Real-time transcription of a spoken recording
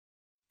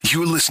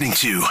You're listening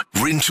to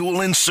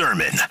Rintoul and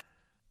Sermon.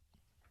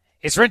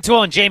 It's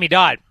Rintoul and Jamie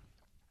Dodd.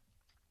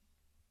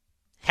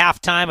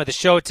 Halftime of the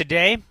show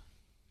today. I'm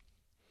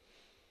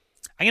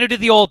going to do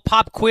the old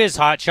pop quiz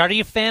hot shot. Are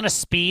you a fan of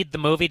Speed, the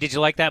movie? Did you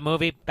like that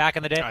movie back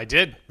in the day? I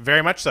did.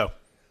 Very much so.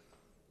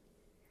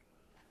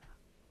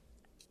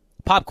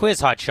 Pop quiz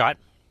hot shot.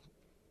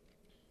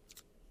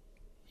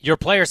 Your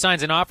player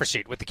signs an offer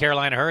sheet with the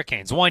Carolina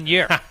Hurricanes. 1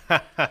 year.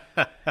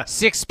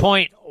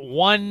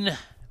 $6.1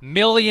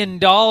 million.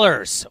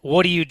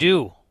 What do you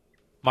do,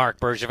 Marc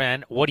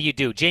Bergevin? What do you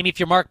do? Jamie, if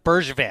you're Marc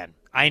Bergevin,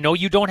 I know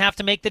you don't have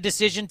to make the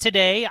decision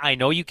today. I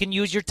know you can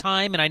use your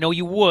time, and I know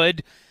you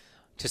would,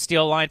 to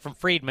steal a line from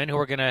Friedman, who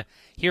we're going to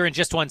hear in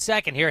just 1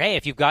 second here. Hey,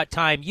 if you've got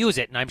time, use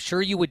it. And I'm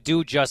sure you would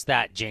do just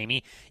that,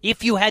 Jamie.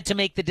 If you had to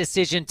make the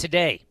decision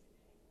today,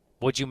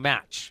 would you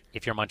match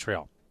if you're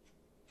Montreal?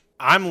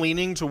 I'm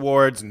leaning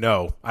towards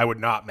no, I would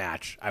not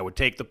match. I would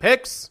take the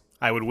picks.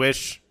 I would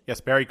wish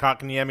Jesperi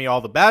Kotkaniemi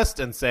all the best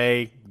and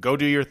say, go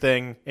do your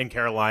thing in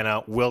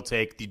Carolina. We'll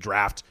take the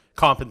draft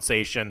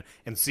compensation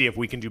and see if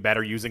we can do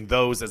better using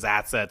those as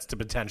assets to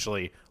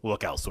potentially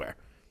look elsewhere.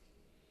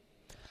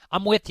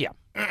 I'm with you.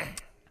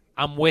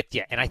 I'm with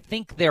you. And I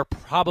think they're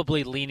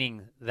probably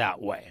leaning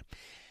that way.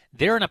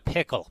 They're in a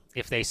pickle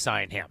if they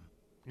sign him.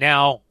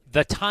 Now,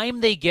 the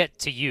time they get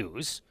to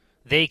use,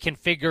 they can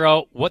figure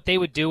out what they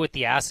would do with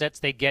the assets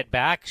they get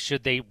back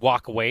should they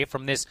walk away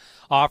from this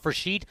offer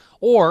sheet,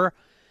 or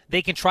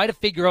they can try to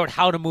figure out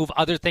how to move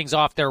other things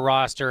off their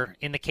roster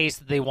in the case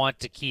that they want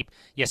to keep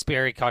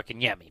Jesperi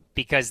Kotkaniemi,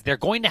 because they're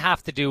going to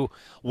have to do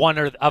one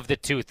of the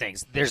two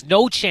things. There's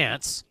no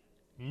chance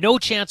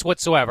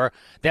whatsoever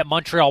that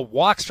Montreal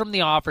walks from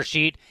the offer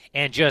sheet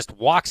and just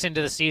walks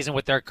into the season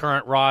with their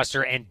current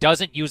roster and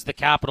doesn't use the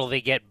capital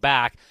they get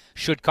back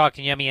should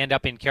Kotkaniemi end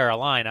up in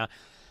Carolina,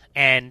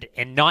 and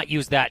not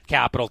use that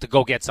capital to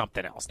go get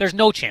something else. There's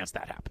no chance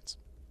that happens.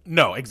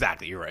 No,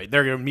 exactly. You're right.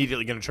 They're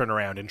immediately going to turn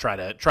around and try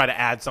to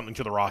add something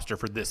to the roster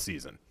for this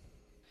season.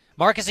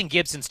 Marcus and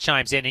Gibson's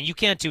chimes in, and you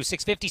can too.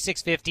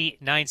 650,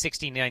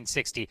 960,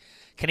 960.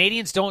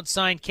 Canadians don't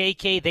sign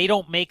KK. They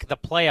don't make the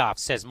playoffs,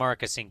 says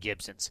Marcus and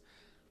Gibson's.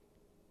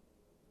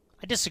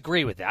 I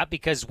disagree with that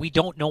because we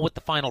don't know what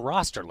the final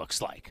roster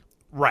looks like.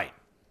 Right.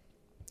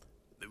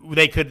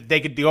 They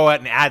could go out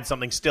and add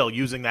something still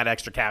using that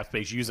extra cap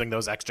space, using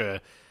those extra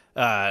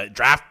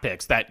draft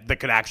picks that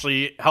could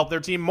actually help their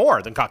team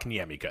more than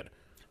Kotkaniemi could.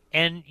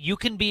 And you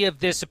can be of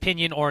this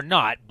opinion or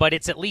not, but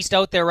it's at least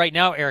out there right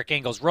now. Eric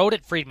Engels wrote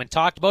it, Friedman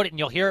talked about it, and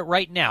you'll hear it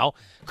right now.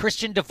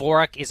 Christian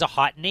Dvorak is a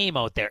hot name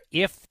out there.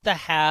 If the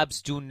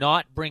Habs do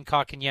not bring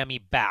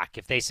Kotkaniemi back,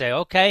 if they say,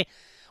 okay,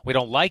 we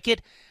don't like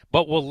it,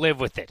 but we'll live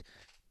with it,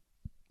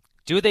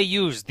 do they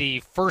use the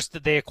first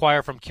that they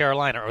acquire from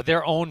Carolina or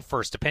their own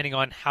first, depending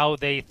on how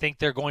they think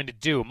they're going to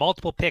do?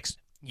 Multiple picks,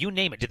 you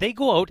name it. Did they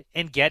go out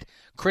and get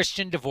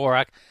Christian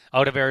Dvorak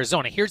out of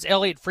Arizona? Here's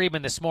Elliot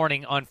Friedman this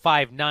morning on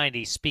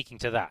 590 speaking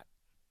to that.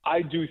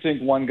 I do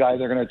think one guy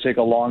they're going to take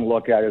a long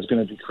look at is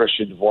going to be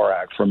Christian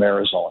Dvorak from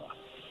Arizona.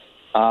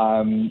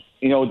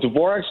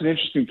 Dvorak's an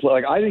interesting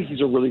player. I think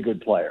he's a really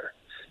good player.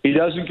 He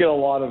doesn't get a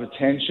lot of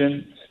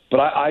attention, but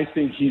I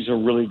think he's a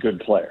really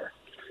good player.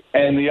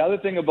 And the other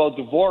thing about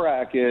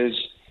Dvorak is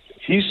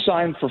he's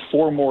signed for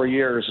 4 more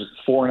years at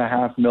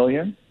 $4.5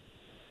 million.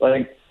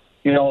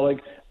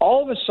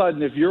 All of a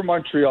sudden, if you're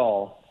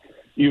Montreal,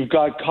 you've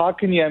got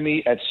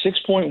Kotkaniemi at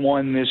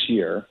 6.1 this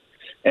year.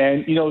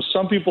 And,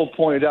 some people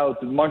pointed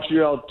out that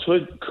Montreal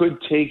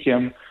could take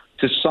him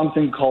to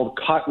something called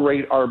cut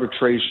rate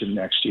arbitration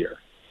next year,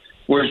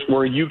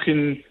 where you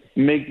can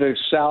make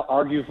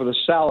argue for the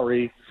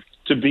salary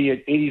to be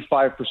at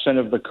 85%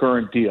 of the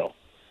current deal.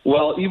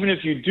 Well, even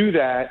if you do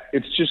that,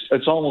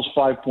 it's almost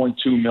 $5.2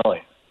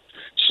 million.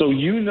 So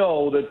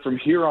that from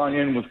here on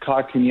in with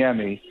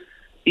Kotkaniemi,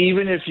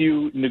 even if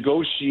you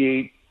go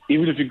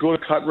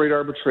to cut rate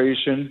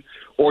arbitration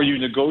or you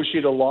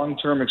negotiate a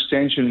long-term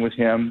extension with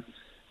him,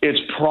 it's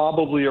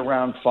probably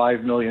around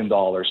 $5 million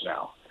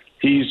now.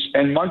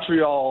 And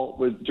Montreal,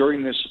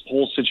 during this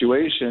whole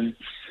situation,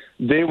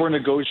 they were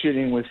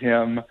negotiating with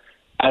him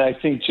at, I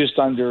think, just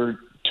under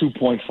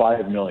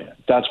 $2.5 million.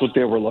 That's what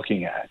they were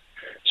looking at.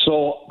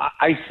 So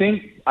I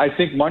think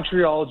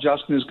Montreal,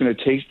 Justin, is going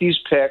to take these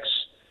picks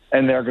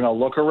and they're going to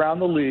look around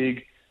the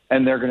league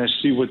and they're going to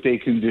see what they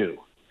can do.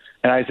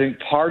 And I think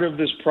part of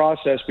this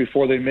process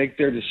before they make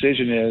their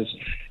decision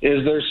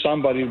is there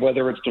somebody,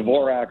 whether it's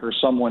Dvorak or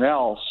someone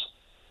else,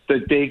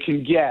 that they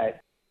can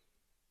get.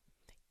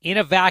 In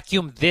a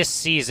vacuum this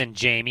season,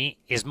 Jamie,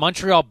 is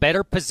Montreal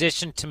better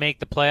positioned to make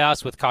the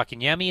playoffs with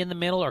Kotkaniemi in the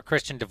middle or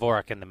Christian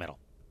Dvorak in the middle?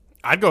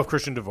 I'd go with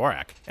Christian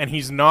Dvorak, and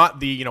he's not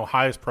the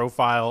highest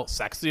profile,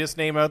 sexiest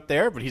name out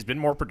there, but he's been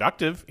more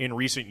productive in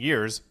recent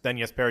years than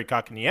Jesperi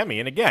Kotkaniemi.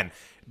 And again,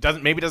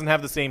 doesn't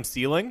have the same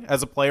ceiling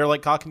as a player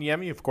like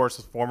Kotkaniemi, of course,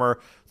 a former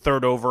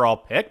 3rd overall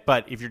pick.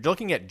 But if you're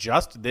looking at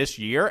just this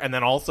year and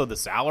then also the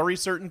salary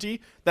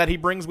certainty that he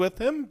brings with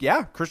him,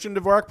 yeah, Christian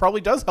Dvorak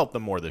probably does help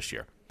them more this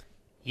year.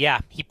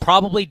 Yeah, he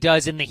probably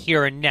does in the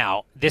here and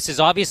now. This is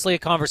obviously a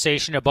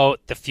conversation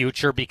about the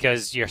future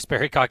because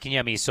Jesperi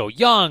Kotkaniemi is so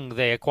young.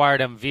 They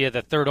acquired him via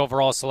the 3rd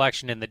overall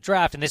selection in the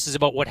draft, and this is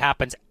about what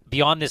happens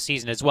beyond this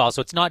season as well.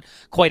 So it's not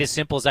quite as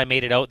simple as I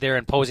made it out there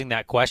and posing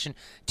that question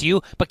to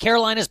you. But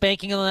Carolina's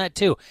banking on that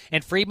too.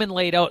 And Friedman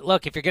laid out,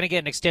 look, if you're going to get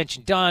an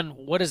extension done,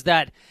 what does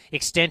that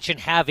extension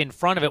have in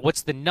front of it?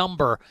 What's the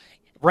number?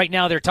 Right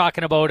now they're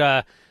talking about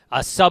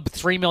a sub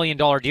 $3 million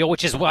deal,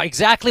 which is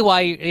exactly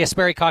why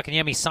Jesperi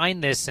Kotkaniemi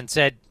signed this and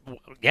said,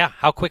 yeah,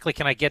 how quickly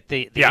can I get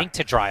the ink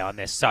to dry on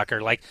this sucker?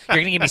 Like, you're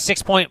going to give me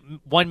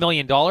 $6.1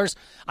 million.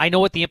 I know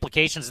what the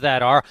implications of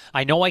that are.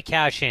 I know I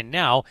cash in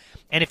now.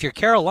 And if you're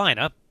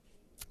Carolina,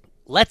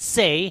 let's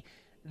say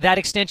that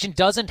extension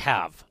doesn't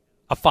have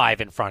a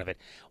 5 in front of it.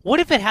 What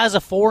if it has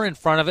a 4 in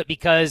front of it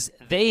because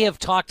they have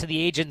talked to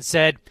the agent and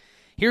said,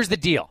 here's the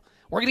deal.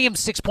 We're going to give him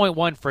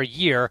 6.1 for a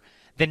year.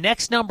 The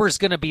next number is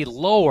going to be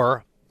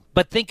lower,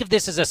 but think of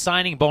this as a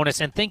signing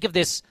bonus, and think of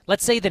this,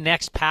 let's say the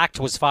next pact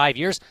was 5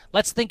 years.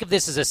 Let's think of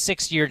this as a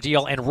 6-year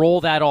deal and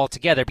roll that all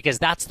together, because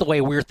that's the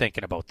way we're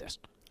thinking about this.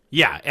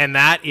 Yeah, and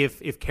that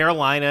if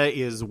Carolina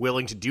is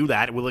willing to do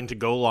that, willing to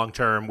go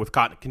long-term with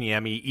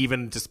Kotkaniemi,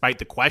 even despite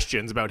the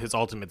questions about his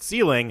ultimate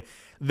ceiling,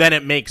 then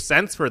it makes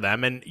sense for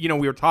them. And, we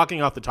were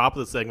talking off the top of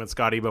the segment,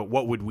 Scotty, about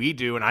what would we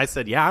do, and I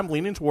said, yeah, I'm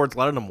leaning towards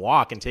letting him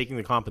walk and taking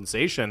the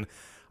compensation.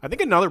 I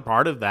think another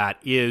part of that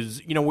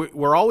is,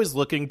 we're always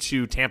looking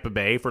to Tampa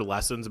Bay for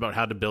lessons about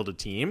how to build a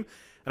team.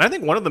 And I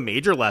think one of the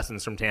major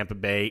lessons from Tampa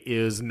Bay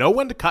is know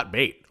when to cut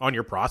bait on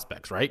your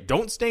prospects, right?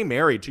 Don't stay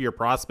married to your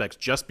prospects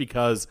just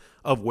because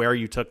of where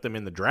you took them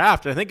in the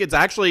draft. And I think it's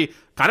actually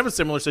kind of a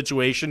similar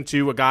situation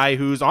to a guy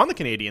who's on the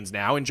Canadiens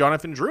now in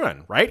Jonathan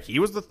Drouin, right? He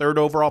was the 3rd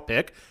overall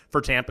pick for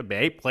Tampa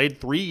Bay,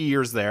 played 3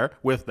 years there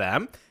with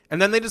them,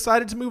 and then they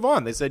decided to move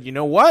on. They said, you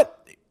know what?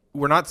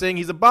 We're not saying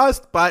he's a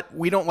bust, but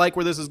we don't like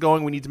where this is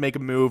going. We need to make a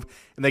move,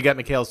 and they got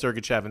Mikhail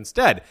Sergachev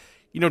instead.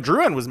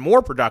 Drouin was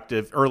more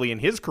productive early in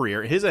his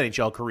career, his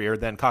NHL career,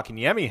 than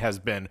Kotkaniemi has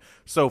been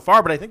so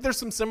far, but I think there's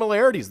some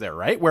similarities there,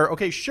 right? Where,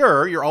 okay,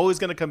 sure, you're always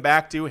going to come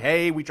back to,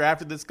 hey, we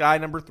drafted this guy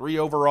number 3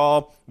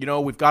 overall.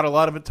 We've got a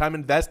lot of time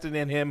invested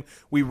in him.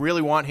 We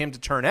really want him to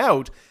turn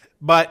out,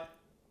 but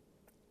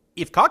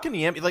if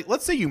Kotkaniemi,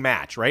 let's say you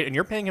match, right, and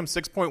you're paying him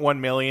 $6.1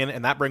 million,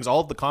 and that brings all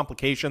of the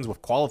complications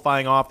with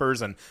qualifying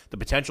offers and the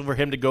potential for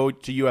him to go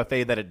to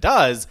UFA that it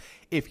does.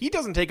 If he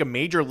doesn't take a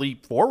major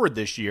leap forward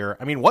this year,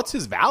 what's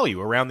his value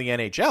around the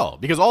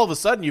NHL? Because all of a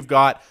sudden you've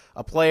got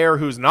a player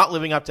who's not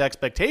living up to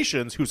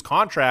expectations, whose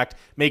contract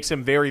makes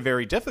him very,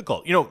 very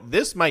difficult.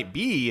 This might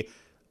be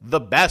the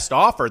best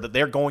offer that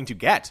they're going to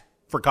get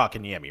for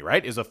Kotkaniemi,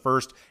 right, is a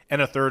 1st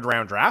and a 3rd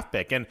round draft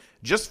pick. And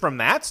just from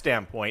that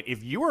standpoint,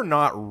 if you are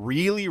not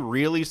really,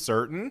 really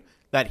certain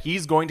that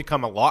he's going to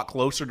come a lot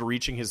closer to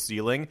reaching his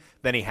ceiling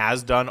than he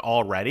has done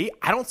already,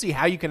 I don't see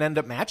how you can end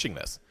up matching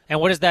this.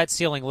 And what does that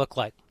ceiling look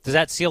like? Does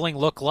that ceiling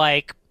look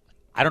like,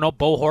 I don't know,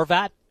 Bo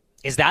Horvat?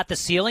 Is that the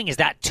ceiling? Is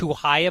that too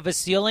high of a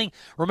ceiling?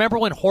 Remember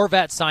when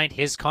Horvat signed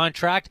his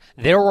contract?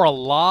 There were a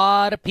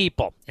lot of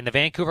people in the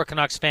Vancouver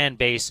Canucks fan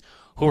base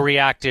who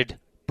reacted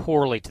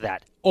poorly to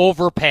that.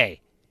 Overpay.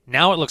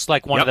 Now it looks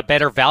like one of the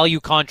better value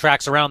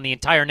contracts around the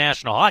entire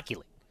National Hockey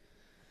League.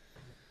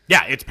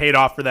 Yeah, it's paid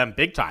off for them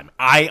big time.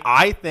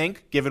 I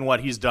think, given what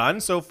he's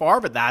done so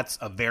far, but that's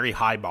a very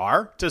high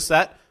bar to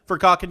set for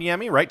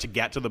Kotkaniemi, right, to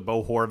get to the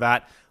Bo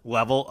Horvat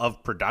level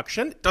of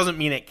production. Doesn't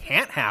mean it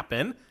can't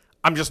happen.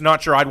 I'm just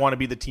not sure I'd want to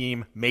be the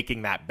team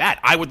making that bet.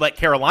 I would let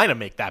Carolina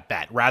make that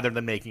bet rather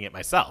than making it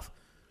myself.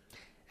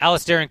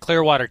 Alistair in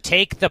Clearwater,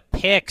 take the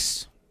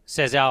picks,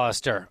 says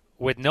Alistair.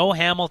 With no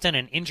Hamilton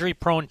and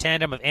injury-prone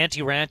tandem of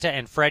Antti Ranta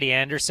and Freddie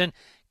Anderson,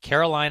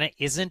 Carolina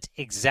isn't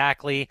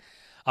exactly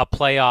a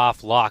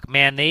playoff lock.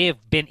 Man, they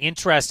have been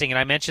interesting, and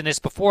I mentioned this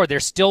before. They're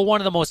still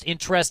one of the most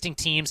interesting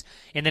teams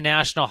in the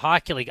National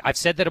Hockey League. I've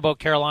said that about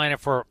Carolina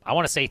for, I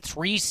want to say,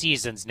 3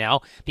 seasons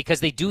now,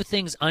 because they do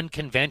things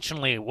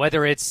unconventionally,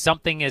 whether it's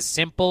something as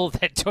simple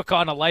that took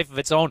on a life of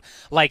its own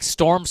like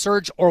Storm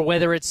Surge, or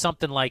whether it's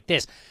something like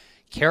this.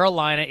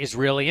 Carolina is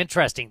really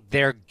interesting.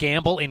 Their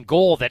gamble in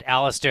goal that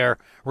Alistair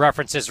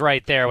references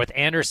right there with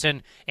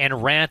Anderson and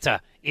Ranta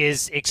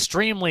is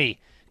extremely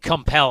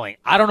compelling.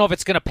 I don't know if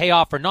it's going to pay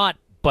off or not,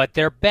 but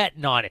they're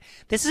betting on it.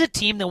 This is a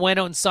team that went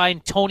out and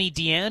signed Tony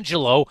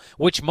DeAngelo,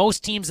 which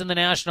most teams in the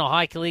National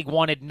Hockey League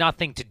wanted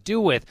nothing to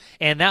do with,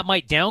 and that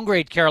might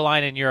downgrade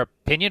Carolina, in your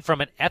opinion,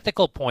 from an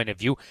ethical point of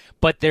view,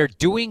 but they're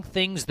doing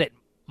things that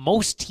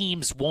most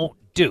teams won't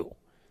do.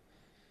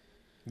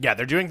 Yeah,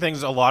 they're doing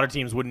things a lot of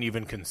teams wouldn't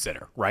even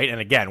consider, right?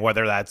 And again,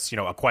 whether that's,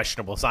 a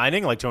questionable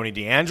signing like Tony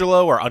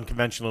DeAngelo or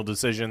unconventional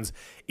decisions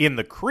in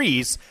the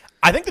crease,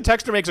 I think the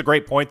texter makes a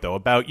great point, though,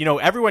 about,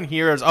 everyone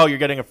hears, oh, you're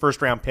getting a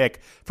first-round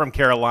pick from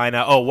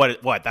Carolina. Oh,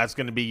 what? That's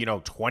going to be,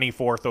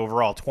 24th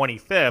overall,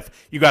 25th.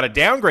 You got to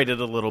downgrade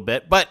it a little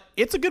bit. But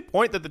it's a good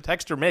point that the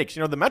texter makes.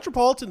 The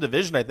Metropolitan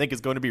Division, I think,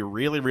 is going to be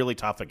really, really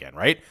tough again,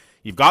 right?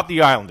 You've got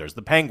the Islanders,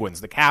 the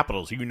Penguins, the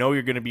Capitals, who you know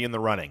you're going to be in the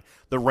running.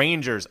 The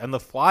Rangers and the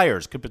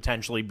Flyers could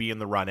potentially be in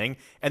the running.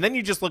 And then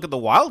you just look at the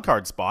wild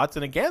card spots,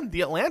 and again,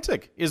 the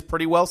Atlantic is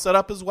pretty well set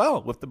up as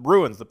well, with the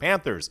Bruins, the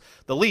Panthers,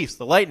 the Leafs,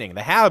 the Lightning.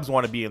 The Habs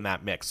want to be in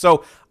that mix.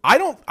 So I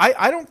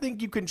don't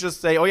think you can just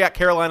say, oh yeah,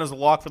 Carolina's a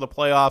lock for the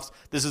playoffs.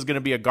 This is going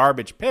to be a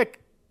garbage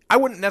pick. I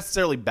wouldn't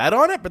necessarily bet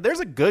on it, but there's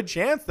a good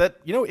chance that,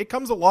 it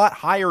comes a lot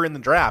higher in the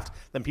draft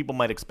than people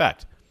might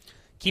expect.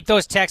 Keep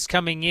those texts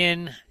coming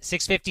in,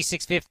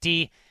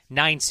 650,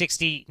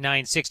 960,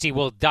 960.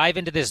 We'll dive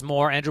into this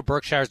more. Andrew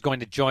Berkshire is going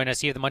to join us.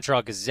 He of the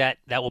Montreal Gazette.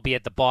 That will be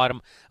at the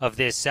bottom of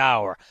this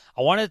hour.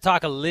 I wanted to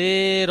talk a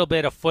little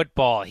bit of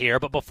football here,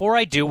 but before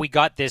I do, we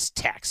got this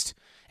text,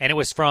 and it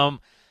was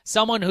from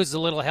someone who's a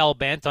little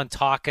hell-bent on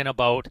talking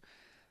about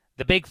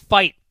the big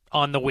fight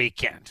on the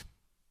weekend.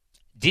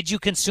 Did you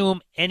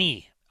consume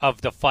any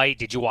of the fight?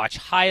 Did you watch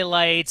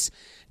highlights?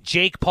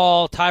 Jake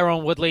Paul,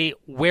 Tyron Woodley,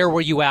 where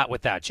were you at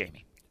with that,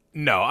 Jamie?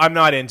 No, I'm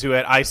not into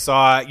it. I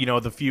saw,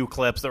 the few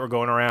clips that were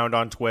going around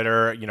on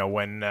Twitter,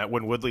 when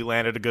Woodley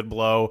landed a good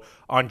blow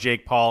on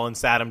Jake Paul and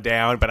sat him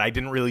down, but I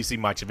didn't really see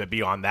much of it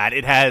beyond that.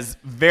 It has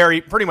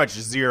pretty much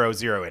zero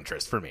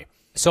interest for me.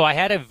 So I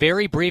had a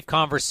very brief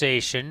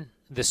conversation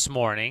this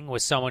morning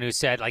with someone who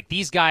said,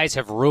 these guys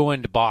have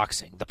ruined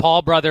boxing. The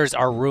Paul brothers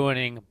are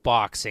ruining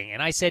boxing.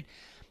 And I said,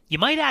 you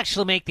might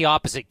actually make the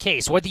opposite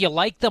case. Whether you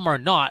like them or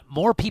not,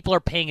 more people are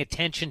paying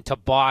attention to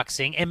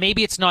boxing, and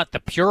maybe it's not the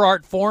pure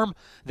art form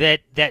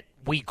that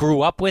we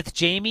grew up with,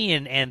 Jamie,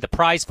 and the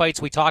prize fights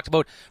we talked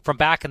about from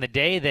back in the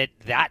day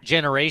that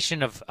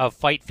generation of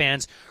fight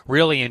fans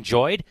really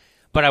enjoyed.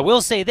 But I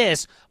will say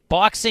this,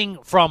 boxing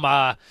from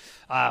a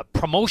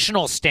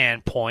promotional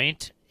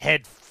standpoint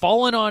had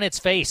fallen on its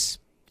face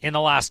in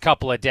the last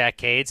couple of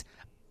decades.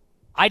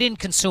 I didn't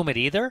consume it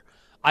either.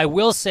 I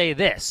will say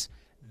this.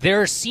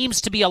 There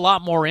seems to be a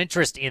lot more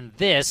interest in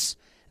this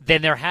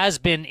than there has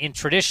been in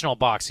traditional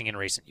boxing in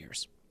recent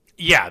years.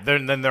 Yeah,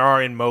 than there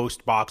are in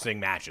most boxing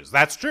matches.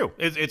 That's true.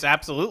 It's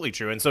absolutely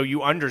true. And so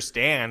you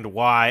understand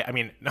why. I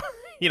mean,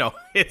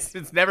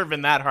 it's never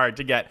been that hard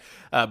to get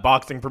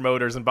boxing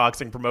promoters and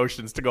boxing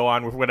promotions to go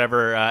on with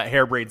whatever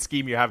harebrained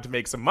scheme you have to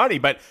make some money.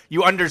 But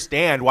you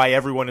understand why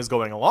everyone is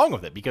going along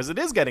with it, because it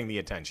is getting the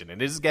attention.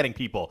 It is getting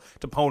people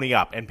to pony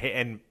up and pay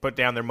and put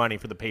down their money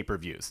for the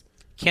pay-per-views.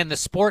 Can the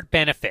sport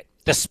benefit?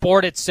 The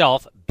sport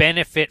itself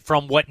benefit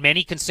from what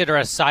many consider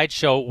a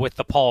sideshow with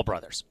the Paul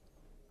brothers?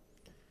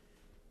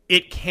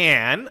 It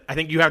can. I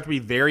think you have to be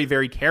very,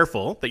 very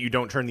careful that you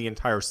don't turn the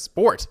entire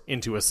sport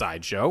into a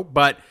sideshow,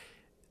 but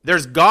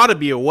there's got to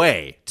be a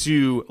way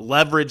to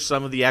leverage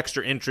some of the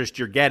extra interest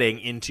you're getting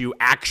into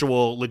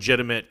actual,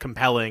 legitimate,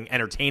 compelling,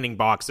 entertaining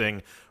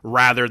boxing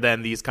rather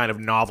than these kind of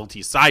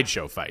novelty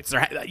sideshow fights.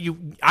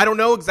 I don't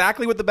know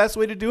exactly what the best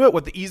way to do it,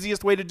 what the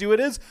easiest way to do it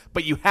is,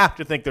 but you have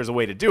to think there's a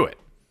way to do it.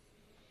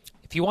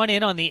 If you want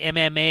in on the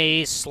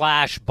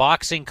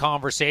MMA/boxing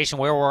conversation,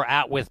 where we're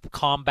at with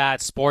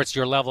combat sports,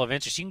 your level of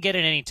interest, you can get it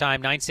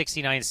anytime,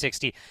 960,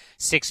 960,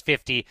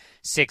 650,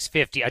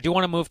 650. I do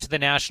want to move to the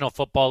National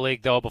Football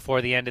League, though,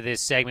 before the end of this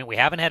segment. We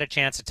haven't had a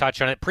chance to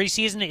touch on it.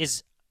 Preseason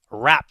is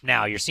wrapped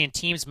now. You're seeing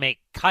teams make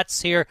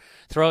cuts here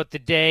throughout the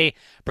day.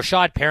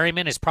 Brashad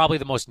Perryman is probably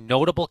the most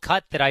notable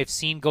cut that I've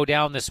seen go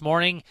down this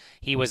morning.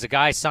 He was a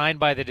guy signed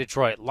by the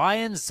Detroit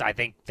Lions. I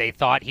think they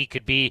thought he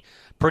could be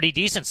pretty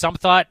decent. Some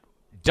thought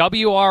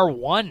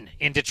WR1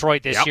 in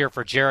Detroit this year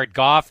for Jared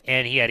Goff,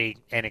 and he had an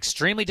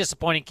extremely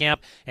disappointing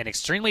camp, an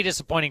extremely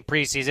disappointing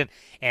preseason,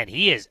 and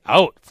he is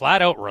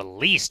flat out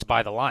released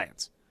by the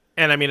Lions.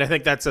 And, I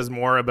think that says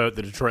more about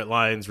the Detroit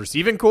Lions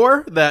receiving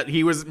core, that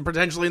he was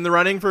potentially in the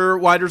running for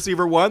wide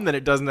receiver one, than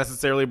it does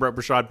necessarily about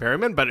Brashad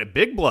Perryman, but a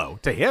big blow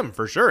to him,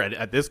 for sure,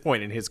 at this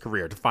point in his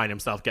career, to find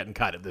himself getting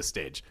cut at this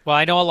stage. Well,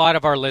 I know a lot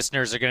of our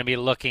listeners are going to be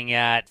looking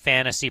at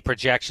fantasy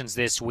projections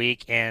this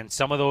week, and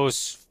some of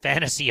those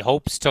fantasy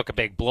hopes took a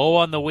big blow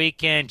on the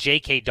weekend.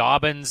 J.K.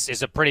 Dobbins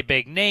is a pretty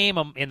big name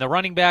in the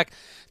running back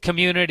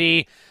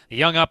community, a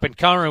young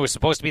up-and-comer who was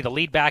supposed to be the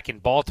lead back in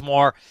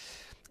Baltimore.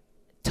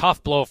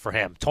 Tough blow for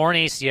him. Torn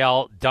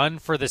ACL, done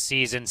for the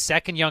season.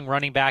 Second young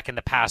running back in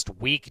the past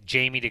week,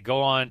 Jamie, to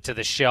go on to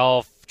the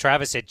shelf.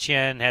 Travis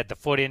Etienne had the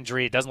foot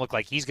injury. It doesn't look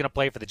like he's going to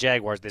play for the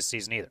Jaguars this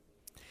season either.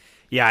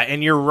 Yeah,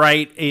 and you're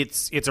right.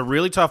 It's a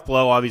really tough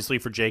blow, obviously,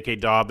 for J.K.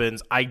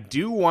 Dobbins. I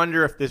do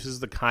wonder if this is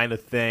the kind of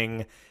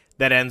thing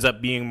that ends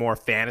up being more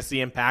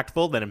fantasy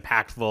impactful than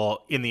impactful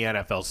in the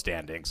NFL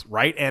standings,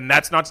 right? And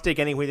that's not to take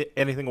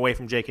anything away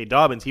from J.K.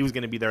 Dobbins. He was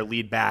going to be their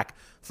lead back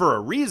for a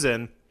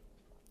reason.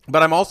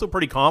 But I'm also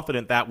pretty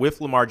confident that with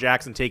Lamar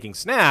Jackson taking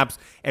snaps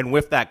and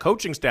with that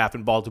coaching staff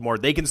in Baltimore,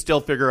 they can still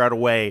figure out a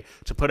way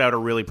to put out a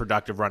really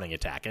productive running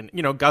attack. And,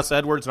 Gus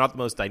Edwards, not the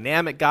most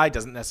dynamic guy,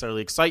 doesn't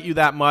necessarily excite you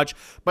that much,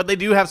 but they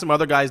do have some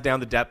other guys down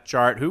the depth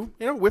chart who,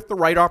 with the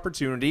right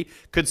opportunity,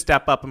 could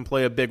step up and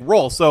play a big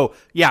role. So,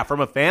 yeah,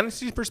 from a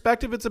fantasy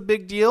perspective, it's a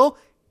big deal.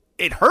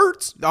 It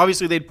hurts.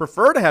 Obviously, they'd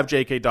prefer to have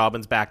J.K.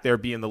 Dobbins back there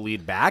being the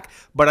lead back,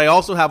 but I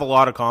also have a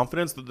lot of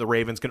confidence that the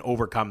Ravens can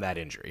overcome that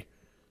injury.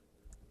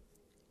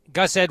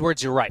 Gus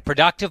Edwards, you're right.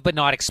 Productive but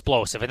not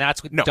explosive, and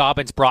that's what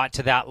Dobbins brought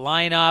to that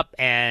lineup,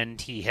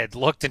 and he had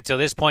looked until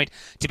this point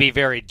to be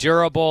very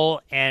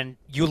durable, and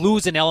you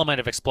lose an element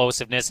of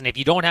explosiveness, and if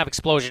you don't have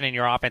explosion in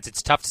your offense,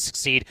 it's tough to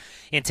succeed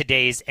in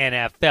today's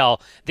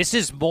NFL. This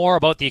is more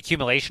about the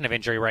accumulation of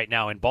injury right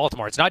now in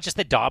Baltimore. It's not just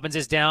that Dobbins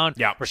is down.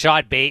 Yeah.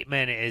 Rashad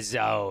Bateman is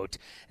out.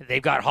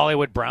 They've got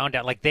Hollywood Brown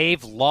down. Like,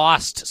 they've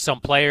lost some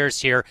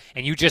players here,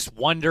 and you just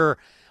wonder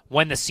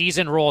when the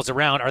season rolls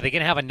around, are they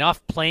going to have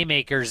enough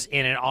playmakers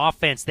in an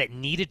offense that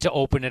needed to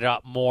open it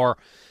up more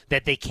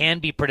that they can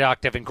be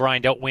productive and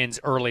grind out wins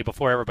early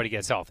before everybody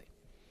gets healthy?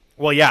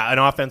 Well, yeah, an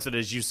offense that,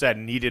 as you said,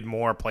 needed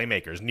more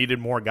playmakers, needed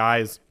more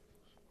guys,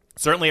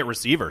 certainly at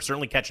receiver,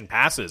 certainly catching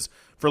passes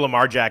for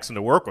Lamar Jackson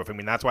to work with. I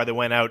mean, that's why they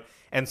went out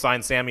and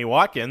signed Sammy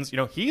Watkins. You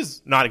know,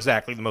 he's not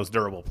exactly the most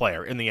durable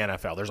player in the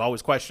NFL. There's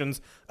always questions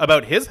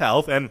about his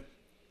health. And,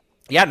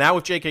 yeah, now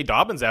with J.K.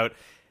 Dobbins out,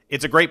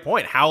 it's a great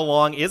point. How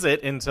long is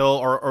it until,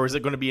 or is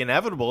it going to be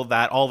inevitable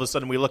that all of a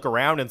sudden we look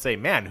around and say,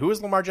 man, who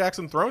is Lamar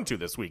Jackson thrown to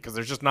this week? Because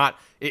there's just not,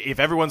 if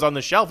everyone's on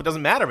the shelf, it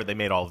doesn't matter if they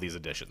made all of these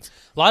additions.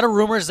 A lot of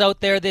rumors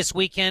out there this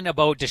weekend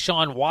about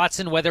Deshaun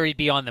Watson, whether he'd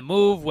be on the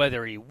move,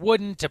 whether he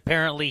wouldn't.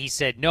 Apparently he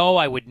said, no,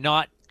 I would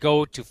not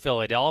go to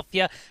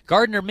Philadelphia.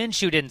 Gardner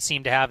Minshew didn't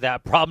seem to have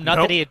that problem. Not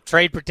that he had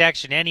trade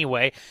protection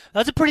anyway.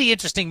 That's a pretty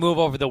interesting move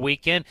over the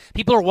weekend.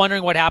 People are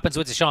wondering what happens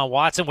with Deshaun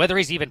Watson, whether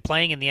he's even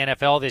playing in the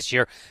NFL this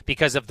year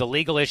because of the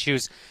legal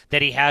issues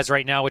that he has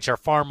right now, which are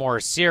far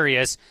more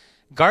serious.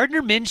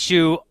 Gardner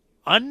Minshew,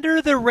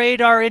 under the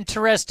radar,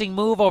 interesting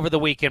move over the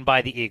weekend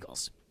by the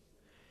Eagles.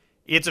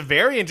 It's a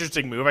very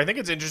interesting move. I think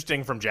it's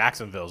interesting from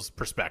Jacksonville's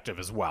perspective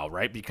as well,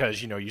 right?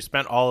 Because, you know, you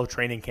spent all of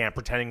training camp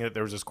pretending that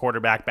there was this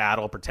quarterback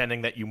battle,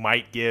 pretending that you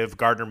might give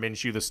Gardner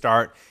Minshew the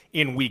start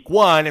in week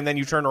 1, and then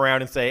you turn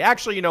around and say,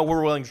 actually, you know,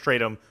 we're willing to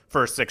trade him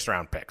for a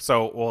 6th-round pick.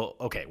 So, well,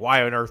 okay,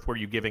 why on earth were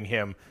you giving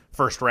him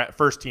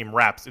first-team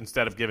reps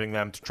instead of giving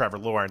them to Trevor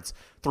Lawrence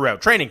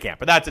throughout training camp?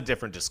 But that's a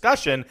different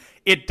discussion.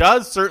 It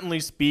does certainly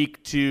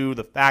speak to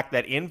the fact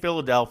that in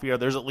Philadelphia,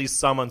 there's at least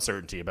some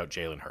uncertainty about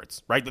Jalen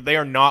Hurts, right? That they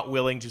are not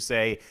willing to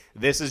say,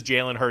 this is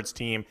Jalen Hurts'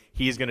 team.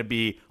 He's going to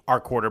be our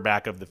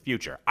quarterback of the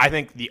future. I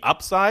think the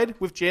upside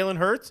with Jalen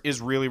Hurts is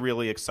really,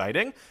 really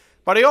exciting.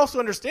 But I also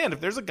understand if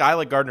there's a guy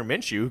like Gardner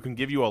Minshew who can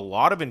give you a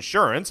lot of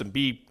insurance and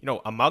be, you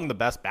know, among the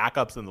best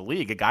backups in the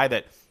league, a guy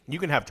that you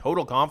can have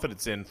total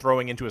confidence in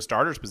throwing into a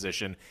starter's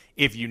position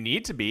if you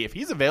need to be, if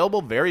he's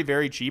available very,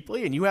 very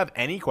cheaply and you have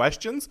any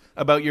questions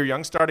about your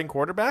young starting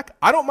quarterback,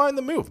 I don't mind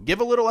the move. Give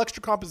a little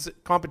extra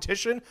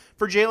competition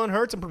for Jalen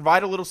Hurts and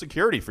provide a little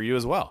security for you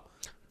as well.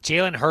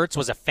 Jalen Hurts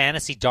was a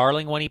fantasy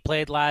darling when he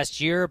played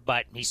last year,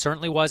 but he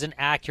certainly wasn't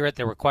accurate.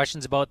 There were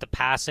questions about the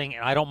passing,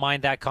 and I don't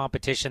mind that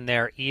competition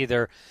there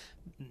either.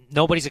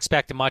 Nobody's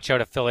expecting much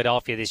out of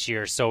Philadelphia this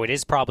year, so it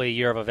is probably a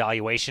year of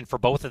evaluation for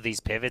both of these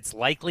pivots.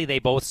 Likely they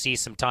both see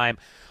some time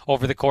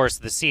over the course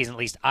of the season, at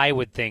least I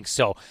would think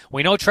so.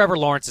 We know Trevor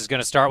Lawrence is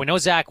going to start. We know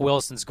Zach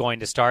Wilson's going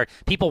to start.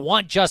 People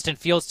want Justin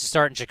Fields to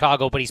start in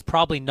Chicago, but he's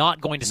probably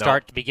not going to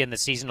start to begin the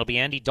season. It'll be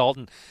Andy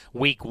Dalton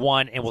week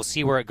 1, and we'll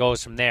see where it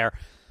goes from there.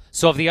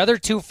 So of the other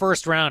 2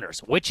 first-rounders,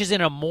 which is in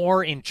a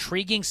more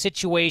intriguing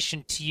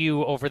situation to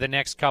you over the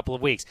next couple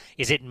of weeks?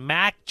 Is it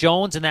Mac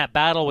Jones in that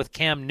battle with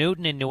Cam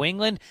Newton in New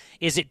England?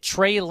 Is it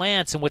Trey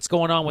Lance and what's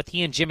going on with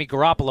he and Jimmy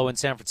Garoppolo in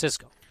San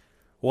Francisco?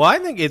 Well, I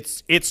think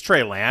it's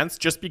Trey Lance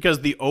just because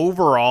the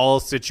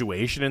overall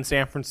situation in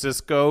San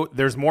Francisco,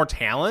 there's more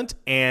talent,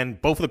 and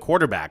both of the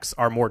quarterbacks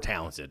are more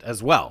talented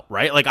as well,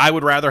 right? Like, I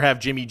would rather have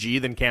Jimmy G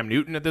than Cam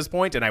Newton at this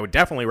point, and I would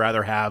definitely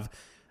rather have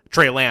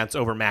Trey Lance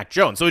over Mac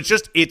Jones. So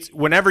it's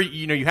whenever,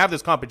 you know, you have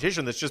this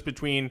competition that's just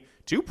between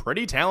 2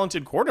 pretty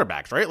talented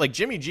quarterbacks, right? Like,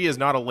 Jimmy G is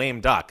not a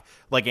lame duck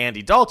like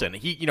Andy Dalton.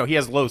 He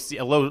has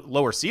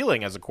lower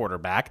ceiling as a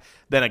quarterback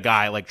than a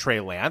guy like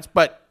Trey Lance,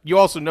 but you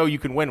also know you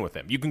can win with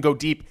him. You can go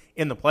deep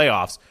in the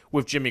playoffs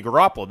with Jimmy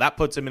Garoppolo. That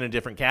puts him in a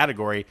different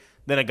category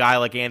than a guy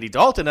like Andy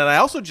Dalton. And I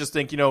also just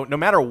think, you know, no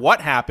matter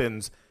what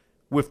happens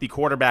with the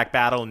quarterback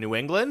battle in New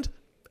England,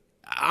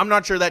 I'm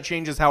not sure that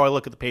changes how I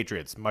look at the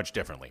Patriots much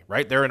differently,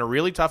 right? They're in a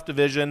really tough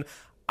division.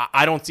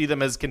 I don't see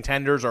them as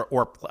contenders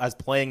or as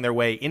playing their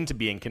way into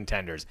being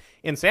contenders.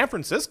 In San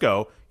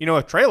Francisco, you know,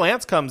 if Trey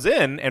Lance comes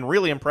in and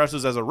really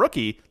impresses as a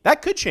rookie,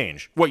 that could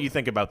change what you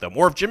think about them.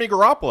 Or if Jimmy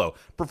Garoppolo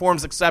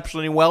performs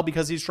exceptionally well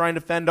because he's trying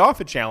to fend off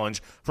a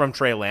challenge from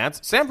Trey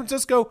Lance, San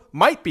Francisco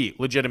might be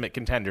legitimate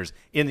contenders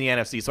in the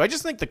NFC. So I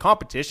just think the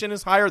competition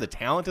is higher, the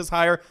talent is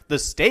higher, the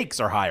stakes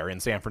are higher in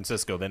San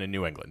Francisco than in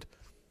New England.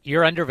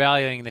 You're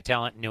undervaluing the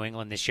talent in New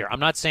England this year. I'm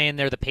not saying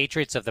they're the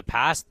Patriots of the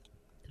past.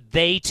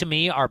 They, to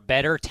me, are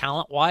better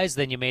talent-wise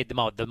than you made them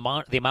out. The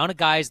amount of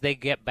guys they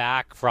get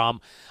back from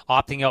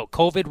opting out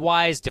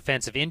COVID-wise,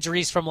 defensive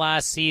injuries from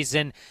last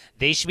season,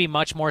 they should be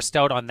much more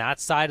stout on that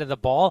side of the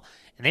ball.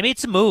 And they made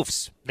some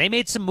moves. They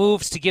made some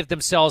moves to give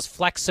themselves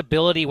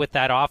flexibility with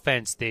that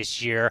offense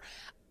this year.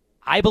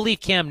 I believe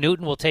Cam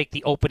Newton will take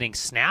the opening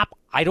snap.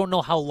 I don't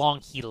know how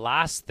long he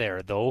lasts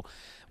there, though.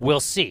 We'll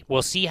see.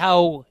 We'll see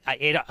how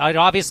it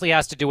obviously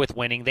has to do with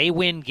winning. They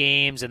win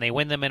games, and they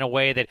win them in a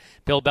way that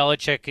Bill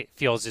Belichick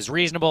feels is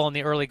reasonable in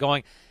the early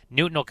going.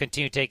 Newton will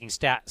continue taking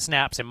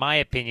snaps, in my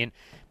opinion.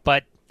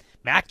 But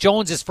Mac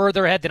Jones is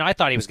further ahead than I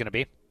thought he was going to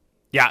be.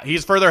 Yeah,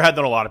 he's further ahead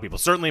than a lot of people,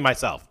 certainly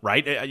myself,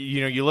 right?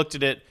 You looked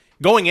at it.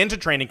 Going into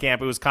training camp,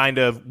 it was kind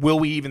of, will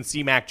we even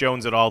see Mac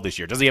Jones at all this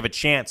year? Does he have a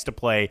chance to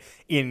play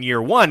in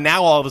year one?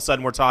 Now, all of a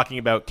sudden, we're talking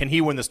about, can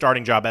he win the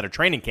starting job at a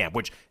training camp,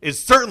 which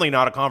is certainly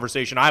not a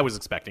conversation I was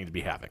expecting to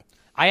be having.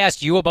 I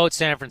asked you about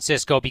San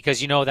Francisco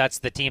because that's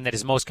the team that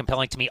is most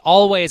compelling to me.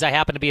 Always, I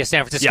happen to be a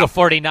San Francisco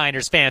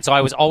 49ers fan, so I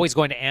was always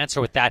going to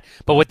answer with that.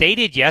 But what they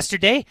did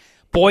yesterday,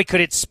 boy,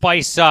 could it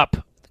spice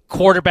up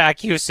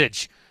quarterback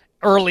usage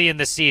early in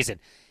the season.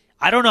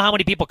 I don't know how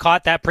many people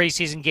caught that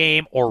preseason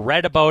game or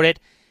read about it.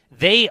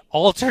 They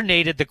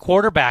alternated the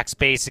quarterbacks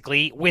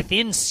basically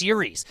within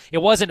series. It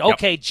wasn't,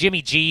 okay,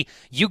 Jimmy G,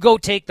 you go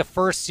take the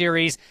first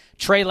series.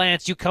 Trey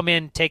Lance, you come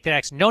in, take the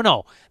next.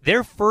 No.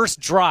 Their first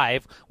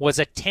drive was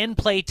a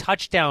 10-play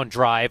touchdown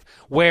drive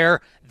where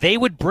they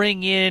would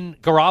bring in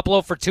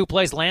Garoppolo for 2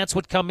 plays. Lance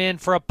would come in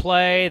for a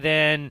play.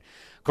 Then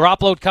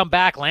Garoppolo would come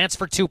back. Lance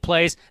for 2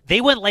 plays.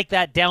 They went like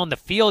that down the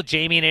field,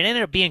 Jamie, and it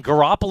ended up being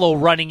Garoppolo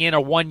running in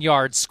a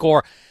 1-yard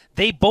score.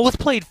 They both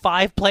played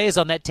 5 plays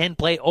on that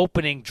 10-play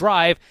opening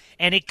drive,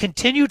 and it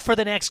continued for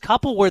the next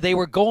couple where they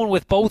were going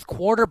with both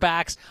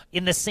quarterbacks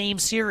in the same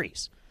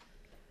series.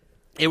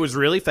 It was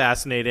really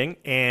fascinating,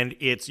 and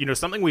it's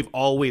something we've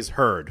always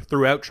heard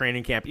throughout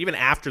training camp, even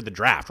after the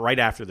draft, right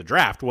after the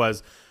draft,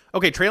 was,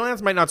 okay, Trey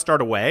Lance might not start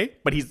right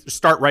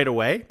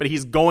away, but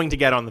he's going to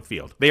get on the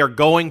field. They are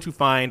going to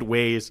find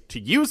ways to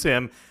use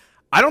him.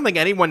 I don't think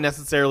anyone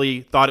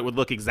necessarily thought it would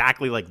look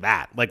exactly like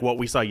that, like what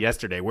we saw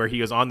yesterday, where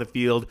he was on the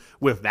field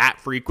with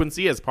that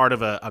frequency as part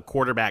of a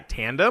quarterback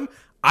tandem.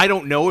 I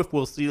don't know if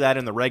we'll see that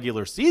in the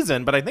regular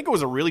season, but I think it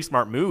was a really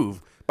smart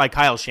move by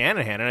Kyle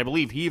Shanahan, and I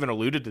believe he even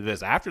alluded to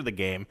this after the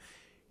game.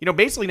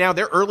 Basically now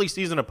their early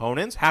season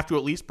opponents have to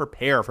at least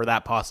prepare for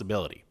that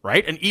possibility,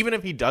 right? And even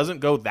if he doesn't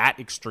go that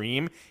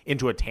extreme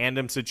into a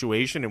tandem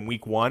situation in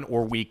week 1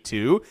 or week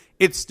 2,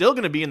 it's still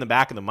going to be in the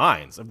back of the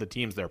minds of the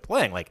teams they're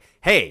playing. Like,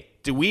 hey,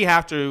 do we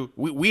have to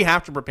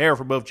prepare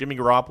for both Jimmy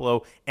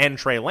Garoppolo and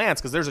Trey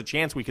Lance, because there's a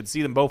chance we could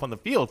see them both on the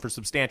field for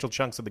substantial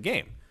chunks of the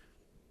game.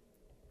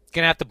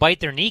 Going to have to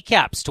bite their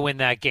kneecaps to win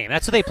that game.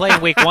 That's what they play in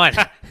week 1.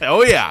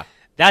 Oh, yeah.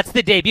 That's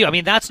the debut. I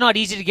mean, that's not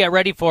easy to get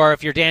ready for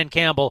if you're Dan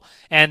Campbell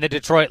and the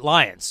Detroit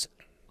Lions.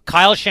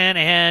 Kyle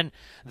Shanahan,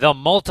 the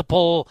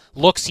multiple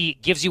looks he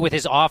gives you with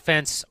his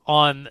offense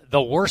on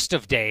the worst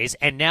of days,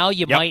 and now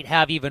you might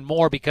have even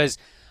more because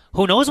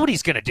who knows what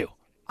he's going to do?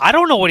 I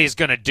don't know what he's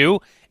going to do.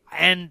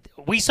 And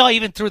we saw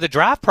even through the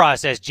draft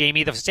process,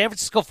 Jamie, the San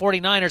Francisco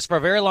 49ers for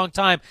a very long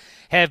time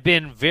have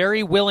been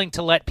very willing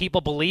to let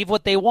people believe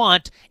what they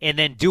want and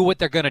then do what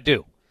they're going to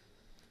do.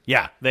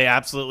 Yeah, they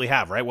absolutely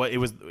have, right? Well,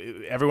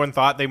 everyone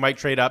thought they might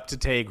trade up to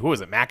take, who was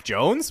it, Mac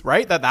Jones,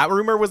 right? That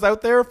rumor was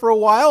out there for a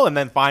while, and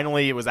then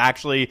finally it was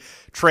actually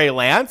Trey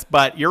Lance.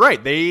 But you're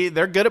right,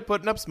 they're good at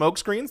putting up smoke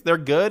screens. They're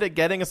good at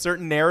getting a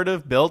certain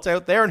narrative built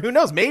out there. And who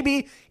knows,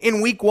 maybe in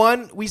week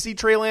 1 we see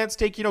Trey Lance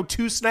take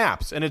 2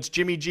 snaps, and it's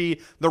Jimmy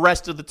G the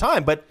rest of the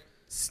time. But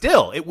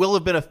still, it will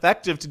have been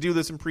effective to do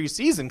this in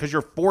preseason because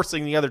you're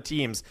forcing the other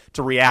teams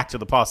to react to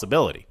the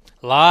possibility.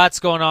 Lots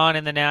going on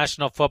in the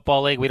National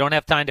Football League. We don't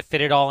have time to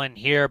fit it all in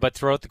here, but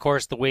throughout the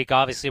course of the week,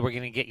 obviously, we're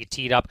going to get you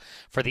teed up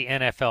for the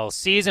NFL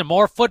season.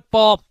 More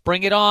football,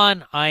 bring it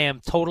on. I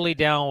am totally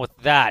down with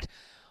that.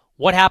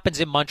 What happens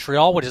in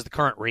Montreal? What is the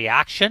current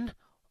reaction?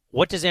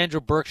 What does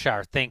Andrew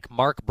Berkshire think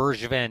Marc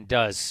Bergevin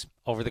does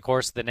over the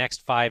course of the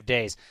next 5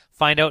 days?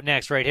 Find out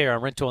next right here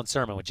on Rintoul and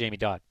Sermon with Jamie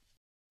Dodd.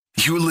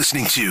 You're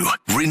listening to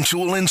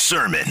Rintoul and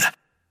Sermon.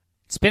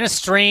 It's been a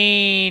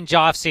strange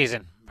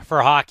offseason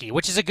for hockey,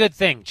 which is a good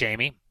thing,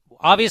 Jamie.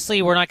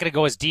 Obviously, we're not going to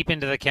go as deep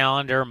into the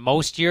calendar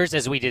most years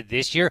as we did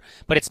this year,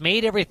 but it's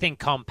made everything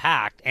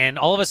compact, and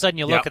all of a sudden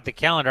you look at the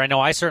calendar. I know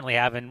I certainly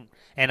have, and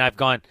I've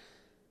gone,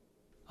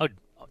 oh,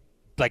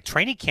 like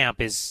training camp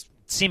is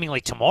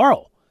seemingly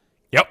tomorrow.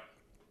 Yep.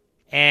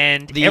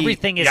 And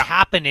everything has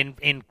happened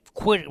in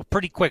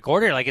pretty quick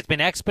order. Like, it's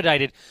been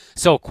expedited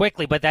so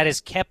quickly, but that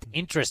has kept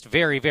interest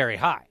very, very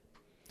high.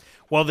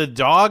 Well, the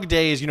dog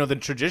days, the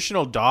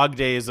traditional dog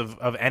days of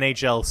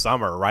NHL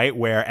summer, right,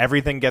 where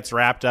everything gets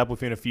wrapped up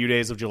within a few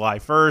days of July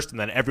 1st, and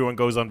then everyone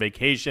goes on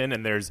vacation,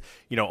 and there's,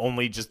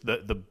 only just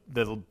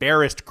the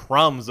barest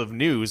crumbs of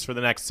news for the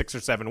next 6 or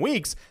 7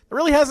 weeks. It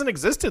really hasn't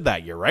existed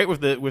that year, right,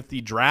 with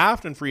the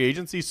draft and free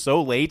agency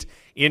so late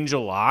in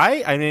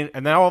July. I mean,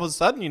 and now all of a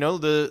sudden,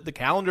 the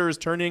calendar is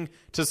turning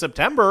to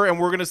September, and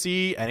we're going to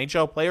see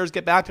NHL players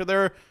get back to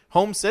their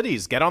home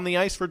cities, get on the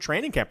ice for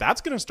training camp. That's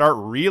going to start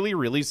really,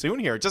 really soon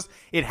here.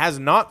 It has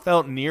not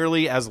felt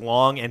nearly as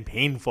long and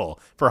painful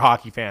for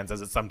hockey fans as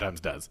it sometimes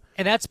does.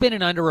 And that's been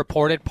an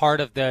underreported part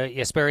of the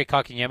Jesperi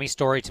Kotkaniemi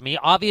story to me.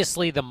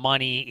 Obviously, the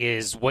money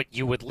is what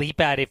you would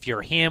leap at if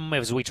you're him,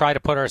 as we try to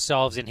put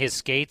ourselves in his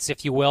skates,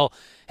 if you will.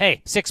 hey,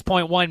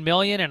 6.1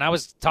 million, and I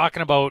was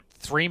talking about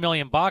 $3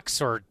 million or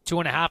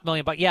 $2.5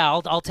 million. Yeah,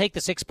 I'll take the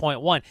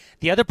 6.1.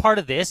 The other part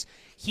of this,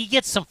 he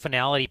gets some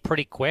finality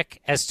pretty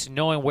quick as to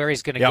knowing where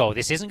he's going to go.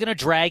 This isn't going to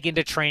drag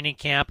into training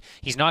camp.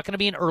 He's not going to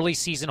be an early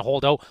season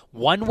holdout.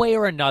 One way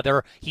or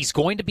another, he's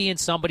going to be in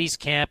somebody's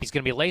camp. He's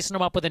going to be lacing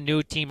them up with a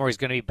new team, or he's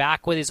going to be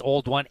back with his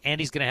old one,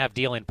 and he's going to have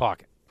deal in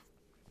pocket.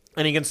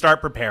 And he can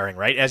start preparing,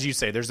 right? As you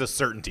say, there's a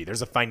certainty.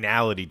 There's a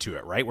finality to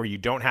it, right? Where you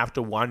don't have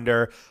to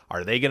wonder,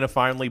 are they going to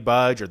finally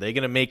budge? Are they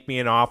going to make me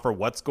an offer?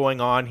 What's going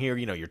on here?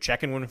 You're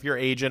checking with your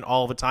agent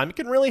all the time. It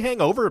can really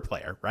hang over a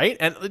player, right?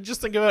 And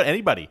just think about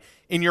anybody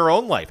in your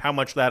own life, how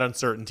much that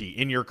uncertainty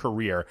in your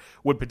career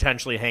would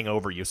potentially hang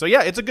over you. So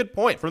yeah, it's a good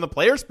point. From the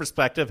player's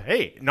perspective,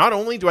 hey, not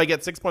only do I get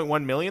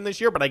 $6.1 million this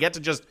year, but I get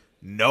to just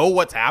know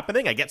what's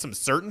happening. I get some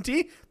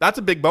certainty. That's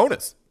a big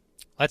bonus.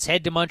 Let's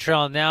head to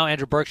Montreal now.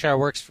 Andrew Berkshire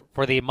works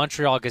for the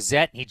Montreal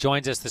Gazette. He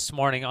joins us this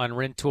morning on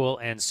Rintoul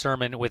and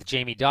Sermon with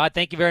Jamie Dodd.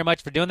 Thank you very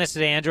much for doing this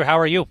today, Andrew. How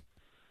are you?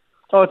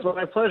 Oh, it's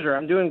my pleasure.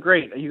 I'm doing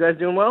great. Are you guys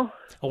doing well?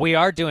 We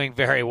are doing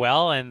very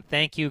well, and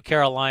thank you,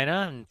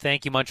 Carolina, and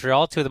thank you,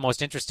 Montreal. Two of the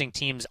most interesting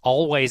teams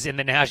always in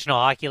the National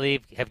Hockey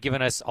League have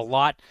given us a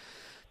lot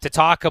to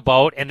talk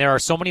about, and there are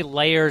so many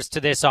layers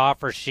to this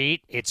offer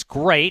sheet. It's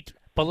great.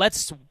 But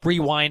let's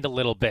rewind a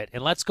little bit,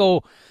 and let's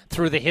go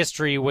through the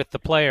history with the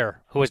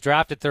player who was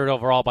drafted third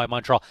overall by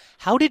Montreal.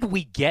 How did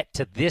we get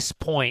to this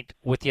point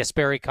with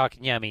Jesperi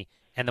Kotkaniemi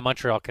and the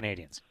Montreal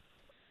Canadiens?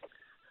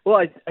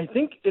 Well, I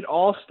think it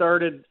all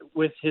started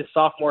with his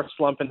sophomore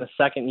slump in the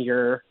second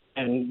year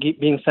and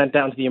being sent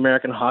down to the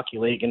American Hockey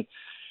League. And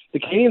the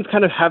Canadiens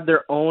kind of have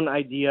their own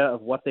idea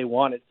of what they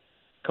wanted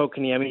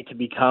Kotkaniemi to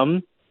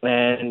become,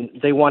 and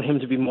they want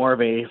him to be more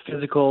of a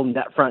physical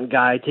net front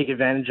guy, take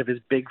advantage of his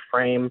big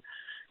frame,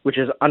 which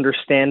is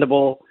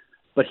understandable,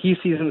 but he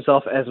sees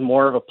himself as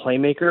more of a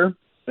playmaker.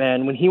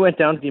 And when he went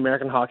down to the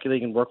American Hockey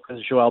League and worked with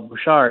Joël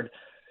Bouchard,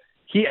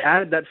 he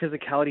added that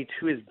physicality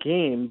to his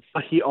game,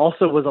 but he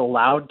also was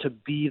allowed to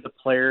be the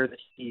player that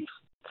he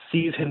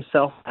sees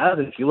himself as.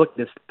 And if you look at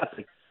his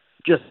stats,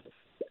 just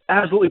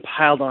absolutely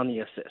piled on the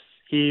assists.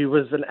 He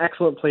was an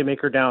excellent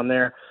playmaker down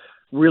there,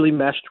 really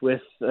meshed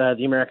with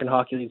the American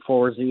Hockey League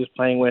forwards he was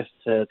playing with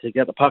to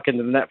get the puck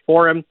into the net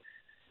for him.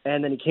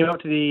 And then he came out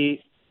to the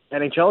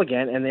NHL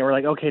again, and they were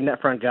like, okay,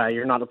 net front guy,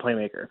 you're not a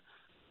playmaker.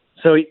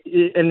 So, and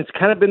it's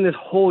kind of been this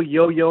whole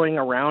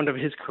yo-yoing around of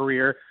his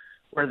career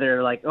where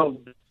they're like, oh,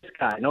 this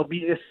guy, no,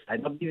 be this guy,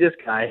 no, be this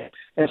guy.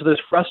 And so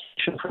there's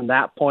frustration from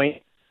that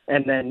point,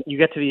 and then you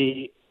get to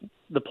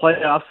the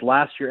playoffs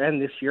last year and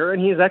this year,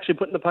 and he's actually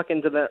putting the puck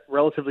into that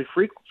relatively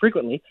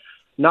frequently,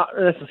 not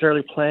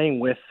necessarily playing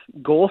with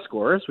goal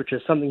scorers, which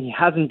is something he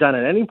hasn't done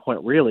at any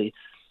point really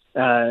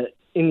in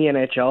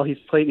the NHL. He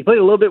played a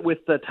little bit with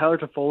Tyler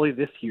Toffoli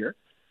this year,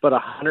 but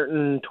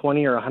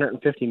 120 or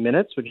 150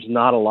 minutes, which is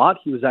not a lot.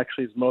 He was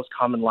actually his most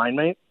common line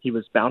mate. He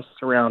was bounced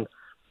around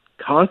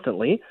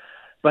constantly.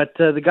 But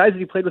the guys that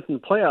he played with in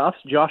the playoffs,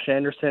 Josh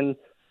Anderson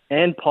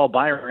and Paul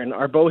Byron,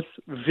 are both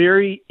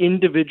very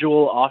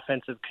individual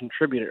offensive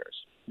contributors.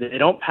 They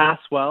don't pass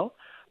well.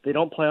 They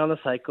don't play on the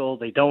cycle.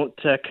 They don't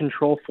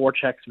control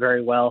forechecks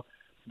very well.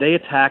 They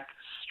attack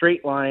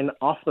straight line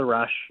off the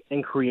rush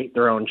and create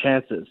their own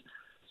chances.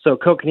 So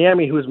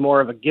Kotkaniemi, who is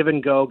more of a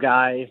give-and-go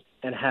guy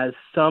and has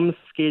some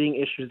skating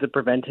issues that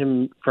prevent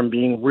him from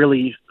being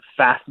really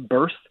fast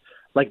burst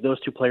like those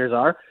two players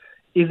are,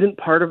 isn't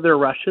part of their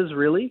rushes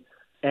really,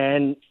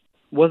 and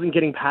wasn't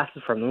getting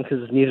passes from them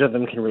because neither of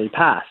them can really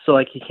pass. So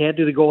he can't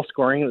do the goal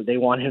scoring that they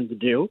want him to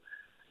do,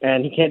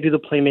 and he can't do the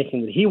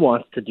playmaking that he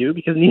wants to do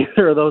because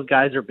neither of those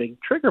guys are big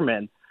trigger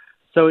men.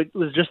 So it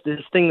was just this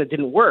thing that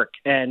didn't work.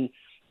 And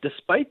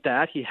despite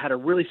that, he had a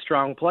really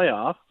strong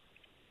playoff,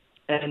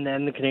 and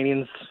then the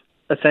Canadiens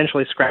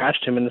essentially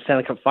scratched him in the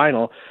Stanley Cup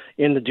final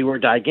in the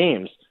do-or-die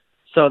games.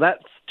 So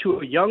that's, to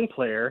a young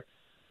player,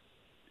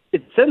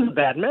 it sends a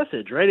bad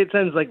message, right? It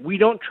sends we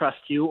don't trust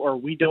you, or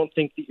we don't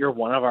think that you're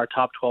one of our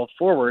top 12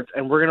 forwards,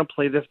 and we're going to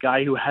play this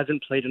guy who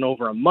hasn't played in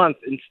over a month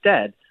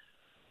instead,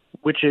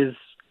 which is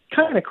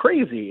kind of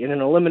crazy in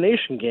an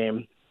elimination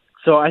game.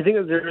 So I think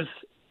that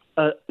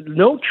there's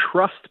no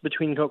trust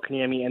between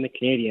Kotkaniemi and the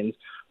Canadiens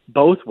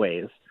both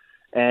ways,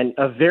 and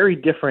a very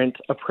different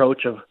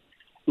approach of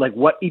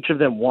what each of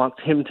them wants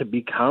him to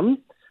become.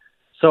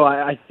 So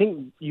I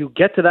think you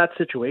get to that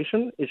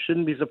situation, it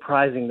shouldn't be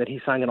surprising that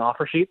he signed an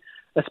offer sheet,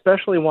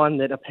 especially one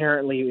that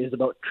apparently is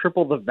about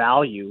triple the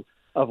value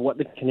of what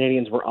the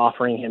Canadiens were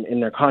offering him in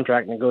their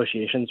contract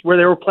negotiations, where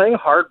they were playing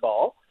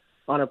hardball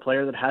on a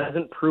player that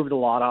hasn't proved a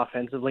lot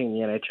offensively in the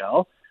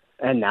NHL,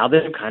 and now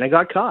they've kind of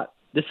got caught.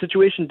 This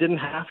situation didn't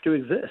have to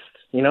exist.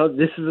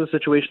 This is a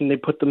situation they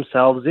put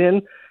themselves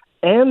in,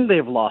 and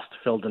they've lost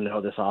Phil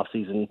Deneau this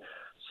offseason,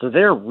 so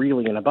they're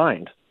really in a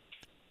bind.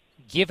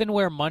 Given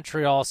where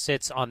Montreal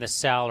sits on the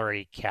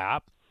salary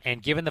cap,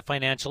 and given the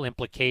financial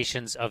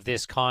implications of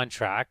this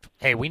contract,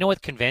 hey, we know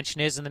what convention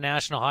is in the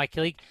National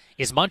Hockey League.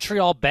 Is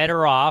Montreal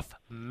better off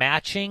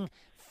matching,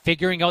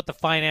 figuring out the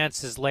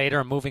finances later,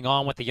 and moving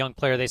on with the young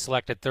player they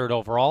selected third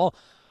overall?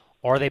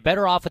 Or are they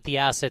better off with the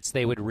assets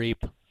they would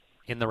reap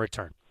in the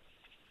return?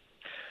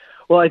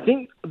 Well, I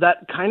think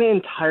that kind of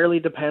entirely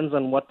depends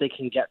on what they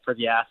can get for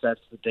the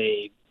assets that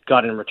they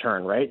got in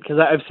return, right? Because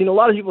I've seen a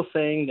lot of people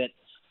saying that,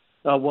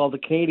 the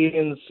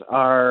Canadians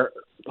are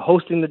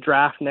hosting the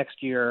draft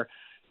next year.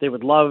 They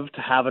would love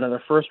to have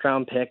another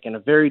first-round pick and a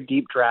very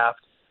deep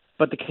draft.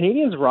 But the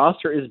Canadians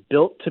roster is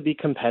built to be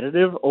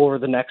competitive over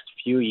the next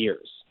few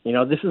years.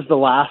 This is the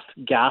last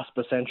gasp,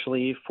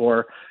 essentially,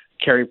 for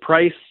Carey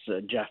Price,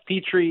 Jeff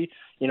Petrie.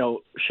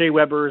 Shea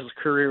Weber's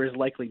career is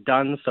likely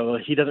done, so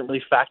he doesn't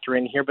really factor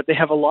in here. But they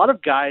have a lot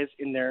of guys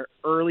in their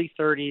early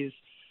 30s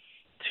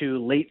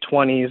to late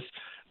 20s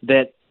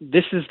that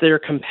this is their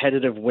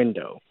competitive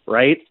window,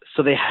 right?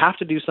 So they have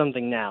to do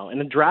something now.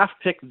 And a draft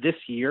pick this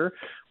year,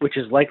 which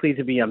is likely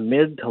to be a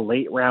mid to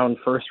late round,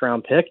 first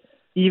round pick,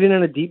 even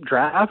in a deep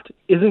draft,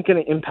 isn't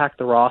going to impact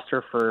the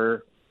roster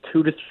for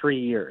 2 to 3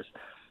 years.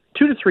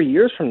 2 to 3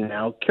 years from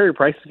now, Carey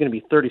Price is going to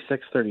be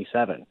 36,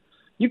 37.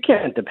 You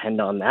can't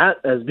depend on that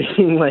as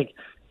being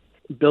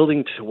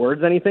building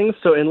towards anything.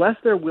 So unless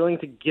they're willing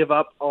to give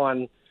up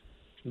on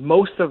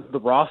most of the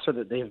roster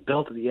that they've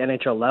built at the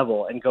NHL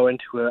level and go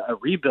into a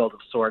rebuild of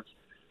sorts,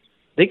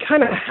 they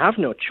kind of have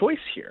no choice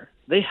here.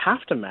 They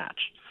have to match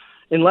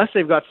unless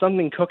they've got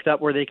something cooked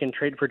up where they can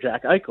trade for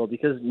Jack Eichel,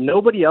 because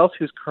nobody else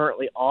who's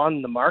currently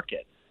on the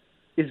market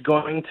is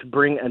going to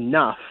bring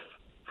enough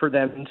for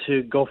them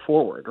to go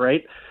forward,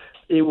 right?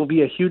 It will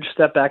be a huge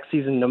step back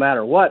season no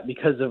matter what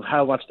because of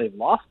how much they've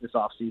lost this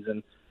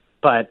offseason.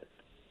 But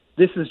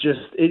this is just,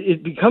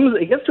 it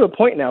gets to a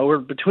point now where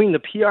between the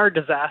PR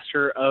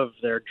disaster of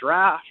their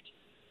draft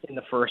in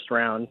the first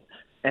round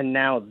and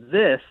now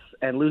this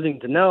and losing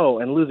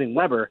Deneau and losing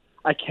Weber,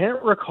 I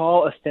can't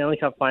recall a Stanley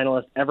Cup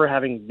finalist ever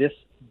having this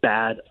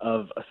bad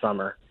of a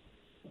summer.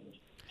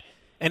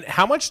 And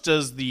how much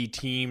does the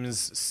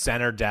team's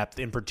center depth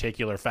in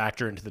particular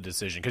factor into the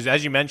decision? Because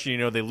as you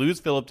mentioned, they lose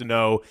Philip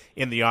Deneau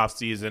in the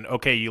offseason.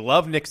 Okay, you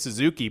love Nick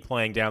Suzuki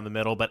playing down the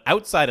middle, but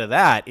outside of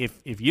that,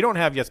 if you don't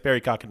have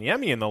Jesperi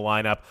Kotkaniemi in the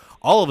lineup,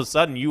 all of a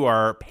sudden you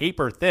are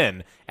paper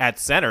thin at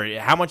center.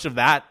 How much of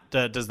that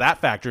does that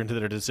factor into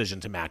their decision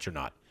to match or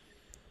not?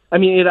 I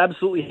mean, it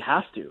absolutely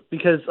has to,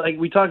 because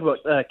we talk about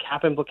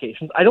cap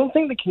implications. I don't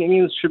think the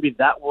Canadians should be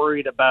that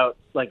worried about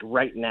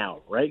right now,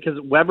 right?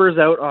 Because Weber's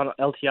out on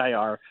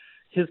LTIR.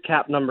 His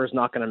cap number is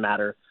not going to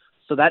matter.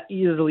 So that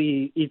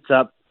easily eats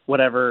up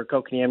whatever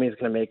Kotkaniemi is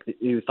going to make that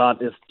you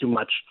thought is too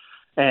much.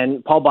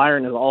 And Paul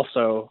Byron is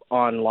also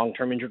on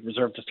long-term injured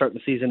reserve to start the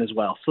season as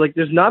well. So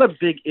there's not a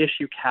big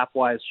issue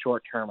cap-wise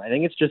short-term. I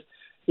think it's just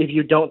if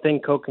you don't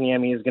think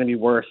Kotkaniemi is going to be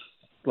worth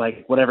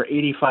whatever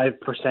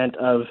 85%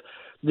 of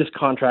this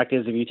contract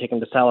is if you take him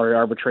to salary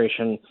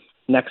arbitration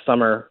next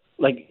summer.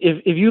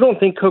 If you don't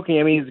think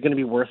Kotkaniemi is going to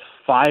be worth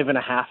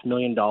 $5.5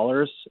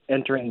 million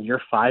entering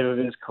year 5 of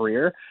his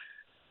career,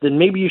 then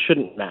maybe you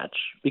shouldn't match,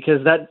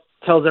 because that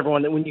tells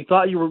everyone that when you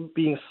thought you were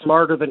being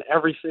smarter than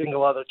every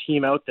single other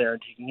team out there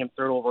and taking him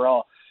 3rd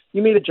overall,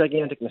 you made a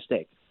gigantic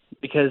mistake.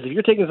 Because if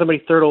you're taking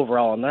somebody 3rd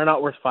overall and they're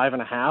not worth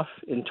 5.5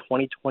 in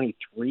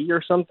 2023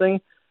 or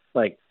something,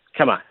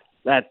 come on,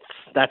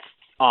 that's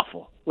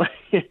awful.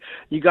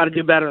 You got to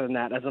do better than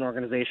that as an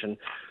organization.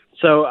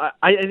 So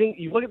I think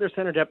you look at their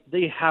center depth,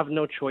 they have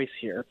no choice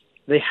here.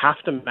 They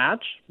have to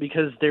match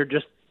because they're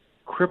just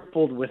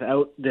crippled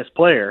without this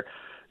player.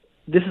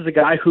 This is a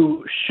guy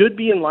who should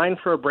be in line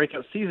for a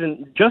breakout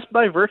season just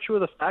by virtue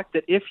of the fact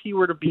that if he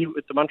were to be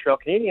with the Montreal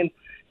Canadiens,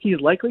 he's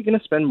likely going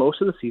to spend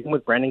most of the season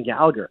with Brendan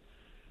Gallagher.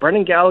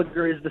 Brendan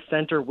Gallagher is the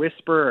center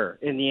whisperer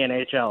in the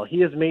NHL.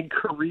 He has made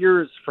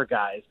careers for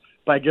guys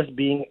by just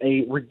being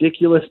a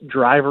ridiculous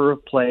driver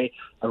of play,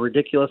 a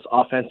ridiculous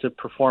offensive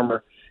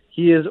performer.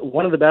 He is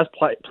one of the best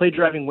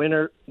play-driving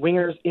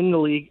wingers in the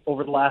league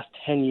over the last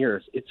 10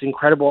 years. It's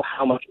incredible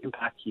how much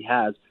impact he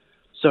has.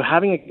 So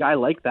having a guy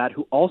like that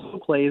who also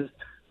plays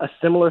a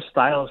similar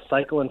style of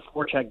cycle and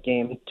forecheck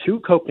game to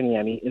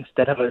Kotkaniemi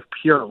instead of a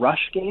pure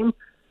rush game,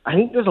 I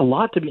think there's a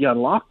lot to be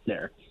unlocked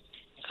there.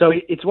 So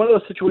it's one of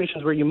those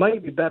situations where you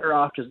might be better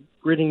off just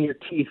gritting your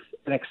teeth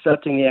and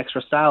accepting the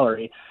extra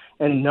salary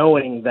and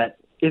knowing that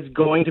it's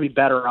going to be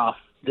better off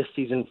this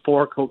season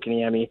for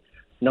Kotkaniemi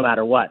no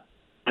matter what.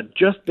 But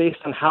just based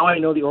on how I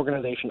know the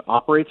organization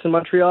operates in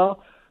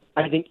Montreal,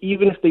 I think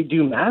even if they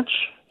do match,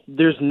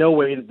 there's no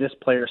way that this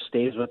player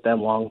stays with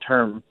them long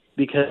term,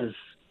 because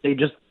they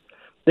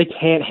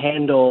can't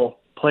handle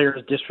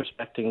players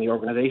disrespecting the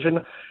organization.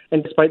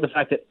 And despite the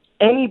fact that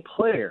any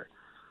player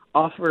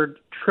offered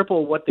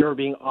triple what they were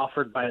being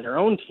offered by their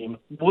own team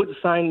would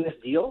sign this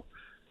deal,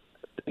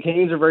 the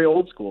Canadians are very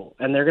old school,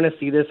 and they're going to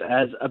see this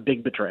as a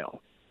big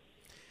betrayal.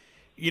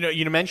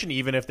 You mentioned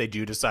even if they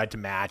do decide to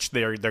match,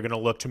 they're going to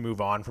look to move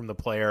on from the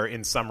player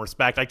in some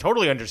respect. I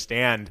totally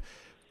understand,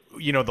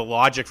 the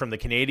logic from the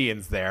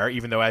Canadians there,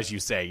 even though, as you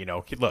say,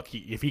 look,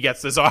 if he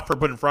gets this offer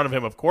put in front of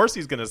him, of course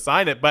he's going to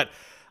sign it. But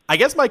I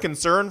guess my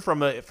concern from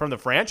the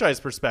franchise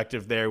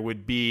perspective there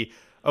would be,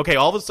 okay,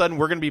 all of a sudden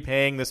we're going to be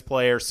paying this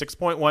player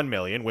 $6.1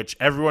 million, which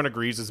everyone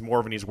agrees is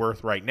more than he's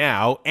worth right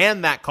now,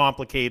 and that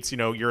complicates,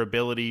 your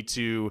ability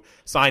to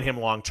sign him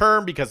long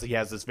term because he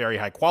has this very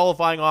high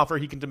qualifying offer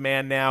he can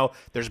demand now.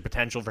 There's a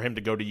potential for him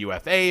to go to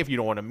UFA if you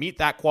don't want to meet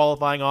that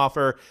qualifying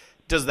offer.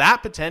 Does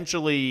that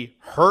potentially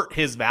hurt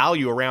his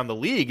value around the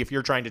league if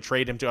you're trying to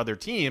trade him to other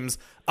teams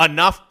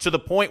enough to the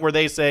point where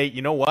they say,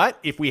 you know what,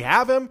 if we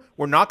have him,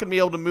 we're not going to be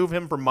able to move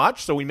him for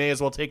much, so we may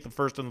as well take the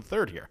first and the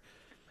third here?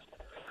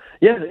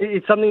 Yeah,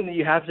 it's something that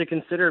you have to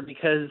consider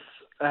because,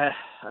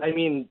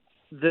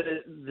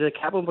 the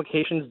cap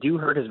implications do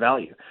hurt his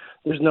value.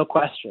 There's no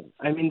question.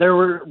 There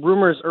were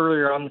rumors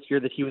earlier on this year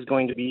that he was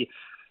going to be,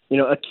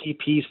 a key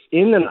piece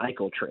in an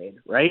Eichel trade,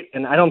 right?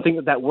 And I don't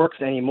think that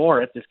works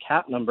anymore at this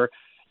cap number.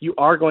 You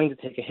are going to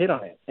take a hit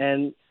on it.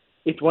 And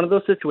it's one of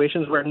those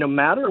situations where no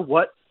matter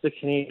what the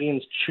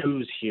Canadians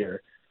choose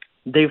here,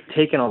 they've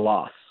taken a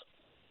loss,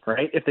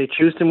 right? If they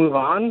choose to move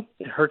on,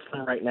 it hurts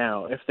them right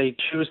now. If they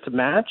choose to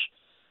match,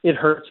 it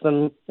hurts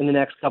them in the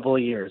next couple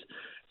of years.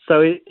 So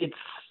it's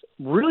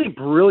really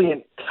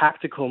brilliant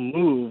tactical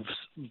moves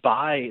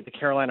by the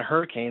Carolina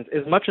Hurricanes.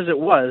 As much as it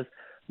was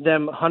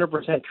them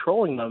 100%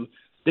 trolling them,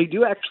 they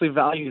do actually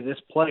value this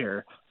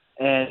player,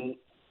 and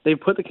they've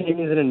put the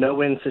Canadians in a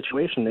no-win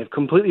situation. They've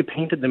completely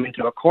painted them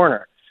into a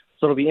corner.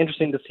 So it'll be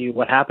interesting to see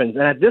what happens.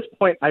 And at this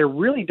point, I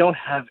really don't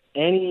have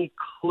any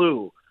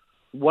clue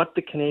what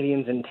the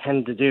Canadians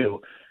intend to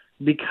do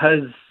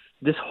because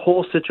this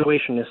whole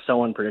situation is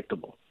so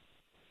unpredictable.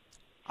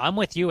 I'm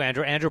with you,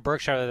 Andrew. Andrew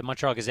Berkshire of the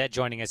Montreal Gazette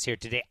joining us here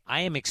today. I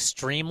am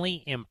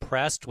extremely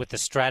impressed with the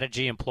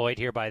strategy employed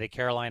here by the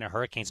Carolina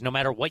Hurricanes. No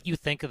matter what you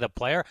think of the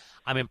player,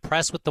 I'm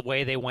impressed with the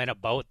way they went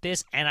about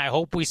this, and I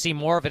hope we see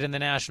more of it in the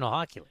National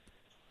Hockey League.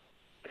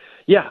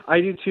 Yeah,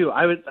 I do too.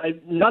 I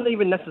not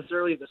even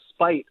necessarily the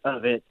spite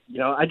of it.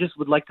 I just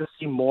would like to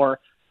see more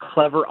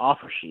clever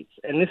offer sheets.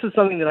 And this is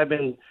something that I've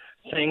been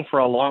saying for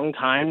a long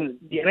time.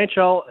 The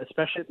NHL,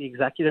 especially at the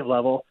executive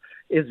level,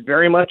 is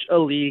very much a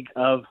league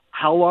of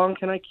how long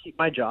can I keep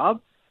my job?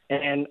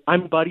 And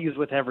I'm buddies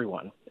with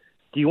everyone.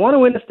 Do you want to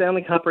win the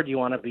Stanley Cup or do you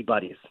want to be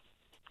buddies?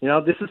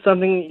 This is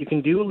something you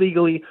can do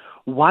legally.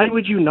 Why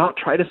would you not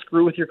try to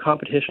screw with your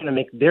competition and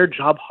make their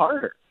job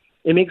harder?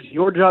 It makes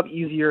your job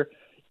easier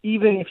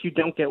even if you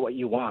don't get what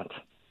you want.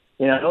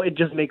 It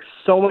just makes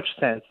so much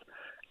sense.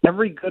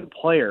 Every good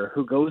player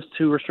who goes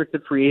to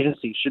restricted free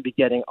agency should be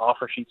getting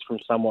offer sheets from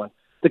someone.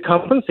 The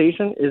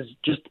compensation is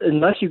just,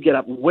 unless you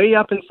get way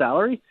up in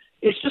salary,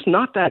 it's just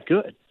not that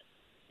good.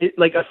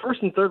 Like a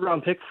first and third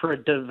round pick for a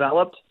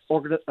developed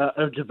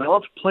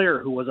player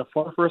who was a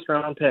former first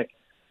round pick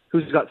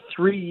who's got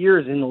 3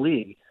 years in the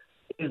league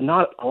is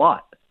not a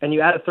lot. And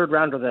you add a third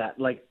rounder to that,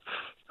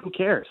 who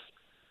cares?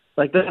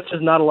 That's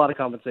just not a lot of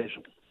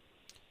compensation.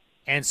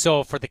 And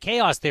so for the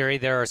chaos theory,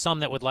 there are some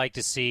that would like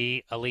to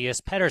see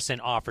Elias Pettersson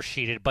offer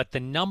sheeted, but the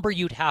number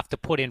you'd have to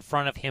put in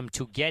front of him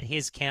to get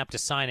his camp to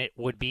sign it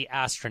would be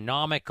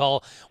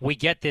astronomical. We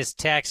get this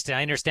text, and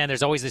I understand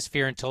there's always this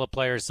fear until a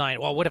player is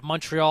signed. Well, what if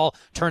Montreal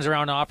turns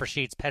around and offer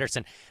sheets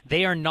Pettersson?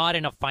 They are not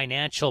in a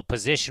financial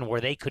position where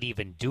they could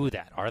even do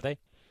that, are they?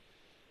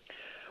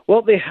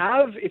 Well, they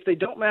have, if they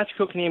don't match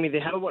Kotkaniemi,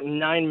 they have about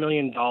 $9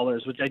 million,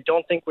 which I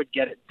don't think would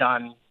get it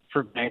done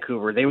for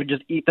Vancouver. They would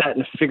just eat that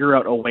and figure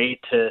out a way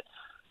to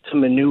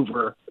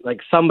maneuver.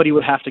 Somebody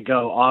would have to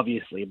go,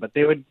 obviously, but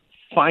they would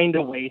find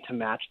a way to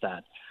match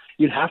that.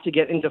 You'd have to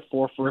get into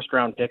 4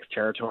 first-round picks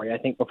territory, I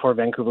think, before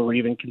Vancouver would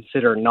even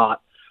consider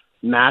not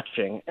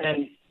matching.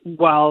 And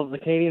while the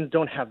Canadians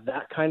don't have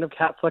that kind of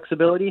cap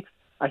flexibility,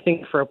 I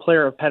think for a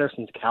player of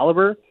Pettersson's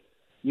caliber,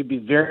 you'd be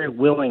very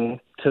willing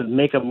to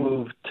make a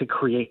move to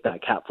create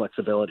that cap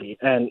flexibility.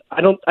 And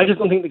I just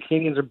don't think the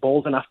Canadians are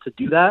bold enough to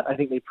do that. I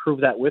think they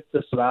proved that with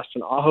the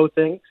Sebastian Aho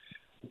thing.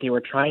 They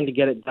were trying to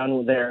get it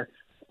done there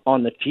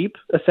on the cheap,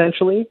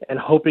 essentially, and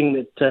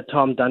hoping that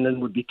Tom Dundon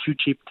would be too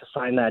cheap to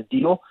sign that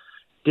deal.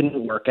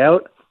 Didn't work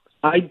out.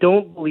 I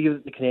don't believe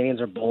that the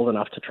Canadians are bold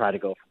enough to try to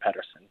go for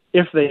Pettersson.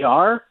 If they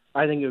are,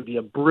 I think it would be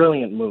a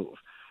brilliant move,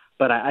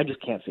 but I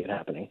just can't see it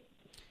happening.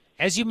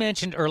 As you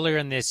mentioned earlier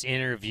in this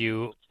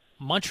interview,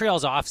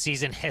 Montreal's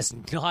offseason has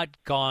not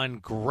gone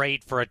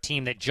great for a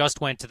team that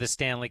just went to the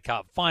Stanley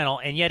Cup final,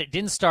 and yet it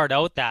didn't start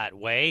out that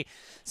way.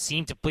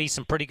 Seemed to be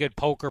some pretty good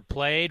poker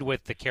played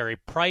with the Carey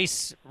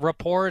Price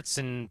reports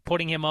and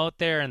putting him out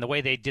there and the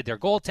way they did their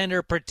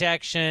goaltender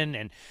protection,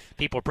 and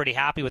people were pretty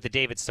happy with the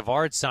David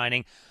Savard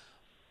signing.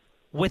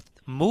 With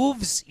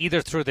moves either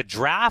through the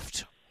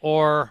draft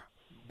or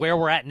where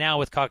we're at now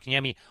with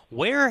Kotkaniemi,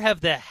 where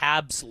have the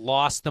Habs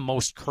lost the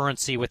most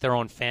currency with their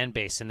own fan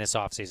base in this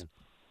offseason?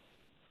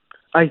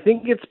 I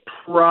think it's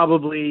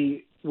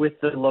probably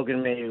with the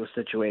Logan Mayo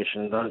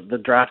situation,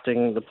 the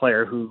drafting the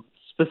player who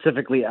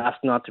specifically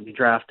asked not to be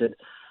drafted,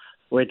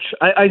 which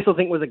I still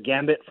think was a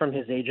gambit from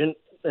his agent,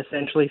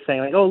 essentially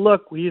saying, oh,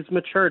 look, he's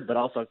matured, but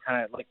also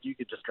kind of you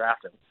could just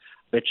draft him,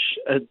 which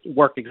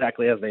worked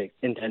exactly as they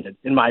intended,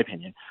 in my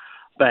opinion.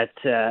 But,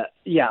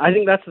 I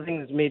think that's the thing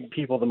that's made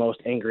people the most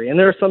angry. And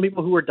there are some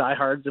people who are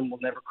diehards and will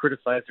never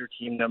criticize their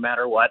team no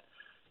matter what.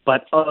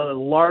 But a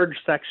large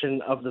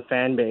section of the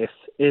fan base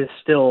is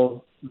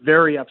still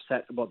very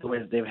upset about the way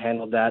that they've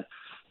handled that.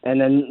 And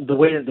then the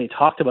way that they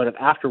talked about it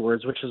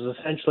afterwards, which is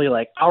essentially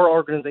like, our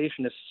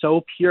organization is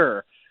so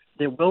pure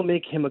that we'll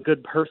make him a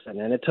good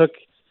person. And it took,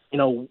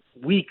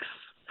 weeks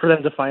for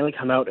them to finally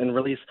come out and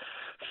release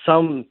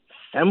some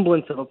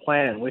semblance of a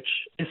plan, which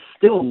is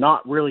still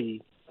not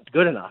really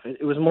good enough.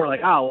 It was more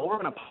like, we're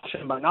going to punish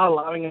him by not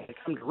allowing him to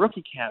come to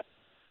rookie camp.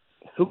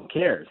 Who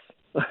cares?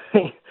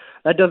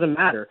 That doesn't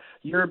matter.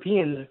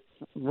 Europeans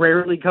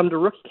rarely come to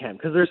rookie camp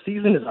because their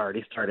season has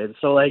already started.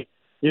 So,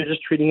 you're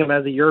just treating him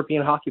as a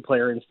European hockey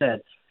player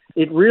instead.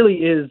 It really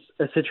is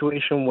a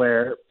situation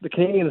where the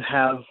Canadians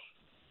have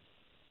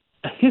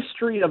a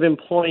history of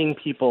employing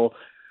people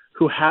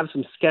who have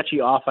some sketchy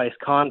off-ice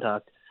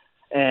conduct,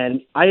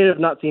 and I have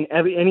not seen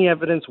any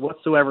evidence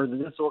whatsoever that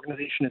this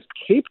organization is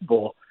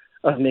capable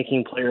of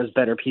making players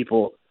better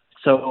people.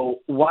 So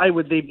why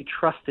would they be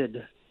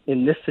trusted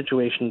in this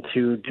situation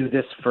to do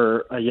this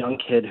for a young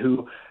kid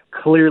who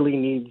clearly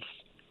needs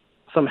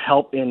some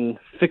help in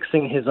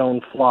fixing his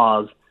own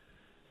flaws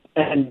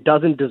and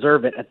doesn't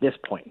deserve it at this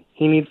point?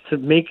 He needs to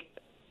make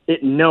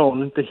it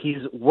known that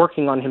he's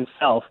working on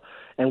himself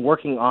and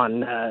working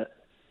on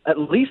at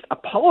least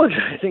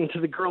apologizing to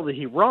the girl that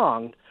he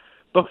wronged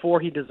before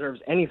he deserves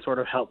any sort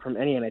of help from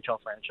any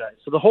NHL franchise.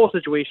 So the whole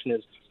situation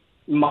is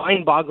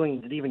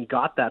mind-boggling that it even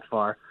got that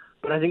far.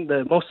 But I think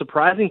the most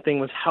surprising thing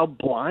was how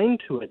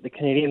blind to it the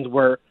Canadians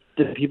were,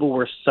 that people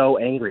were so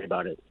angry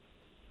about it.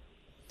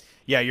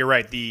 Yeah, you're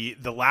right. The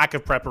lack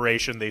of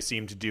preparation they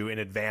seemed to do in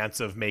advance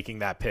of making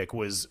that pick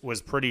was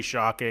pretty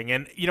shocking.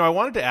 And, I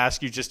wanted to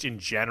ask you just in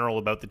general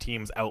about the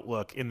team's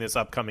outlook in this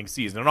upcoming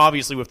season. And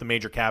obviously with the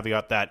major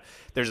caveat that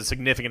there's a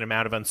significant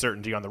amount of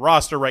uncertainty on the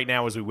roster right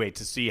now as we wait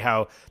to see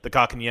how the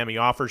Kotkaniemi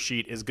offer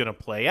sheet is going to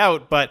play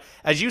out. But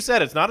as you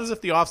said, it's not as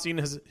if the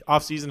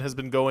offseason has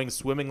been going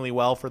swimmingly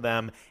well for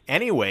them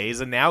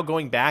anyways. And now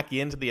going back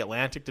into the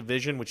Atlantic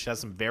Division, which has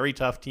some very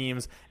tough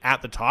teams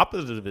at the top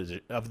of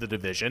the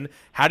division,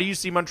 how do you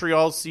see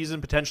Montreal's season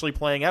potentially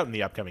playing out in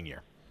the upcoming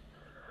year?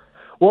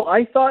 Well,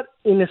 I thought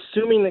in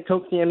assuming that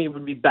Kotkaniemi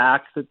would be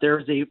back, that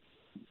there's a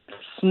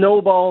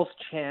snowball's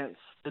chance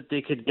that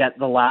they could get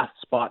the last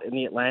spot in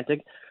the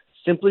Atlantic,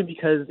 simply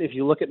because if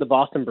you look at the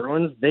Boston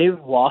Bruins, they've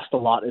lost a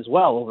lot as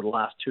well over the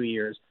last 2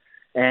 years.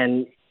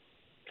 And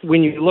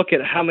when you look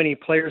at how many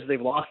players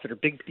they've lost that are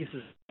big pieces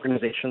of the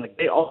organization,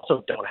 they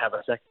also don't have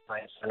a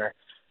second-line center.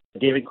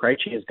 David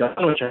Krejci is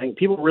gone, which I think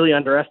people really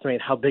underestimate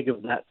how big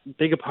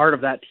a part of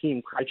that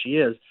team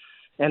Krejci is.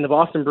 And the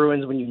Boston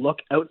Bruins, when you look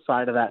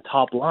outside of that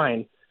top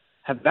line,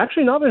 have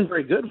actually not been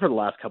very good for the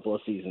last couple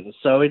of seasons.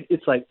 So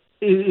it's like,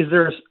 is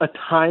there a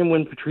time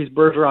when Patrice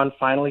Bergeron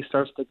finally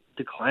starts to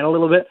decline a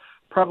little bit?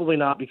 Probably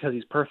not, because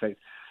he's perfect.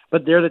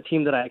 But they're the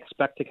team that I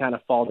expect to kind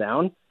of fall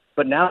down.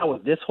 But now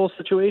with this whole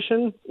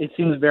situation, it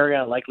seems very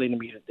unlikely to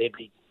me that they'd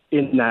be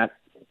in that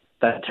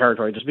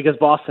territory, just because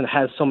Boston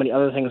has so many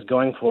other things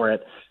going for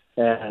it.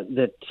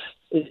 That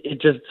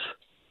it just,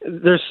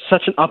 there's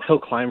such an uphill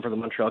climb for the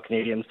Montreal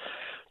Canadiens.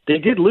 They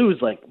did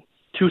lose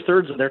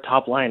 2/3 of their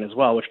top line as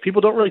well, which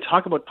people don't really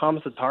talk about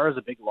Thomas Tatar as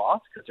a big loss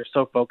because they're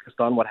so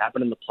focused on what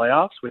happened in the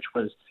playoffs, which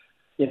was,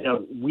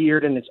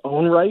 weird in its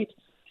own right.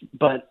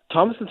 But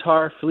Thomas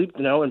Tatar, Philippe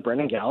Deneau, and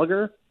Brendan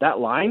Gallagher, that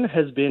line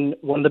has been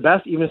one of the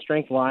best even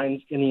strength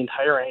lines in the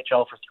entire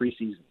NHL for 3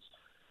 seasons.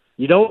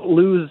 You don't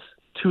lose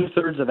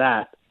 2/3 of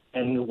that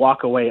and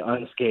walk away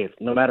unscathed,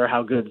 no matter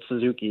how good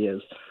Suzuki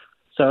is.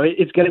 So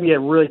it's going to be a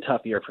really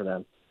tough year for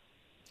them.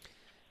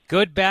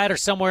 Good, bad, or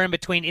somewhere in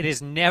between. It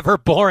is never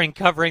boring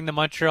covering the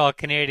Montreal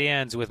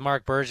Canadiens with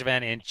Marc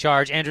Bergevin in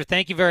charge. Andrew,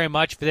 thank you very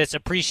much for this.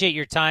 Appreciate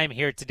your time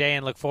here today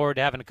and look forward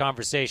to having a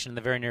conversation in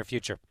the very near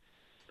future.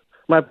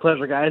 My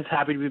pleasure, guys.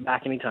 Happy to be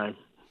back anytime.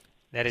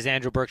 That is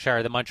Andrew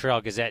Berkshire, the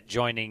Montreal Gazette,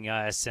 joining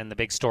us, and the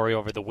big story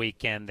over the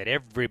weekend that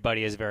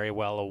everybody is very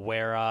well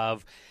aware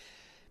of.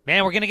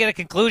 Man, we're going to get a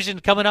conclusion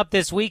coming up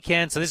this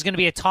weekend, so this is going to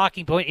be a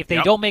talking point. If they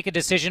don't make a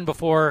decision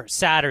before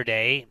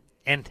Saturday,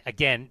 and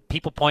again,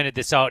 people pointed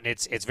this out, and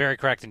it's very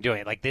correct in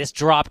doing it. This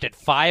dropped at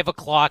 5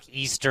 o'clock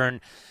Eastern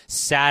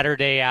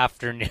Saturday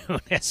afternoon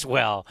as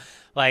well.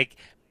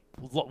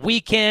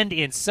 Weekend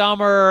in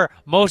summer,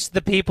 most of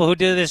the people who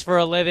do this for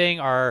a living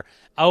are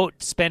out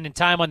spending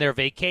time on their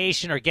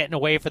vacation or getting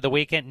away for the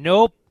weekend.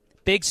 Nope.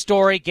 Big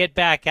story. Get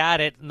back at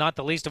it. Not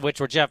the least of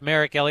which were Jeff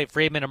Merrick, Elliot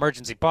Friedman,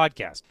 Emergency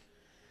Podcast.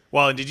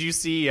 Well, and did you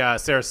see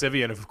Sarah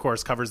Sivian, who, of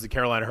course, covers the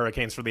Carolina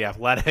Hurricanes for The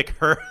Athletic,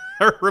 her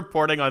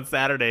reporting on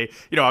Saturday?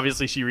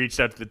 Obviously she reached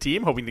out to the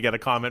team hoping to get a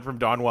comment from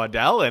Don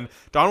Waddell, and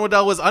Don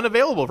Waddell was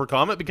unavailable for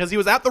comment because he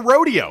was at the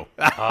rodeo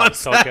on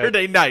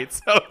Saturday night.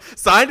 So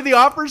signed the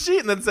offer sheet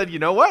and then said, you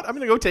know what? I'm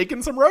going to go take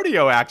in some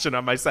rodeo action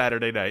on my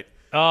Saturday night.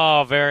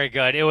 Oh, very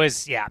good. It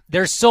was,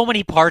 there's so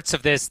many parts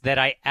of this that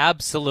I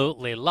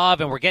absolutely love,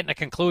 and we're getting a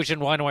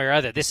conclusion one way or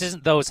other. This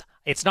isn't those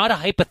It's not a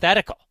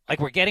hypothetical. Like,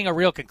 we're getting a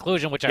real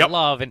conclusion, which I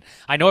love, and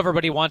I know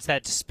everybody wants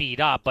that to speed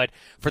up, but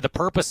for the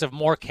purpose of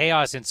more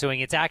chaos ensuing,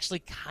 it's actually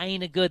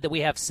kind of good that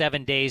we have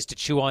 7 days to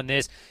chew on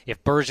this.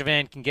 If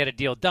Bergevin can get a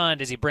deal done,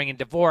 does he bring in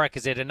Dvorak?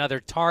 Is it another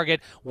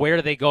target? Where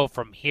do they go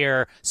from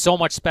here? So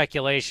much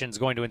speculation is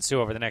going to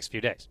ensue over the next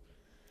few days.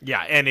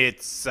 Yeah, and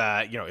it's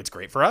it's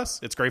great for us.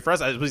 It's great for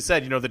us. As we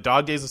said, the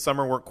dog days of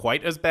summer weren't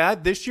quite as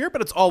bad this year,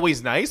 but it's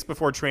always nice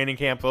before training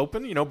camp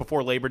open,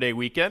 before Labor Day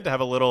weekend, to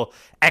have a little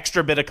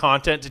extra bit of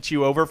content to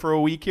chew over for a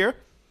week here.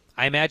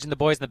 I imagine the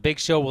boys in the big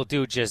show will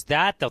do just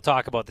that. They'll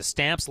talk about the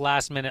Stamps'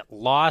 last-minute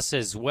loss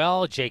as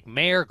well. Jake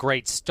Maier,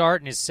 great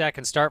start in his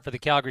second start for the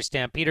Calgary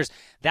Stampeders.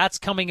 That's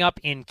coming up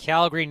in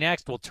Calgary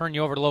next. We'll turn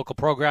you over to local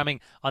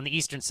programming on the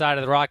eastern side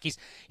of the Rockies.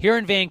 Here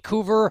in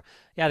Vancouver,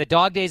 the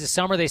dog days of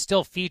summer, they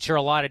still feature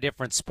a lot of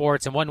different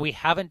sports, and one we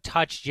haven't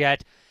touched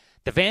yet,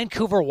 the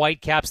Vancouver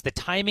Whitecaps. The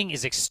timing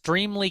is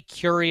extremely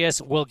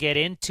curious. We'll get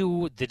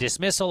into the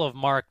dismissal of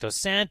Mark Dos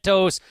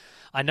Santos,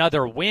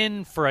 another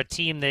win for a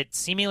team that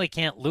seemingly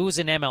can't lose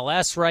in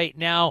MLS right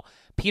now.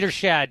 Peter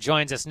Shad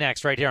joins us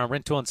next right here on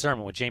Rintoul and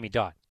Sermon with Jamie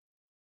Dodd.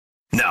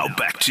 Now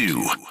back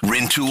to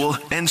Rintoul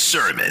and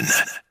Sermon.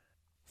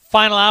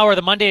 Final hour of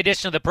the Monday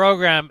edition of the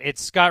program.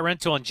 It's Scott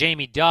Rintoul and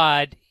Jamie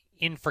Dodd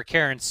in for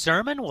Karen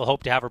Sermon. We'll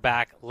hope to have her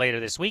back later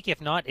this week. If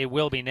not, it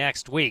will be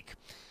next week.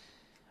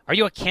 Are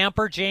you a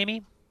camper,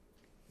 Jamie?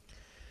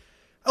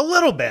 A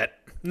little bit.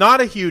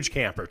 Not a huge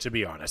camper, to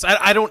be honest.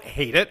 I don't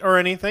hate it or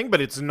anything, but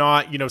it's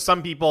not,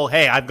 some people,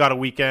 hey, I've got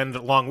a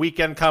long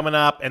weekend coming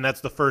up, and that's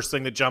the first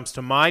thing that jumps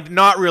to mind.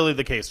 Not really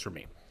the case for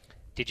me.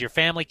 Did your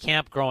family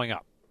camp growing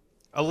up?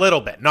 A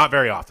little bit. Not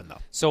very often, though.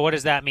 So what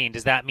does that mean?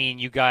 Does that mean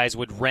you guys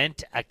would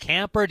rent a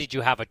camper? Did you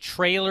have a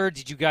trailer?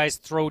 Did you guys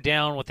throw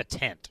down with a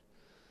tent?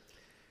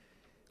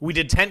 We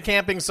did tent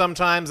camping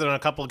sometimes, and on a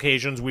couple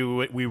occasions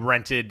we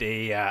rented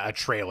a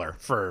trailer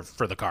for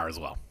the car as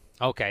well.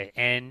 Okay,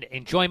 and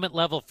enjoyment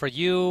level for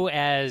you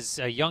as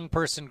a young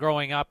person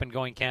growing up and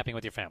going camping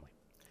with your family?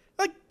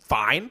 Like,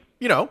 fine.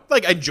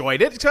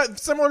 Enjoyed it.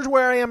 It's similar to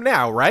where I am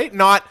now, right?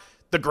 Not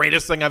the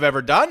greatest thing I've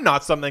ever done,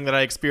 not something that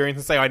I experience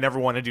and say, I never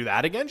want to do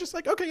that again. Just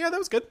like, okay, yeah, that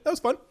was good. That was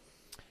fun.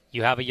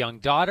 You have a young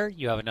daughter.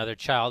 You have another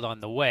child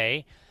on the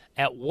way.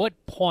 At what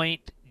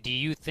point do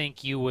you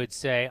think you would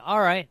say,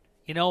 all right,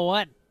 you know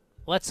what?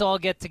 Let's all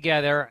get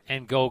together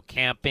and go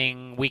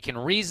camping. We can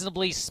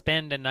reasonably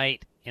spend a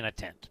night in a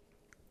tent.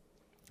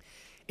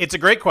 It's a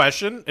great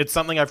question. It's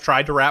something I've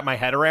tried to wrap my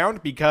head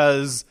around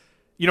because,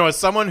 as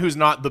someone who's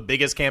not the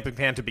biggest camping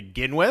fan to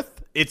begin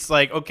with, it's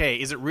like, okay,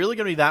 is it really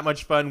going to be that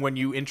much fun when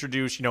you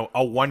introduce, a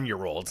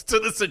 1-year-old to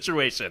the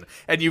situation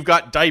and you've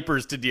got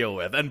diapers to deal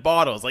with and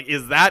bottles? Like,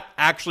 is that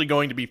actually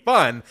going to be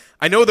fun?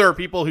 I know there are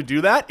people who do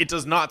that. It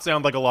does not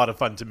sound like a lot of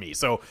fun to me.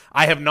 So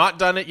I have not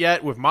done it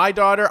yet with my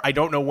daughter. I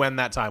don't know when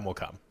that time will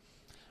come.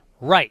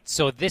 Right.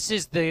 So this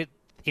is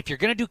if you're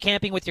going to do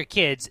camping with your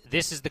kids,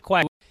 this is the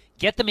question.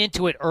 Get them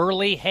into it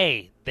early.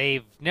 Hey,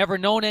 they've never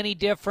known any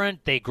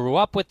different. They grew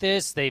up with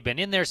this. They've been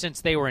in there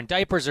since they were in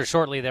diapers or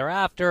shortly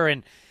thereafter,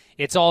 and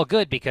it's all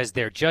good because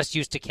they're just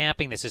used to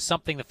camping. This is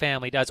something the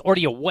family does. Or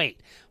do you wait,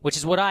 which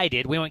is what I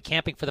did. We went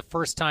camping for the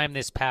first time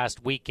this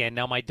past weekend.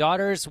 Now, my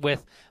daughter's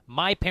with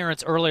my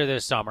parents earlier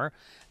this summer.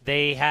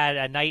 They had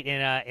a night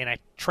in a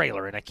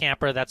trailer, in a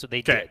camper. That's what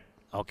they did.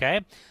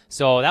 Okay?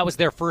 So that was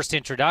their first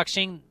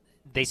introduction.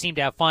 They seemed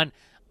to have fun.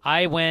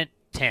 I went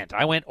tent.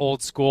 I went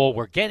old school.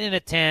 We're getting in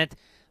a tent.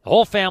 The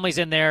whole family's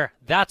in there.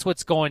 That's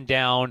what's going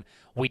down.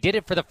 We did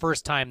it for the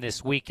first time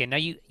this weekend. Now,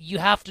 you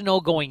have to know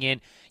going in,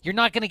 you're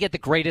not going to get the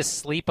greatest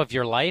sleep of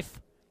your life.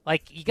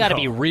 Like, you got to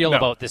be real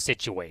about the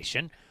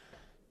situation.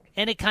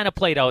 And it kind of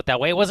played out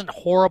that way. It wasn't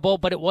horrible,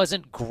 but it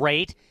wasn't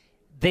great.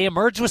 They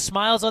emerged with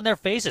smiles on their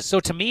faces. So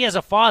to me as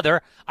a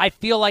father, I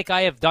feel like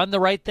I have done the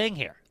right thing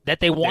here.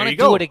 That they want to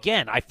do it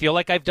again. I feel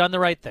like I've done the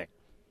right thing.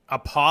 A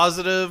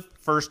positive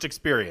first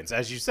experience.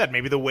 As you said,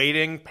 maybe the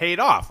waiting paid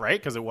off, right?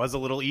 Because it was a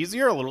little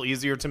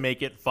easier to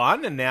make it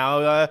fun. And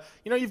now,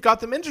 you've got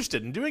them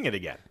interested in doing it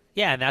again.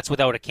 Yeah, and that's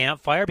without a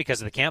campfire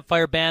because of the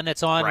campfire ban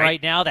that's on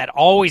right now. That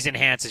always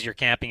enhances your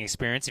camping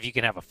experience if you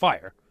can have a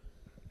fire.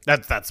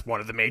 That's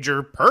one of the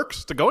major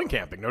perks to going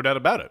camping, no doubt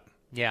about it.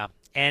 Yeah,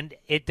 and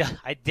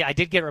I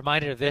did get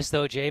reminded of this,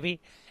 though, JB.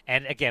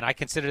 And, again, I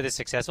consider this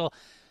successful.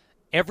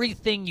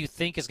 Everything you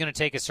think is going to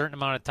take a certain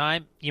amount of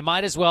time, you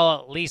might as well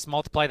at least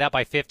multiply that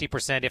by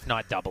 50%, if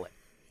not double it.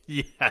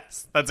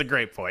 Yes, that's a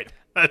great point.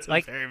 That's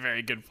a very,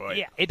 very good point.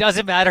 Yeah, it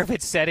doesn't matter if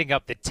it's setting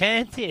up the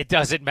tent. It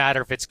doesn't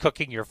matter if it's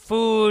cooking your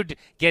food,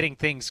 getting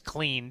things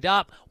cleaned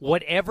up.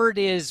 Whatever it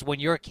is when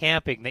you're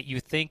camping that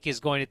you think is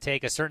going to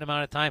take a certain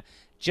amount of time,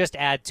 just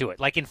add to it.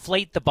 Like,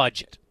 inflate the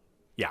budget.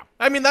 Yeah.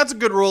 I mean, that's a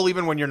good rule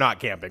even when you're not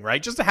camping,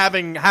 right? Just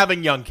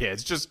having young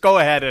kids. Just go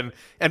ahead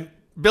and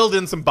build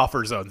in some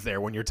buffer zones there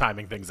when you're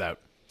timing things out.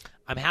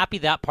 I'm happy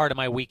that part of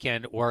my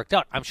weekend worked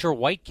out. I'm sure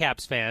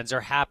Whitecaps fans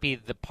are happy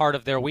the part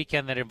of their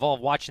weekend that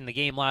involved watching the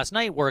game last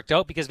night worked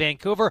out because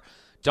Vancouver,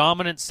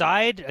 dominant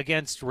side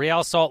against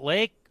Real Salt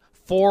Lake,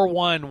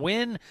 4-1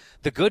 win.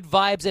 The good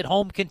vibes at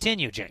home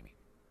continue, Jamie.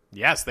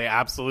 Yes, they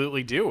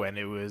absolutely do. And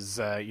it was,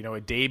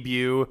 a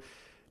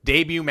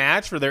debut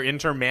match for their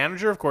interim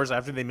manager, of course,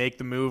 after they make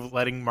the move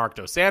letting Mark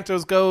Dos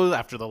Santos go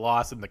after the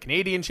loss in the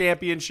Canadian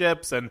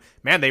Championships. And,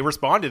 man, they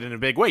responded in a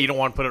big way. You don't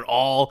want to put it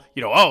all,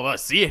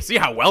 see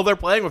how well they're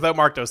playing without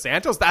Mark Dos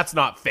Santos? That's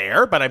not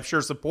fair, but I'm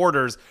sure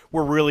supporters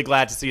were really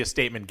glad to see a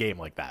statement game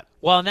like that.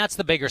 Well, and that's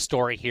the bigger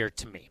story here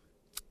to me.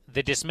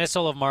 The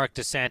dismissal of Mark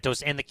Dos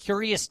Santos and the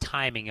curious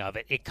timing of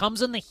it. It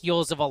comes on the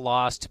heels of a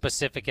loss to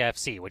Pacific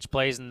FC, which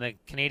plays in the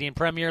Canadian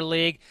Premier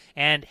League.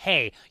 And,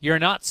 hey, you're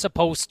not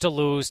supposed to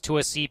lose to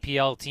a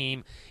CPL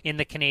team in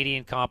the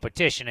Canadian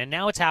competition. And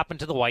now it's happened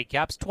to the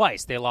Whitecaps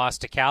twice. They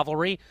lost to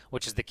Cavalry,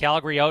 which is the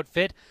Calgary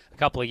outfit, a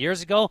couple of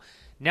years ago.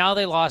 Now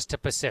they lost to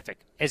Pacific.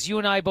 As you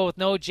and I both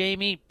know,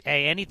 Jamie,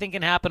 hey, anything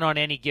can happen on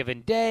any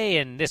given day,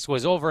 and this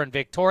was over in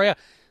Victoria.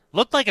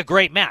 Looked like a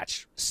great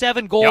match.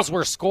 7 goals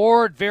were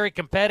scored, very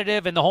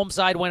competitive, and the home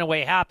side went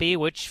away happy,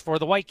 which for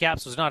the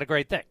Whitecaps was not a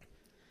great thing.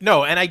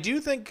 No, and I do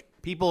think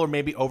people are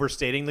maybe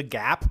overstating the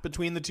gap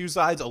between the two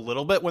sides a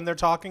little bit when they're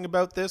talking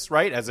about this,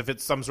 right? As if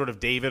it's some sort of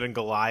David and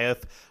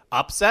Goliath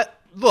upset.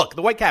 Look,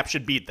 the Whitecaps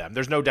should beat them.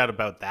 There's no doubt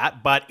about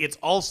that, but it's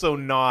also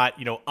not,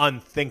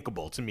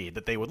 unthinkable to me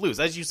that they would lose.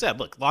 As you said,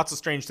 look, lots of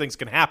strange things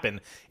can happen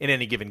in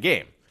any given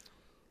game.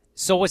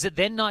 So was it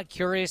then not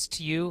curious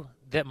to you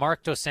that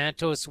Mark Dos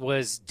Santos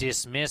was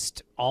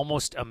dismissed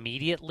almost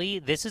immediately?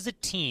 This is a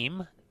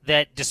team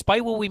that,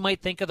 despite what we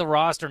might think of the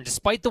roster and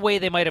despite the way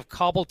they might have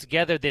cobbled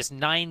together this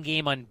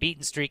 9-game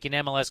unbeaten streak in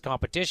MLS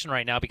competition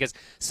right now, because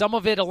some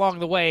of it along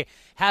the way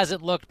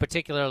hasn't looked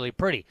particularly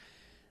pretty,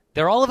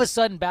 they're all of a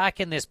sudden back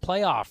in this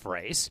playoff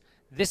race.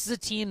 This is a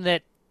team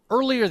that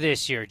earlier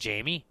this year,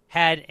 Jamie,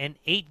 had an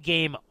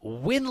 8-game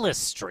winless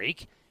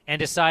streak and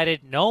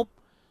decided, nope,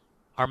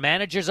 our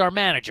manager's our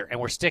manager, and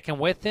we're sticking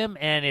with him,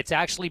 and it's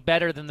actually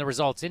better than the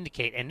results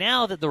indicate. And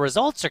now that the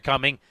results are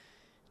coming,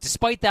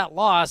 despite that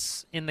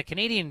loss in the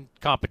Canadian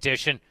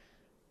competition,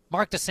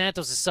 Mark Dos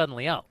Santos is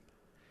suddenly out.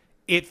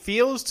 It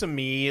feels to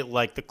me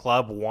like the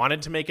club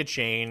wanted to make a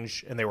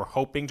change, and they were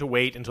hoping to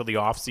wait until the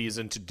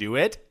offseason to do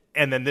it,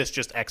 and then this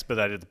just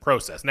expedited the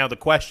process. Now, the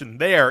question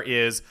there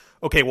is,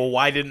 okay, well,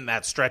 why didn't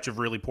that stretch of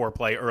really poor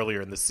play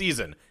earlier in the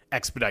season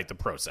expedite the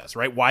process,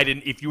 right? Why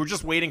didn't, if you were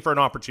just waiting for an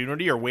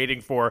opportunity or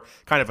waiting for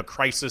kind of a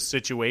crisis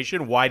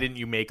situation, why didn't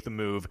you make the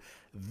move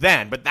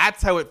then? But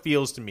that's how it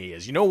feels to me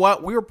is, you know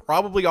what? We were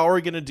probably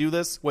already going to do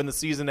this when the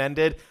season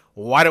ended.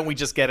 Why don't we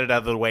just get it out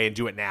of the way and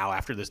do it now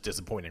after this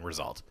disappointing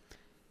result?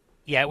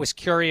 Yeah, it was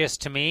curious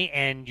to me,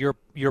 and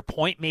your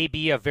point may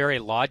be a very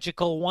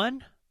logical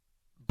one,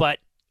 but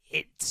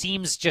it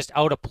seems just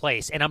out of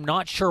place, and I'm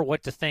not sure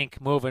what to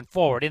think moving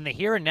forward. In the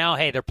here and now,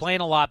 hey, they're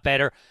playing a lot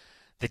better.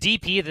 The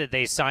DP that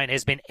they signed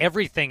has been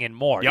everything and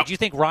more. Yep. Did you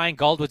think Ryan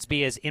Gauld would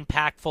be as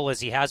impactful as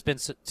he has been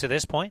to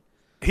this point?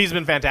 He's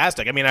been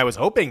fantastic. I mean, I was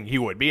hoping he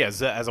would be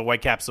as a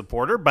Whitecaps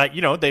supporter, but,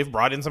 they've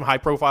brought in some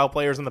high-profile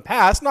players in the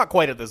past, not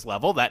quite at this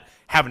level, that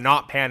have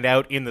not panned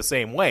out in the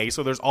same way,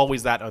 so there's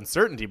always that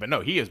uncertainty. But no,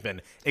 he has been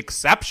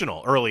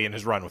exceptional early in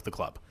his run with the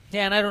club.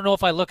 Yeah, and I don't know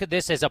if I look at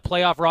this as a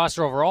playoff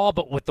roster overall,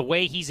 but with the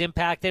way he's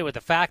impacted, with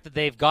the fact that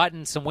they've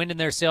gotten some wind in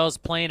their sails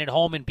playing at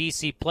home in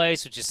BC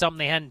Place, which is something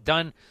they hadn't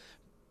done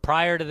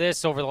prior to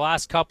this over the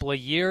last couple of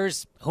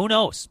years, who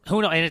knows?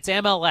 And it's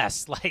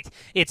MLS.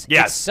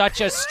 It's such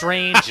a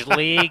strange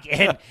league,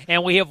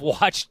 and we have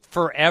watched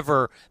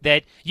forever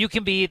that you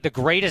can be the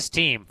greatest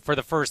team for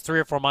the first 3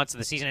 or 4 months of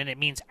the season, and it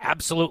means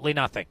absolutely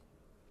nothing.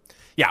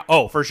 Yeah,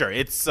 for sure.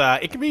 It's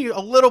it can be a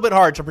little bit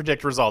hard to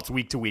predict results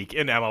week to week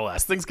in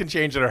MLS. Things can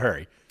change in a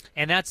hurry.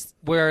 And that's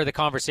where the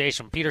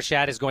conversation. Peter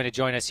Shadd is going to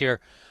join us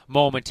here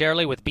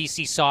momentarily with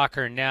BC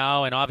Soccer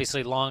Now, and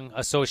obviously long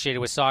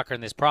associated with soccer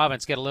in this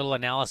province. Get a little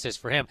analysis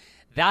for him.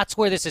 That's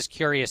where this is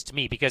curious to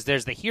me, because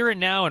there's the here and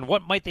now and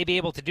what might they be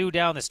able to do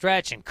down the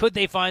stretch, and could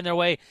they find their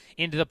way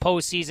into the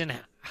postseason?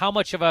 How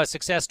much of a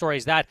success story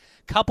is that,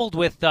 coupled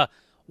with the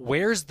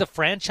where's the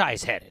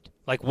franchise headed?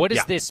 What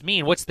does this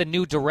mean? What's the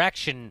new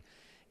direction?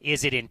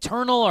 Is it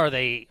internal? Are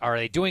they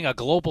doing a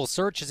global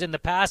search as in the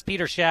past?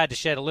 Peter Shadd to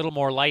shed a little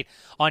more light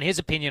on his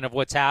opinion of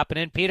what's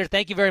happening. Peter,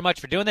 thank you very much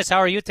for doing this. How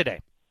are you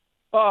today?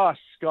 Oh,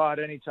 Scott,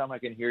 anytime I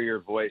can hear your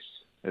voice,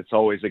 it's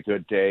always a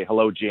good day.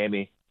 Hello,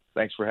 Jamie.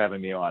 Thanks for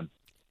having me on.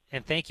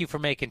 And thank you for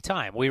making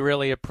time. We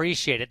really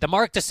appreciate it. The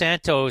Mark Dos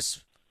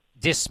Santos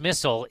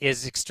dismissal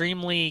is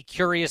extremely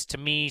curious to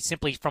me,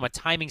 simply from a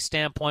timing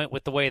standpoint,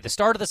 with the way the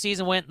start of the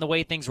season went and the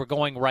way things were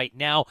going right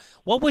now.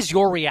 What was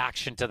your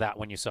reaction to that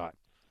when you saw it?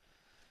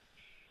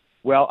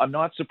 Well, I'm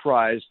not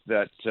surprised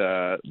that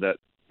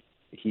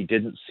he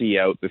didn't see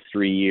out the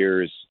 3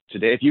 years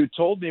today. If you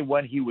told me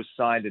when he was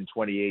signed in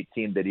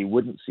 2018 that he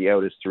wouldn't see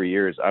out his 3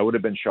 years, I would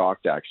have been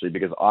shocked, actually,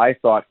 because I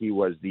thought he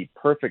was the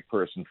perfect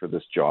person for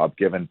this job,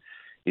 given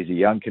he's a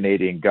young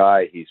Canadian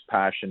guy. He's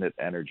passionate,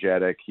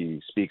 energetic.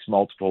 He speaks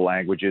multiple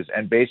languages.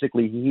 And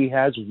basically, he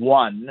has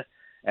won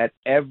at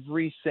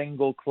every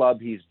single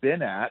club he's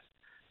been at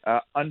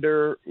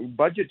under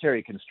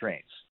budgetary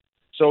constraints.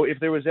 So if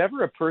there was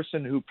ever a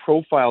person who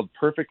profiled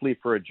perfectly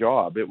for a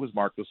job, it was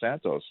Mark Dos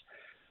Santos.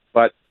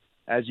 But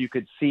as you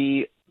could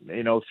see,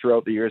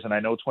 throughout the years. And I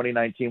know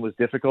 2019 was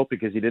difficult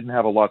because he didn't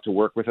have a lot to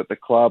work with at the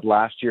club.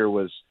 Last year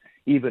was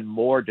even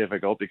more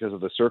difficult because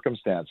of the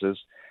circumstances.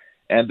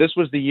 And this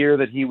was the year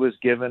that he was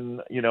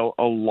given,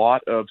 a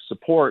lot of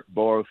support,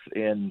 both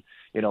in,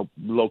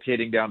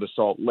 locating down to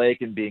Salt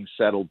Lake and being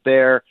settled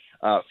there,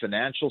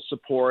 financial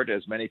support.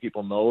 As many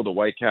people know, the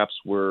Whitecaps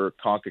were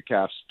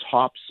CONCACAF's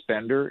top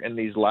spender in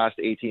these last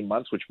 18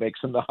 months, which makes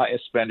them the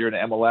highest spender in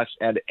MLS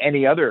and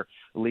any other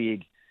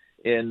league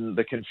in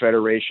the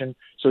Confederation.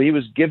 So he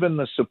was given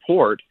the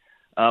support.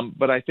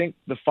 But I think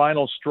the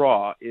final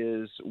straw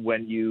is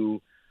when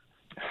you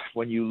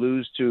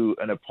lose to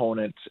an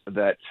opponent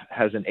that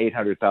has an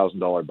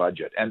 $800,000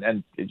 budget.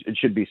 And it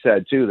should be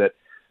said, too, that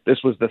this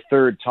was the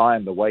third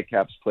time the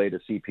Whitecaps played a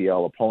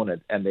CPL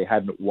opponent, and they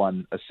hadn't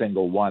won a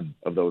single one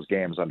of those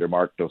games under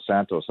Mark Dos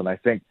Santos. And I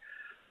think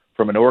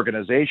from an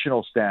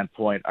organizational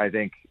standpoint, I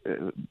think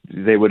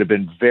they would have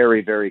been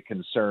very, very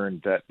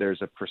concerned that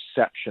there's a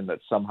perception that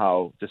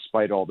somehow,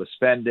 despite all the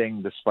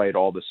spending, despite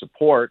all the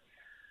support,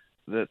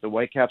 that the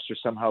Whitecaps are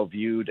somehow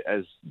viewed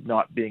as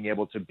not being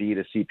able to beat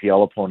a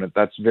CPL opponent.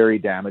 That's very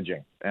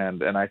damaging.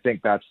 And I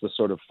think that's the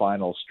sort of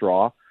final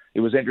straw. It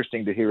was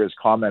interesting to hear his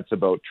comments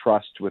about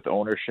trust with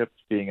ownership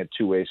being a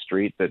two-way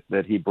street,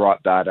 that he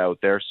brought that out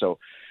there. So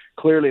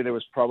clearly there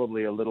was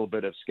probably a little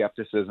bit of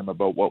skepticism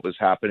about what was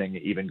happening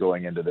even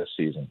going into this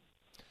season.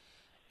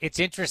 It's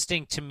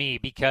interesting to me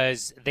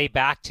because they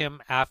backed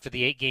him after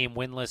the 8-game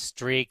winless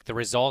streak. The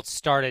results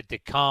started to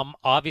come.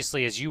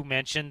 Obviously, as you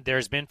mentioned,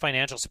 there's been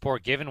financial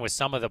support given with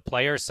some of the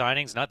player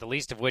signings, not the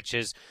least of which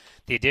is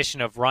the addition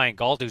of Ryan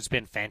Gauld, who's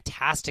been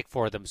fantastic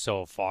for them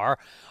so far.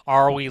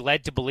 Are we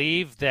led to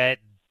believe that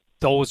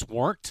those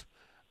weren't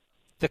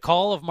the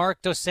call of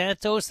Mark Dos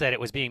Santos, that it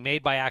was being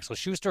made by Axel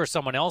Schuster or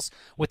someone else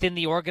within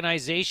the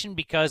organization?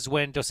 Because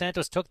when Dos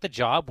Santos took the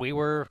job, we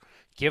were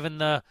given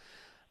the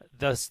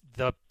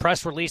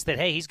press release that,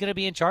 hey, he's going to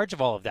be in charge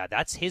of all of that.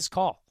 That's his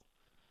call.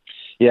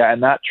 Yeah,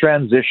 and that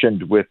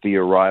transitioned with the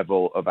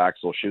arrival of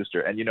Axel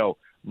Schuster. And,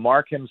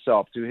 Mark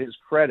himself, to his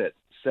credit,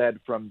 said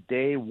from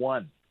day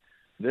one,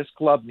 this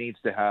club needs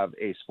to have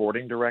a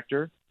sporting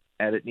director,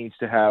 and it needs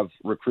to have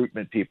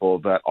recruitment people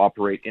that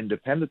operate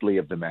independently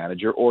of the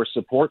manager or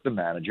support the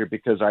manager,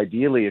 because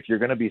ideally, if you're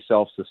going to be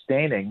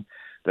self-sustaining,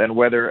 then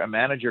whether a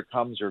manager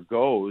comes or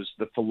goes,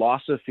 the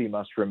philosophy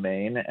must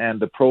remain and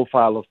the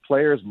profile of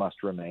players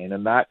must remain.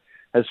 And that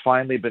has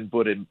finally been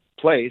put in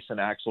place. And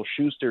Axel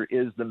Schuster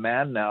is the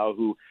man now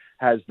who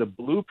has the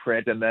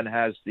blueprint and then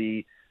has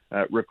the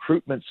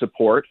recruitment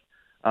support.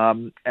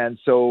 And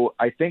so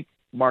I think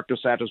Mark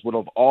Dos Santos would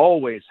have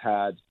always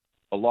had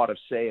a lot of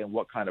say in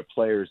what kind of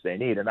players they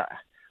need. And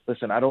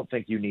I don't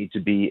think you need to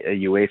be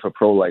a UEFA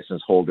Pro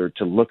license holder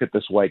to look at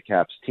this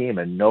Whitecaps team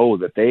and know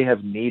that they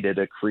have needed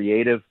a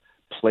creative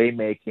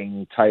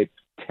playmaking type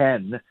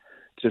 10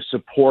 to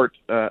support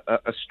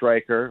a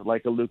striker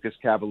like a Lucas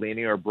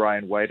Cavallini or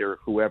Brian White or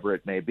whoever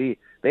it may be.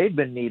 They've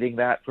been needing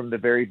that from the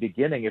very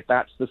beginning. If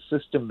that's the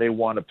system they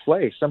want to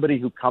play, somebody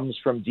who comes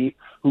from deep,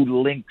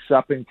 who links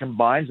up and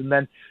combines, and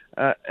then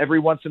every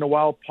once in a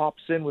while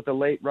pops in with a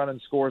late run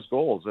and scores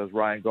goals, as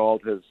Ryan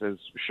Gauld has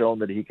shown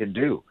that he can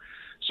do.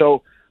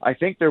 So I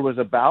think there was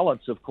a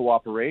balance of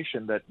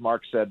cooperation that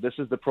Mark said, this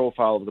is the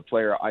profile of the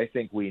player I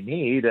think we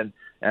need, and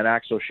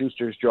Axel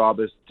Schuster's job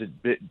is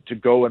to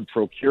go and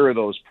procure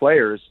those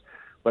players.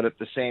 But at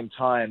the same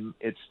time,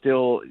 it's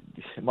still,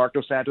 Mark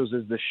Dos Santos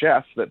is the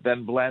chef that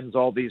then blends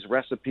all these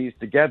recipes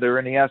together,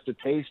 and he has to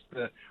taste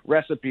the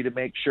recipe to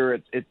make sure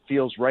it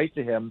feels right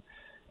to him.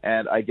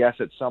 And I guess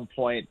at some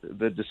point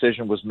the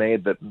decision was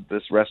made that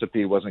this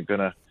recipe wasn't going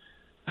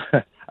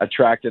to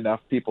attract enough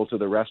people to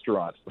the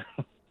restaurant.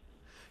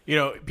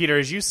 Peter,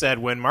 as you said,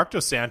 when Mark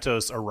Dos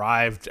Santos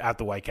arrived at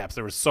the Whitecaps,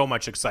 there was so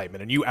much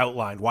excitement, and you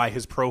outlined why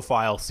his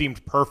profile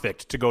seemed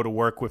perfect to go to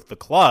work with the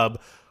club.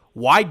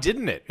 Why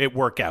didn't it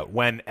work out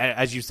when,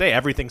 as you say,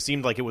 everything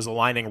seemed like it was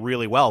aligning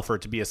really well for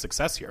it to be a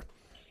success here?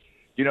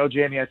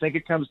 Jamie, I think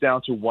it comes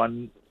down to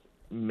one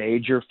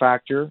major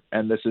factor,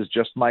 and this is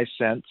just my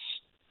sense,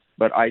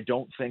 but I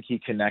don't think he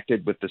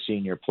connected with the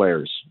senior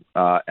players.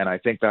 And I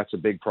think that's a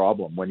big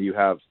problem when you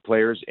have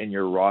players in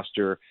your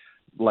roster,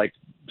 like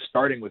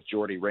starting with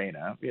Jordi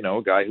Reyna,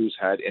 a guy who's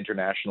had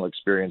international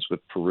experience with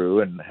Peru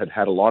and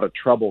had a lot of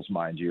troubles,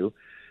 mind you.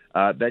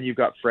 Then you've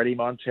got Freddie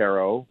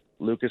Montero,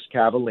 Lucas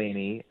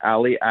Cavallini,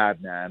 Ali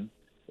Adnan.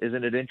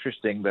 Isn't it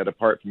interesting that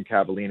apart from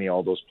Cavallini,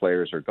 all those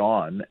players are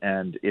gone?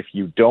 And if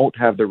you don't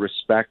have the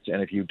respect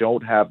and if you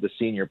don't have the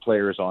senior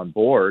players on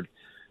board,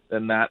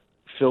 then that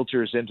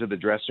filters into the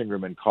dressing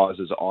room and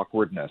causes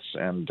awkwardness.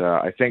 And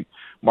I think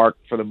Mark,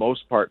 for the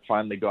most part,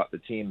 finally got the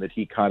team that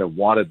he kind of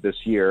wanted this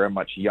year, a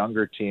much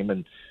younger team.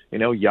 And,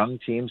 young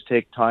teams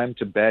take time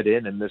to bed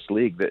in this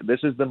league.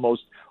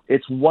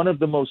 It's one of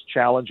the most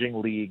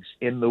challenging leagues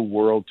in the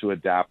world to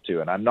adapt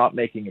to. And I'm not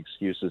making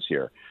excuses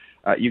here.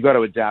 You've got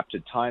to adapt to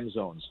time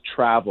zones,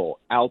 travel,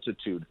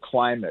 altitude,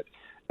 climate,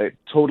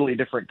 totally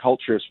different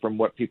cultures from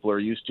what people are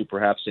used to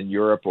perhaps in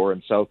Europe or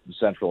in South and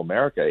Central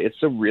America.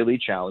 It's a really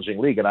challenging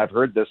league. And I've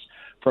heard this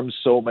from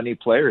so many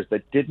players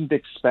that didn't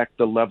expect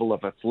the level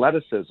of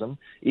athleticism,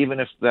 even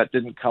if that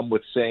didn't come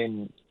with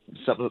some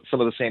of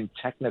the same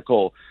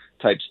technical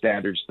type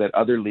standards that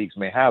other leagues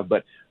may have.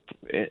 But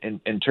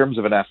in terms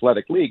of an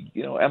athletic league,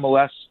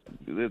 MLS,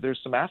 there's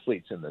some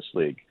athletes in this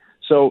league.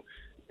 So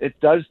it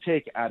does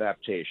take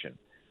adaptation.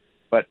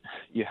 But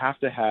you have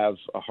to have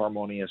a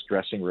harmonious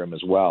dressing room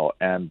as well.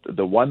 And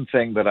the one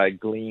thing that I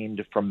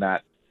gleaned from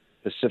that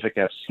Pacific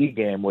FC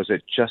game was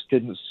it just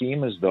didn't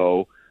seem as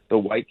though the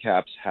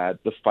Whitecaps had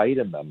the fight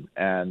in them.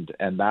 And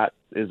that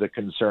is a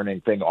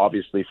concerning thing,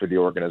 obviously, for the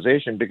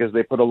organization, because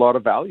they put a lot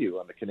of value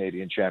on the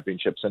Canadian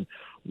Championships and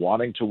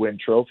wanting to win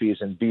trophies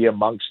and be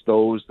amongst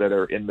those that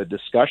are in the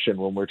discussion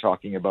when we're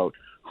talking about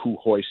who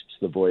hoists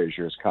the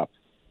Voyageurs Cup.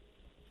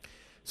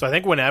 So I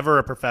think whenever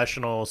a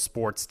professional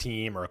sports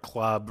team or a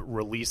club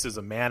releases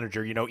a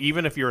manager,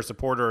 even if you're a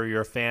supporter or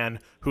you're a fan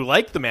who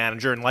liked the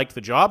manager and liked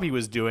the job he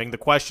was doing, the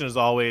question is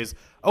always,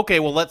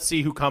 okay, well, let's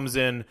see who comes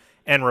in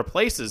and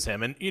replaces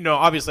him. And,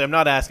 obviously I'm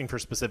not asking for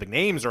specific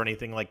names or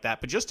anything like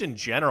that, but just in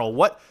general,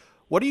 what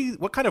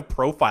kind of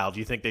profile do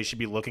you think they should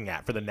be looking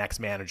at for the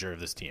next manager of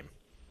this team?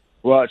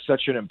 Well, it's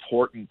such an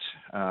important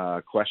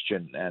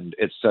question, and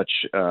it's such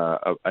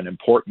an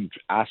important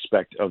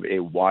aspect of a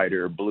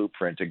wider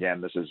blueprint.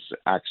 Again, this is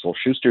Axel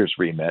Schuster's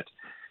remit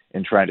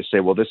in trying to say,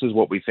 well, this is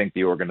what we think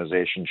the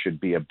organization should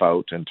be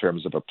about in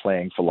terms of a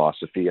playing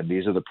philosophy, and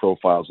these are the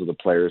profiles of the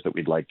players that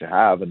we'd like to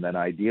have. And then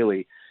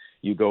ideally,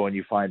 you go and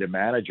you find a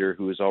manager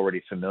who is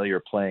already familiar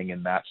playing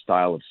in that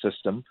style of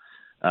system.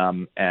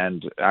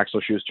 And Axel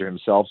Schuster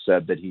himself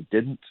said that he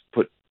didn't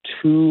put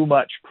too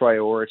much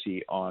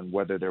priority on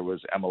whether there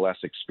was MLS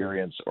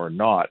experience or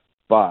not.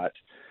 But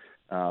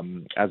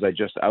as I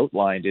just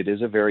outlined, it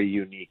is a very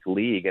unique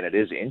league, and it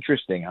is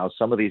interesting how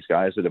some of these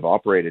guys that have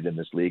operated in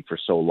this league for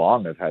so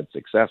long have had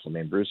success. I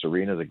mean, Bruce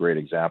Arena is a great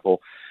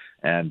example.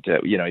 And,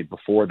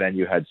 before then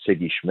you had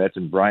Siggy Schmidt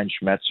and Brian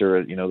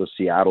Schmetzer, the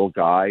Seattle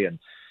guy, and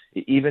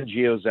even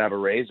Gio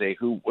Zavarese,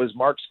 who was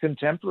Mark's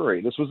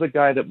contemporary. This was a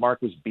guy that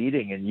Mark was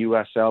beating in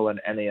USL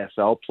and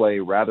NASL play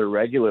rather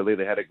regularly.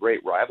 They had a great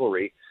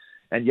rivalry.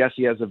 And yes,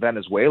 he has a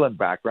Venezuelan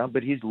background,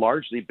 but he's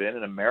largely been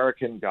an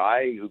American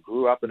guy who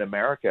grew up in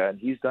America. And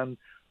he's done,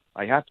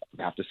 I have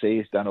to say,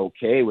 he's done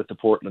okay with the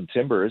Portland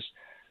Timbers.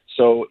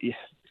 So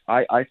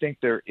I think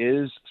there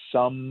is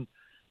some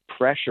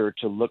pressure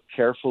to look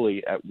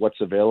carefully at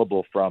what's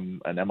available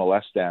from an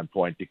MLS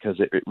standpoint, because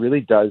it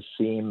really does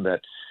seem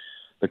that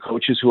the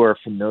coaches who are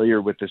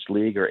familiar with this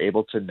league are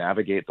able to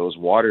navigate those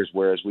waters,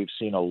 whereas we've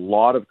seen a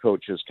lot of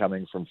coaches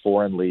coming from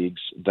foreign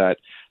leagues that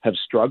have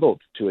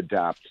struggled to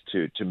adapt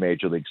to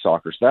Major League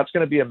Soccer. So that's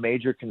going to be a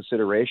major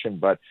consideration.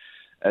 But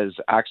as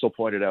Axel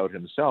pointed out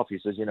himself, he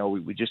says,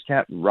 we just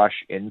can't rush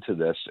into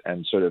this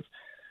and sort of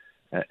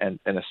and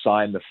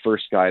assign the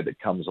first guy that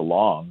comes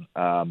along.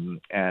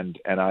 And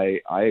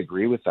I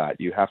agree with that.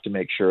 You have to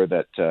make sure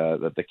that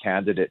the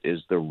candidate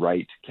is the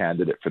right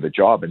candidate for the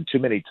job. And too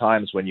many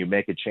times when you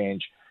make a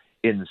change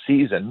in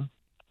season,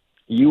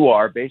 you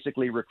are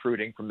basically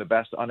recruiting from the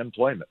best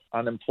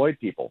unemployed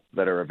people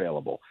that are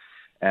available.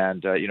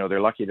 And, they're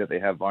lucky that they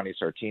have Vonnie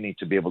Sartini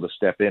to be able to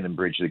step in and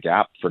bridge the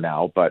gap for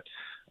now. But,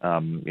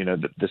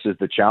 this is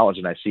the challenge,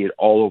 and I see it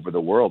all over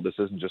the world. This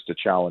isn't just a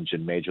challenge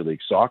in Major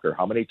League Soccer.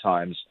 How many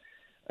times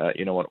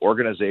an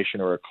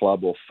organization or a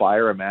club will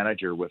fire a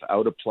manager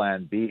without a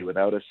plan B,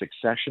 without a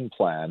succession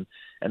plan,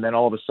 and then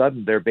all of a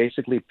sudden they're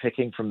basically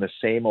picking from the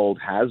same old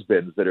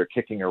has-beens that are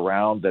kicking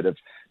around, that have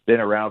been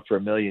around for a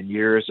million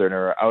years and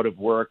are out of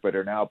work but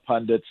are now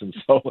pundits, and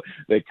so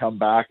they come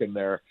back and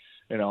they're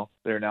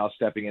now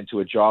stepping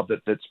into a job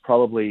that's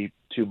probably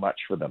too much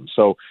for them.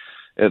 So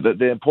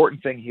the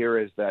important thing here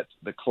is that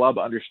the club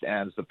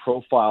understands the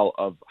profile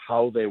of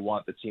how they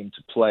want the team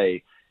to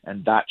play,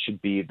 and that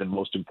should be the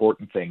most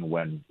important thing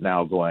when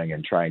now going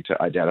and trying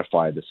to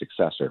identify the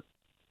successor.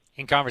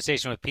 In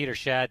conversation with Peter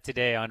Shad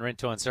today on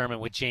Rintoul and Sermon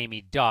with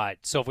Jamie Dodd.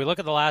 So if we look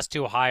at the last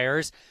two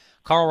hires,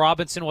 Carl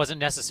Robinson wasn't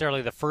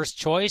necessarily the first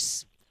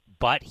choice,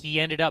 but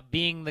he ended up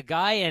being the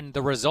guy, and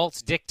the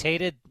results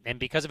dictated, and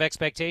because of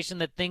expectation,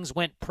 that things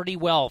went pretty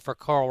well for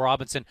Carl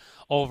Robinson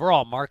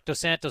overall. Mark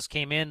Dos Santos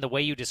came in the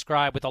way you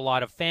described with a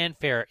lot of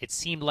fanfare. It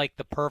seemed like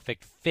the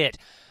perfect fit.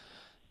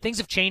 Things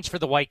have changed for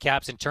the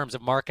Whitecaps in terms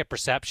of market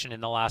perception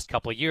in the last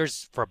couple of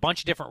years for a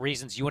bunch of different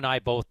reasons. You and I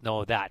both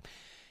know that.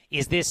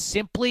 Is this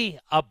simply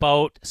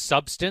about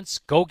substance?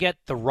 Go get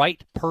the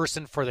right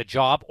person for the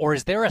job, or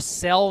is there a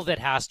sell that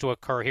has to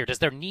occur here? Does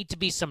there need to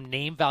be some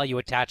name value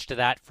attached to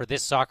that for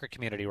this soccer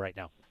community right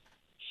now?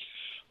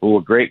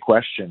 Well, great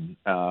question.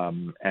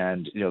 And,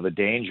 the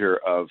danger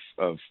of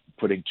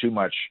putting too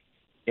much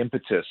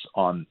impetus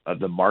on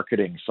the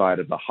marketing side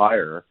of the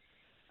hire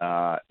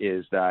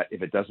is that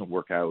if it doesn't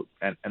work out,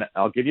 and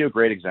I'll give you a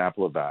great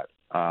example of that.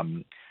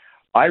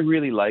 I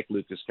really like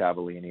Lucas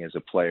Cavallini as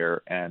a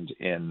player, and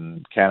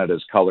in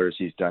Canada's colors,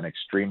 he's done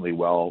extremely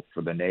well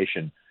for the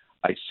nation.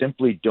 I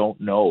simply don't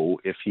know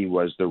if he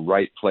was the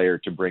right player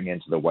to bring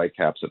into the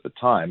Whitecaps at the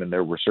time. And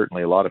there were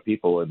certainly a lot of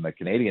people in the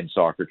Canadian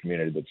soccer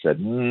community that said,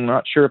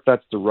 not sure if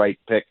that's the right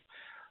pick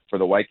for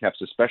the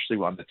Whitecaps, especially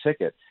on the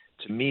ticket.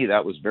 To me,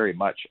 that was very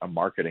much a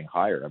marketing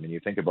hire. I mean, you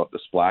think about the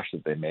splash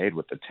that they made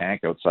with the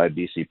tank outside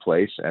BC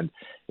Place. And,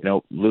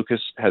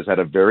 Lucas has had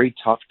a very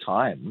tough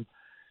time,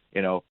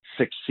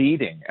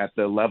 succeeding at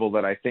the level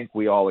that I think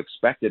we all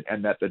expected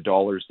and that the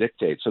dollars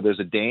dictate. So there's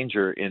a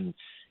danger in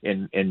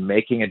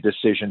making a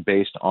decision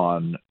based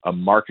on a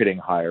marketing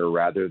hire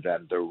rather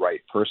than the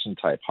right person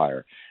type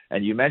hire.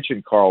 And you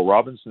mentioned Carl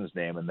Robinson's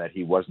name and that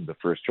he wasn't the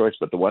first choice,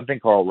 but the one thing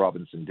Carl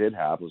Robinson did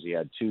have was he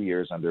had 2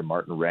 years under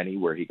Martin Rennie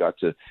where he got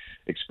to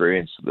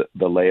experience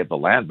the lay of the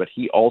land, but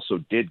he also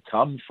did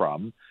come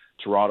from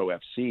Toronto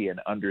FC and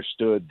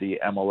understood the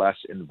MLS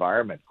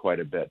environment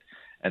quite a bit.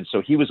 And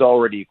so he was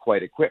already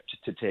quite equipped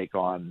to take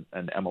on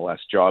an MLS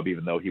job,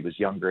 even though he was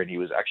younger, and he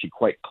was actually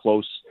quite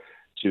close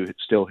to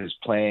still his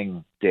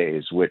playing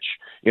days, which,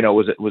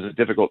 was a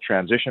difficult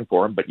transition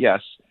for him. But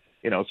yes,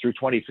 through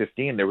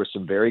 2015, there were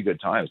some very good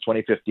times.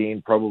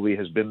 2015 probably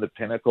has been the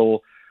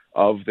pinnacle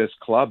of this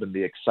club, and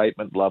the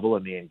excitement level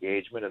and the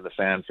engagement and the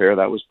fanfare,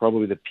 that was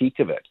probably the peak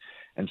of it.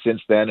 And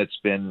since then, it's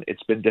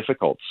been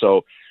difficult.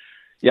 So,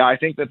 yeah, I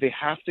think that they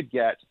have to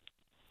get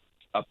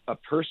a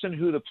person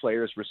who the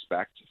players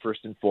respect first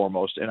and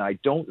foremost. And I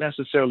don't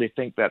necessarily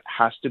think that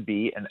has to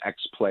be an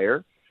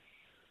ex-player.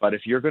 But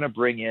if you're going to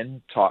bring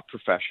in top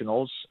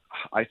professionals,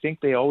 I think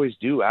they always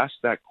do ask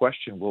that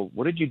question, well,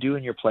 what did you do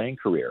in your playing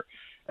career?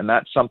 And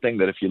that's something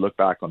that if you look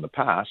back on the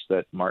past,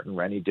 that Martin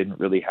Rennie didn't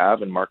really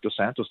have and Marc Dos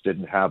Santos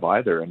didn't have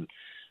either. And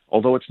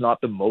although it's not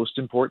the most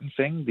important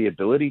thing, the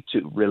ability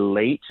to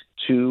relate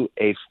to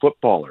a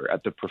footballer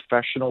at the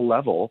professional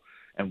level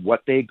and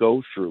what they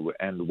go through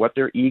and what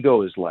their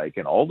ego is like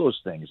and all those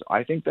things,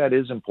 I think that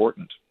is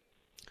important.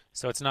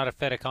 So it's not a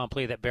fait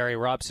accompli that Barry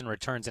Robson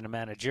returns in a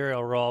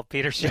managerial role.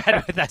 Peter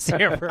Shad with us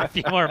here for a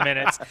few more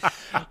minutes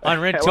on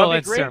Rintoul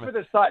and Sermon. For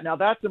the side. Now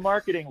that's a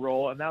marketing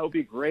role, and that would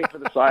be great for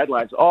the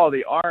sidelines. Oh,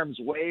 the arms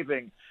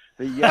waving,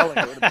 the yelling,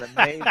 it would have been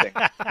amazing.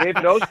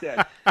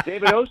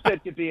 David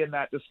Osted could be in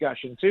that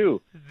discussion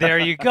too. There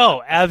you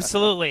go.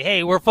 Absolutely.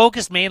 Hey, we're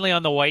focused mainly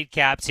on the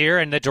Whitecaps here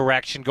and the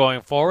direction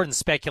going forward and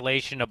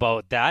speculation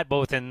about that,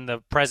 both in the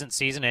present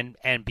season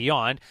and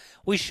beyond.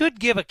 We should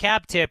give a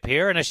cap tip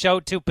here and a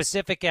shout to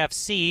Pacific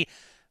FC,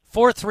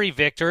 4-3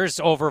 victors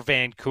over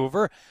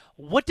Vancouver.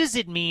 What does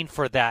it mean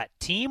for that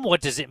team?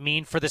 What does it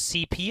mean for the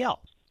CPL?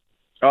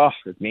 Oh,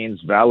 it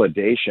means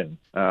validation,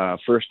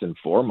 first and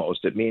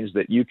foremost. It means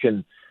that you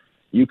can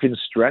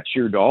stretch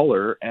your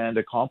dollar and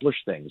accomplish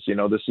things.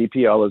 The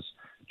CPL is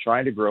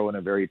trying to grow in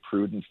a very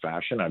prudent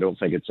fashion. I don't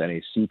think it's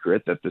any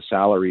secret that the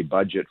salary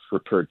budget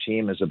per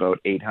team is about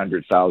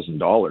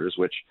 $800,000,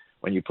 which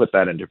when you put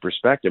that into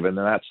perspective, and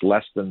then that's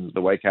less than the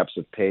Whitecaps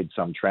have paid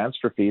some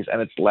transfer fees,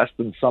 and it's less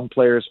than some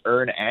players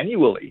earn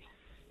annually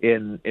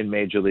in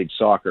Major League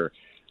Soccer.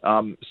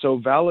 So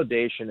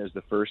validation is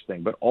the first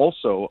thing, but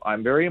also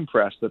I'm very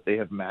impressed that they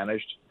have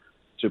managed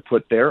to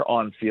put their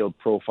on-field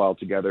profile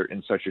together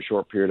in such a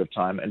short period of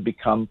time and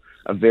become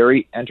a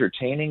very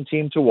entertaining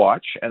team to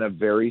watch and a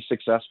very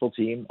successful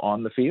team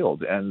on the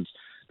field. And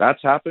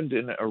that's happened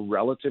in a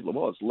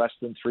it's less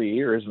than 3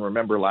 years. And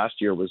remember, last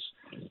year was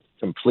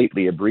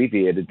completely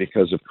abbreviated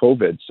because of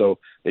COVID. So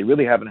they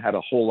really haven't had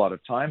a whole lot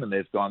of time, and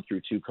they've gone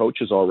through 2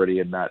 coaches already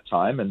in that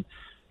time. And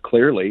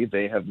clearly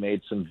they have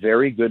made some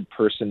very good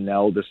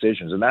personnel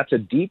decisions, and that's a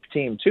deep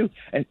team too.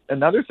 And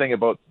another thing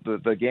about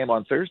the game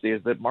on Thursday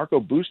is that Marco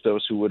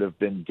Bustos, who would have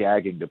been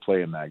gagging to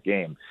play in that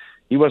game,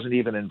 he wasn't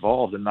even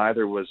involved, and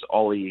neither was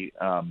Ollie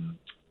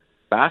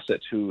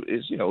Bassett, who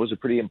is, was a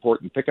pretty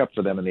important pickup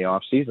for them in the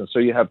off season. So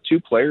you have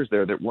 2 players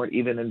there that weren't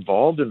even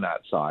involved in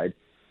that side,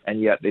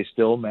 and yet they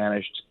still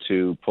managed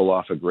to pull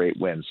off a great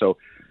win. So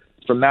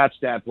from that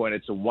standpoint,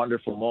 it's a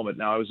wonderful moment.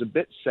 Now, I was a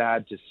bit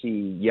sad to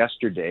see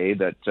yesterday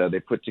that they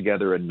put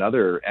together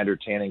another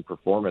entertaining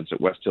performance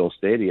at West Hill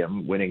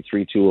Stadium, winning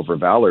 3-2 over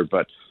Valor,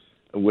 but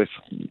with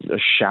a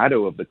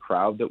shadow of the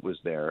crowd that was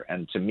there.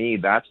 And to me,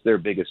 that's their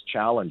biggest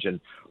challenge.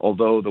 And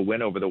although the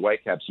win over the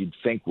Whitecaps you'd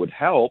think would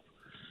help,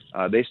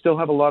 they still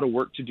have a lot of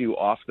work to do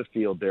off the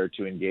field there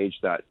to engage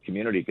that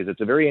community, because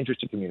it's a very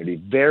interesting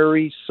community,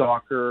 very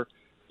soccer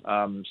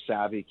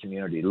savvy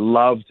community.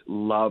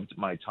 Loved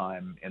my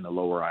time in the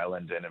Lower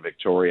Island and in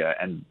Victoria,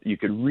 and you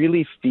could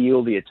really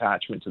feel the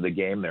attachment to the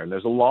game there. And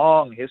there's a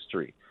long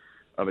history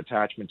of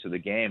attachment to the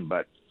game,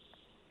 but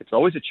it's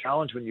always a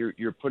challenge when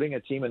you're putting a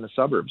team in the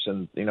suburbs.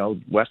 And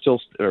West Hill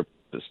or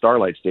the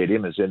Starlight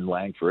Stadium is in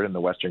Langford in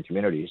the Western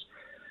Communities,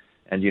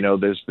 and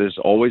there's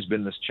always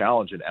been this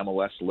challenge, and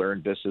MLS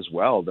learned this as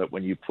well, that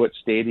when you put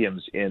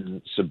stadiums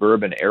in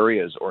suburban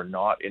areas or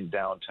not in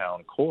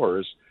downtown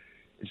cores,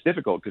 it's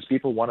difficult because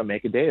people want to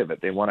make a day of it.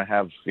 They want to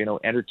have,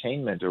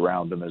 entertainment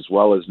around them as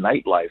well as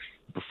nightlife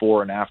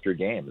before and after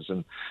games.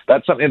 And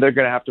that's something they're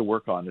going to have to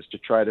work on, is to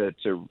try to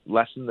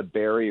lessen the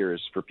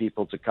barriers for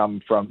people to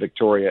come from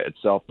Victoria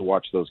itself to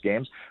watch those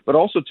games, but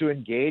also to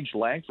engage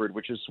Langford,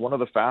 which is one of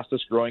the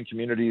fastest growing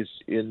communities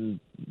in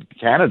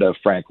Canada,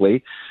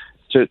 frankly,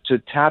 to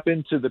tap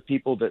into the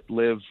people that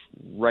live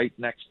right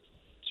next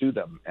to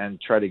them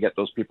and try to get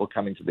those people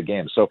coming to the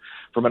game. So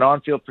from an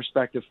on-field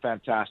perspective,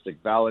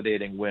 fantastic,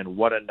 validating win.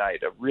 What a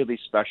night, a really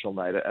special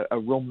night, a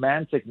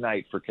romantic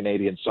night for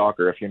Canadian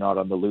soccer if you're not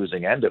on the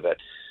losing end of it.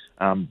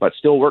 But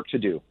still work to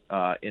do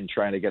in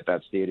trying to get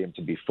that stadium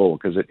to be full,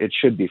 because it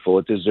should be full.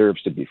 It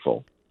deserves to be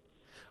full.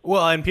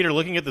 Well, and Peter,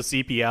 looking at the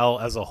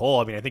CPL as a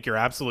whole, I mean, I think you're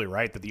absolutely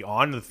right that the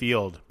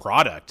on-the-field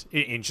product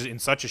in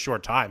such a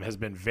short time has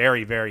been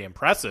very, very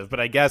impressive. But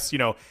I guess,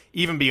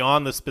 even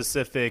beyond the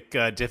specific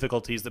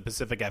difficulties that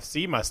Pacific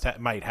FC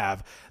might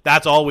have,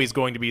 that's always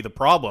going to be the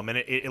problem. And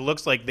it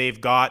looks like they've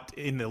got,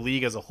 in the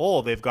league as a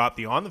whole, they've got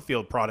the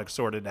on-the-field product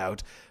sorted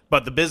out.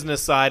 But the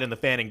business side and the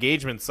fan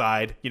engagement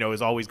side,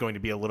 is always going to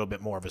be a little bit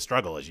more of a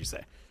struggle, as you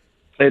say.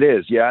 It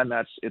is, yeah, and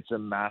it's a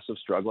massive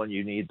struggle, and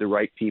you need the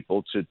right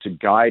people to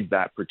guide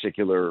that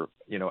particular,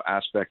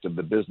 aspect of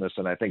the business.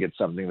 And I think it's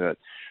something that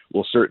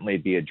will certainly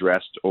be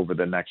addressed over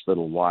the next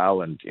little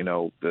while. And,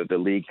 the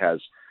league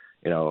has,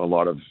 a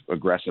lot of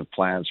aggressive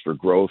plans for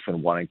growth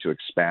and wanting to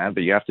expand,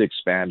 but you have to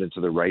expand into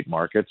the right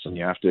markets, and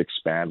you have to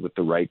expand with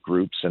the right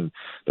groups and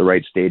the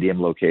right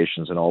stadium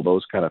locations and all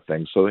those kind of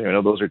things. So,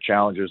 those are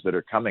challenges that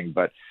are coming.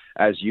 But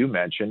as you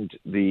mentioned,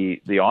 the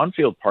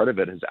on-field part of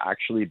it has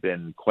actually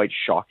been quite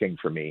shocking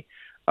for me,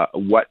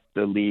 what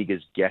the league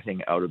is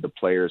getting out of the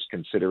players,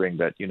 considering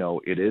that,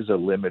 it is a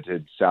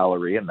limited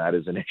salary, and that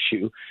is an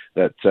issue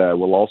that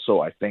will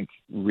also, I think,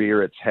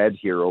 rear its head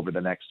here over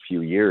the next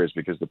few years,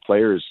 because the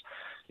players,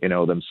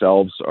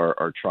 themselves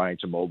are trying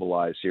to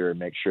mobilize here and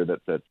make sure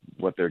that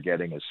what they're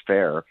getting is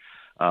fair.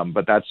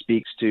 But that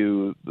speaks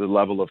to the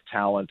level of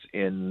talent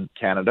in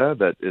Canada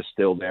that is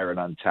still there and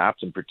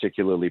untapped, and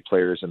particularly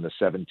players in the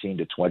 17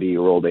 to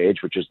 20-year-old age,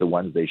 which is the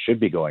ones they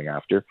should be going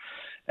after.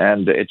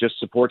 And it just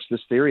supports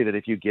this theory that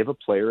if you give a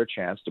player a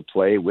chance to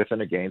play with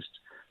and against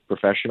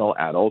professional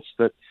adults,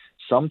 that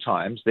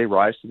sometimes they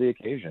rise to the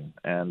occasion.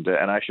 And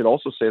I should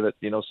also say that,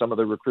 some of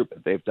the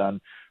recruitment they've done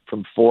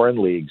from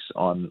foreign leagues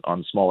on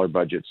smaller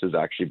budgets has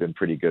actually been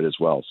pretty good as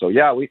well. So,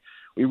 yeah, we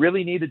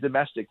really need a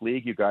domestic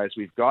league, you guys.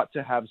 We've got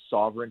to have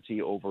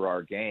sovereignty over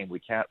our game. We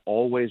can't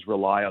always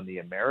rely on the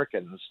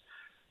Americans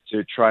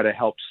to try to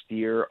help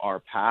steer our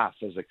path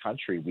as a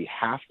country. We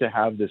have to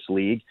have this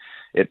league.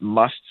 It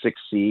must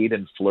succeed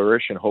and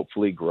flourish and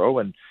hopefully grow,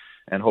 and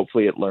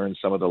hopefully it learns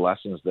some of the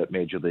lessons that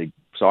Major League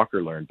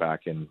Soccer learned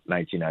back in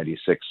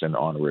 1996 and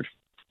onward.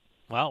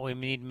 Well, we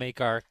need to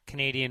make our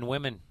Canadian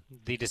women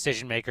the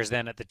decision makers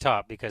then at the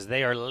top, because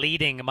they are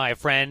leading, my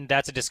friend.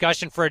 That's a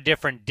discussion for a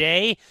different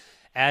day,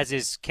 as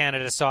is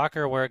Canada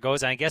Soccer, where it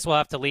goes. And I guess we'll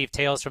have to leave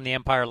Tales from the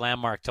Empire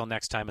Landmark till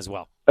next time as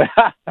well.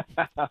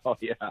 Oh,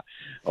 yeah.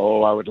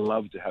 Oh, I would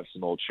love to have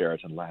some old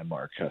Sheraton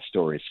Landmark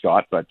stories,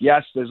 Scott. But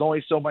yes, there's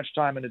only so much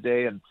time in a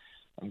day, and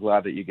I'm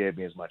glad that you gave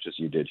me as much as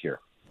you did here.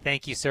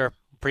 Thank you, sir.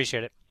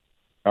 Appreciate it.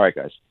 All right,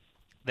 guys.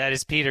 That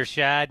is Peter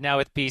Shad, now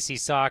with BC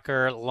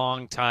Soccer,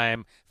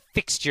 longtime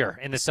fixture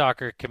in the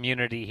soccer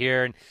community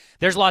here. And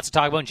there's lots to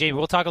talk about. And Jamie,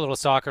 we'll talk a little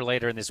soccer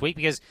later in this week,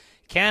 because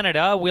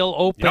Canada will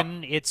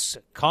open its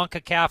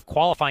CONCACAF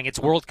qualifying, its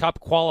World Cup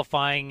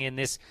qualifying in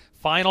this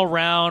final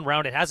round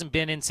it hasn't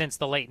been in since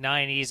the late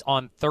 90s,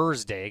 on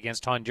Thursday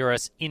against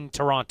Honduras in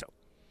Toronto.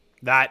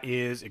 That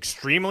is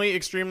extremely,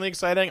 extremely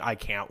exciting. I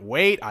can't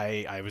wait.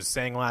 I was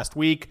saying last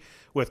week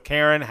with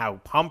Karen how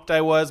pumped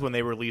I was when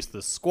they released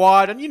the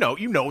squad. And you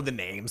know the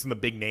names and the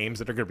big names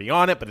that are going to be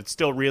on it, but it's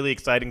still really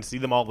exciting to see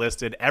them all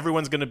listed.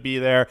 Everyone's going to be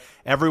there.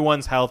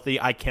 Everyone's healthy.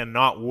 I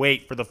cannot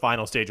wait for the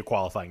final stage of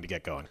qualifying to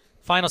get going.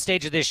 Final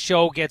stage of this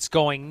show gets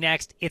going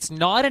next. It's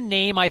not a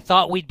name I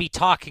thought we'd be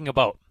talking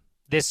about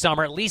this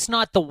summer, at least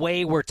not the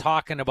way we're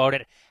talking about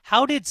it.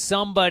 How did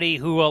somebody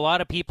who a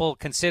lot of people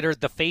considered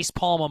the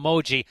facepalm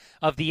emoji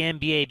of the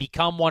NBA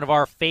become one of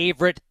our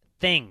favorite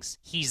things?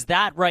 He's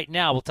that right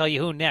now. We'll tell you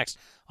who next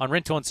on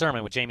Rintoul and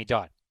Sermon with Jamie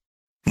Dodd.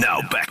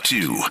 Now back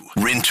to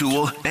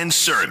Rintoul and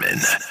Sermon.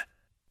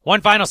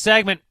 One final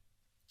segment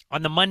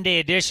on the Monday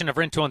edition of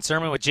Rintoul and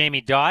Sermon with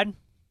Jamie Dodd.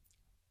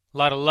 A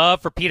lot of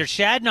love for Peter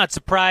Shad. Not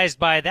surprised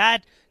by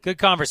that. Good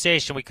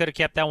conversation. We could have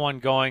kept that one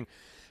going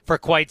for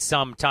quite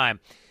some time.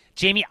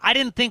 Jamie, I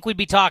didn't think we'd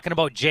be talking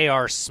about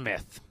J.R.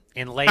 Smith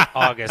in late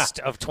August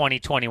of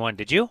 2021.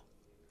 Did you?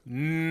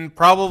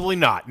 Probably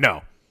not,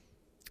 no.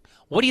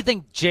 What do you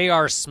think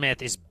J.R.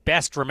 Smith is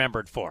best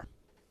remembered for?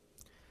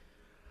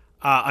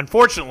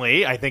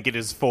 Unfortunately, I think it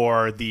is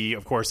for the,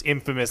 of course,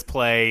 infamous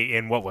play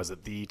in,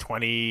 the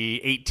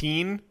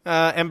 2018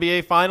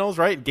 NBA Finals,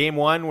 right? Game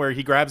 1, where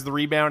he grabs the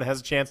rebound, has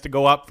a chance to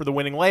go up for the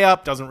winning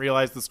layup, doesn't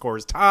realize the score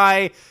is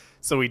tie,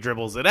 so he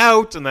dribbles it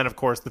out, and then, of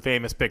course, the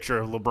famous picture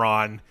of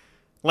LeBron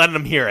letting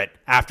him hear it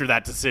after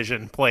that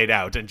decision played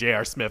out, and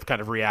J.R. Smith kind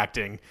of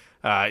reacting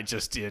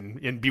just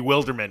in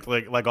bewilderment,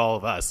 like all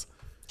of us.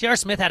 J.R.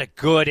 Smith had a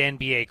good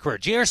NBA career.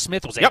 J.R.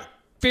 Smith was a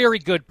very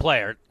good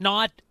player,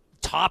 not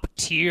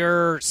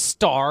top-tier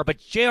star, but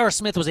J.R.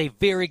 Smith was a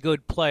very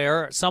good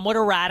player, somewhat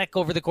erratic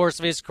over the course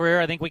of his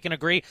career, I think we can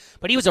agree,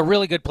 but he was a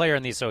really good player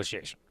in the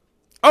association.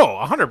 Oh,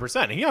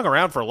 100%. He hung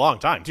around for a long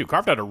time, too.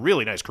 Carved out a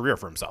really nice career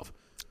for himself.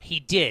 He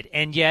did,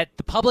 and yet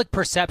the public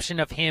perception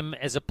of him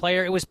as a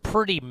player, it was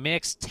pretty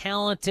mixed.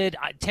 Talented,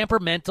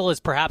 temperamental is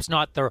perhaps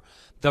not the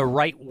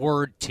right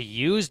word to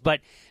use, but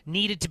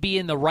needed to be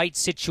in the right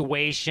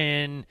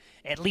situation.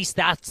 At least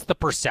that's the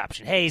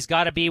perception. Hey, he's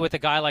got to be with a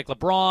guy like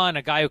LeBron,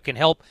 a guy who can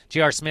help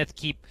J.R. Smith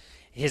keep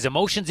his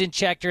emotions in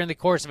check during the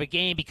course of a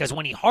game, because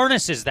when he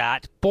harnesses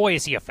that, boy,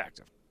 is he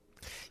effective.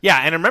 Yeah,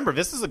 and remember,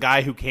 this is a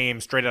guy who came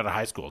straight out of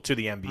high school to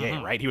the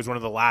NBA, right? He was one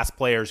of the last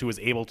players who was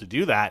able to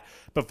do that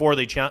before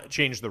they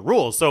changed the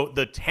rules. So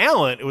the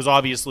talent was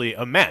obviously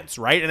immense,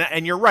 right?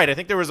 And you're right. I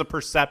think there was a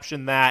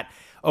perception that,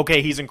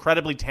 okay, he's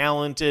incredibly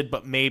talented,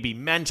 but maybe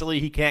mentally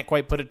he can't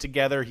quite put it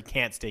together. He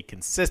can't stay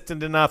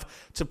consistent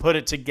enough to put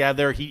it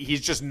together. He's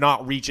just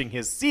not reaching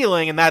his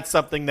ceiling, and that's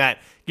something that,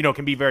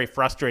 can be very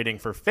frustrating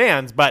for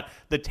fans. But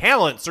the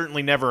talent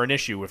certainly never an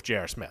issue with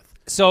J.R. Smith.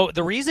 So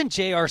the reason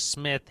J.R.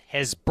 Smith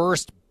has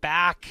burst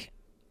back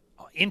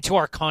into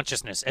our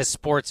consciousness as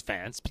sports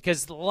fans,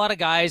 because a lot of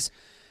guys,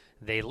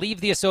 they leave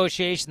the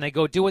association, they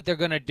go do what they're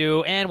going to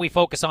do, and we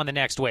focus on the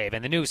next wave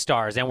and the new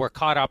stars, and we're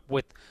caught up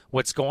with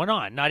what's going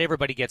on. Not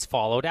everybody gets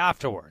followed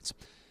afterwards.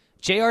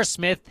 J.R.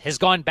 Smith has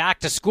gone back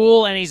to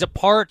school, and he's a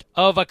part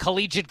of a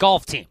collegiate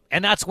golf team,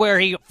 and that's where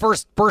he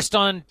first burst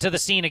onto the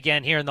scene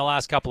again here in the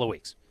last couple of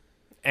weeks.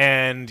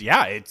 And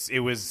yeah, it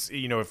was,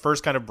 it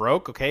first kind of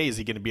broke. Okay, is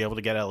he going to be able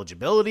to get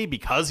eligibility?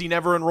 Because he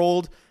never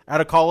enrolled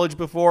at a college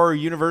before or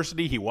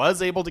university, he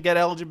was able to get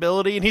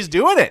eligibility, and he's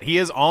doing it. He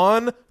is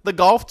on the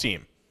golf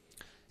team.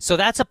 So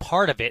that's a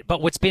part of it. But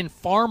what's been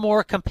far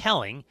more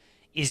compelling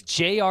is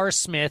J.R.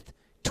 Smith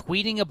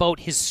tweeting about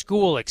his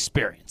school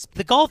experience.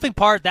 The golfing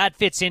part, that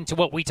fits into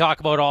what we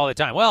talk about all the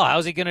time. Well,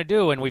 how's he going to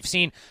do? And we've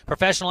seen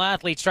professional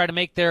athletes try to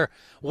make their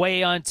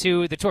way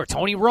onto the tour.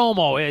 Tony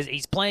Romo,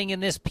 he's playing in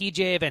this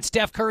PGA event.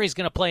 Steph Curry's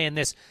going to play in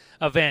this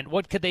event.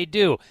 What could they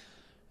do?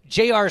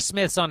 J.R.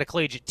 Smith's on a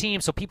collegiate team,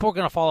 so people are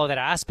going to follow that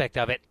aspect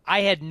of it.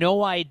 I had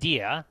no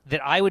idea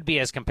that I would be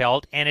as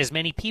compelled, and as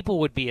many people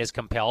would be as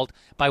compelled,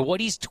 by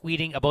what he's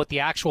tweeting about the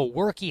actual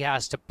work he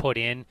has to put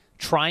in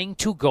trying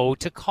to go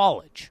to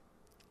college.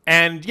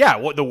 And yeah,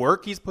 what the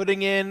work he's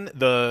putting in,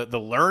 the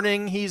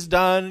learning he's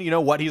done,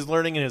 what he's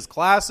learning in his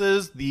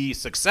classes, the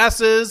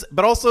successes,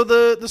 but also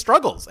the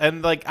struggles.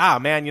 And like,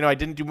 man, I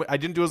didn't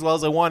do as well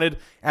as I wanted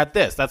at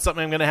this. That's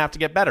something I'm going to have to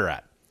get better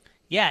at.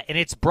 Yeah, and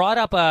it's brought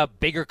up a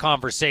bigger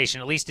conversation,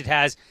 at least it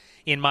has,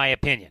 in my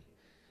opinion.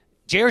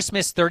 J.R.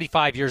 Smith's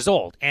 35 years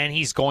old, and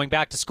he's going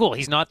back to school.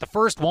 He's not the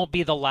first, won't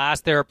be the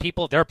last. There are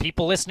people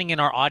listening in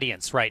our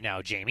audience right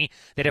now, Jamie,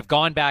 that have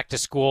gone back to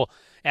school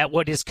at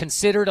what is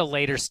considered a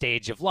later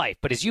stage of life.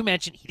 But as you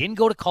mentioned, he didn't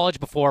go to college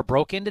before,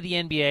 broke into the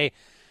NBA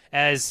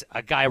as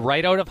a guy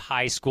right out of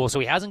high school,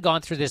 so he hasn't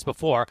gone through this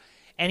before,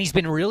 and he's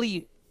been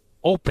really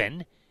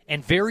open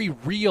and very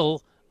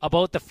real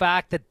about the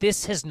fact that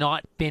this has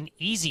not been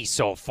easy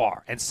so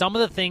far. And some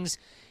of the things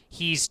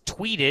he's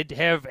tweeted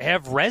have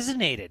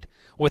resonated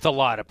with a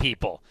lot of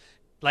people.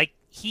 Like,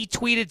 he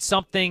tweeted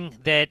something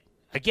that,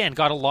 again,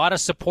 got a lot of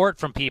support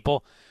from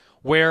people,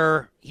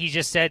 where he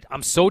just said,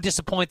 I'm so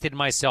disappointed in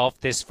myself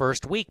this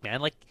first week, man.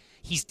 Like,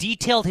 he's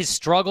detailed his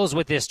struggles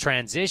with this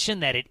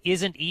transition, that it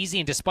isn't easy,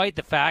 and despite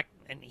the fact,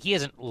 and he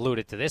hasn't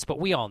alluded to this, but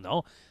we all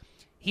know,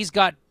 he's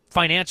got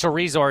financial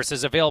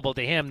resources available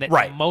to him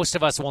that most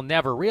of us will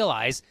never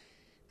realize.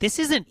 This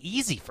isn't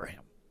easy for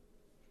him.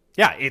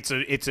 Yeah,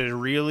 it's a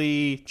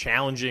really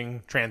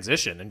challenging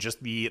transition, and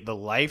just the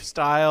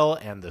lifestyle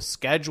and the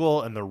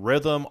schedule and the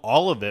rhythm,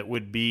 all of it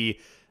would be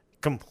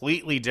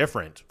completely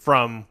different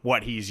from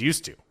what he's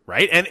used to,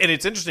 right? And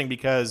it's interesting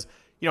because,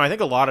 I think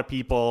a lot of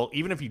people,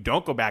 even if you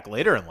don't go back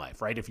later in life,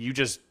 right, if you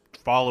just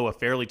follow a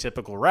fairly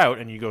typical route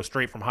and you go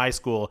straight from high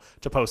school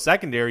to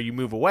post-secondary, you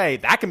move away,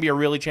 that can be a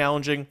really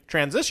challenging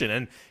transition.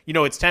 And,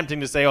 it's tempting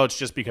to say, it's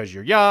just because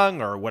you're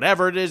young or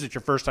whatever it is, it's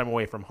your first time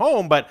away from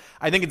home. But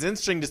I think it's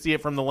interesting to see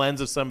it from the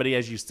lens of somebody,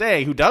 as you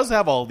say, who does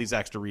have all of these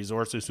extra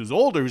resources, who's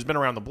older, who's been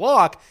around the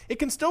block. It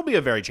can still be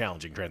a very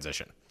challenging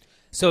transition.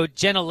 So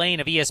Jenna Lane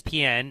of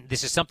ESPN,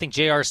 this is something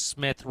J.R.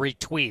 Smith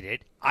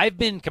retweeted. I've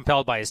been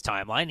compelled by his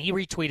timeline. He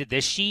retweeted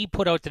this. She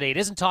put out today, it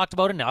isn't talked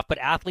about enough, but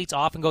athletes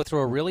often go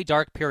through a really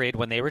dark period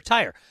when they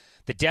retire.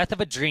 The death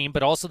of a dream,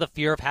 but also the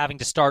fear of having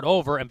to start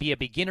over and be a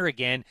beginner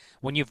again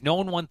when you've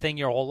known one thing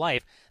your whole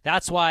life.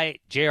 That's why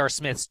J.R.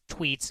 Smith's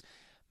tweets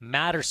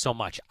matter so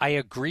much. I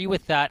agree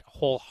with that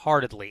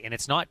wholeheartedly, and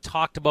it's not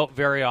talked about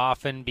very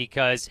often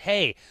because,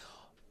 hey,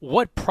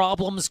 what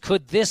problems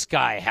could this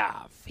guy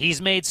have?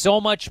 He's made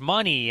so much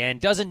money and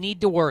doesn't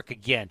need to work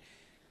again.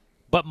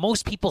 But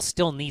most people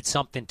still need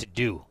something to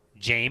do,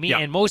 Jamie. Yeah.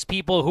 And most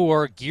people who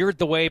are geared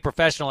the way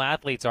professional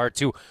athletes are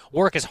to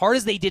work as hard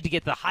as they did to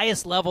get to the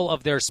highest level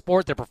of their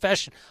sport, their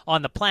profession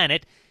on the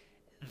planet,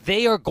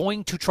 they are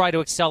going to try to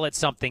excel at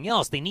something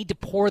else. They need to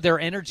pour their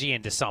energy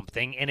into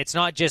something, and it's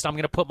not just I'm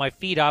going to put my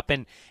feet up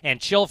and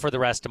chill for the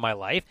rest of my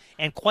life.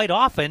 And quite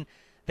often,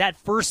 that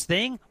first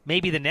thing,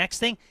 maybe the next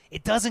thing,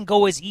 it doesn't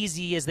go as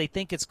easy as they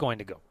think it's going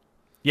to go.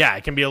 Yeah,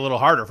 it can be a little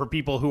harder for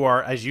people who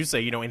are, as you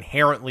say,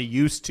 inherently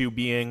used to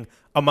being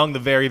among the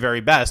very,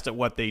 very best at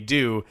what they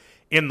do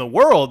in the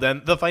world.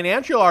 And the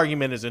financial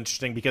argument is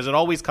interesting because it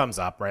always comes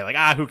up, right?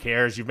 Like, who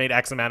cares? You've made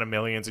X amount of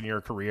millions in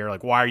your career.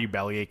 Like, why are you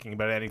belly aching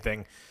about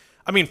anything?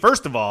 I mean,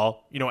 first of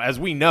all, as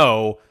we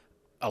know,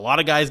 a lot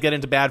of guys get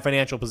into bad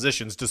financial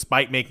positions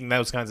despite making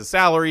those kinds of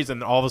salaries.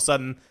 And all of a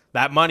sudden,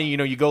 that money,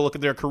 you go look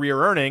at their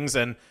career earnings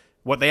and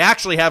what they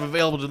actually have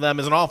available to them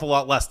is an awful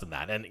lot less than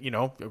that. And,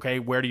 okay,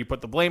 where do you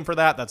put the blame for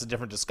that? That's a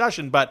different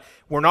discussion. But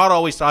we're not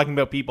always talking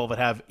about people that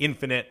have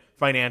infinite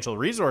financial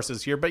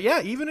resources here. But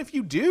yeah, even if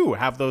you do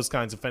have those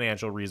kinds of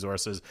financial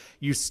resources,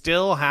 you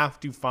still have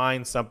to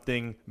find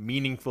something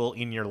meaningful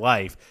in your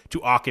life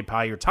to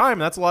occupy your time.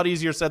 And that's a lot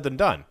easier said than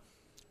done.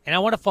 And I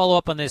want to follow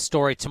up on this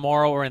story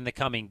tomorrow or in the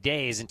coming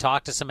days and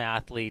talk to some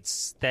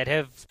athletes that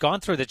have gone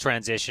through the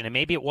transition. And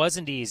maybe it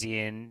wasn't easy,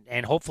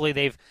 and hopefully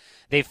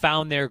they've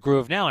found their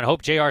groove now. And I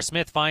hope J.R.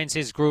 Smith finds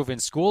his groove in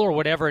school or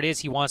whatever it is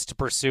he wants to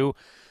pursue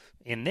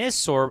in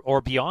this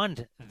or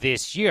beyond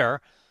this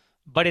year.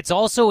 But it's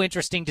also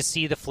interesting to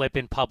see the flip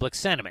in public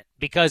sentiment,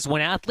 because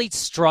when athletes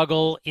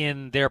struggle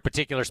in their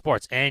particular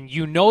sports, and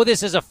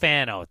this as a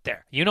fan out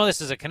there,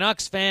 this as a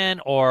Canucks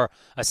fan or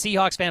a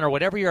Seahawks fan or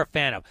whatever you're a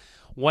fan of,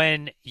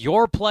 when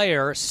your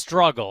player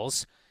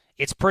struggles,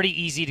 it's pretty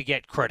easy to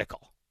get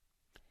critical.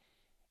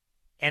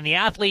 And the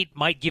athlete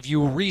might give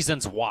you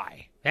reasons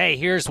why. Hey,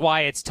 here's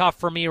why it's tough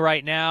for me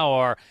right now,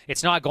 or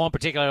it's not going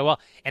particularly well.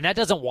 And that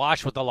doesn't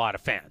wash with a lot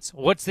of fans.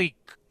 What's the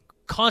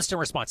constant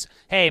response?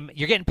 Hey,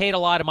 you're getting paid a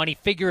lot of money.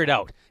 Figure it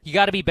out. You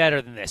got to be better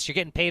than this. You're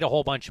getting paid a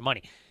whole bunch of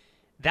money.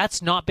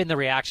 That's not been the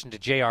reaction to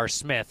J.R.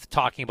 Smith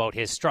talking about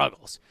his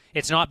struggles.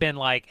 It's not been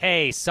like,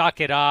 hey, suck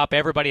it up,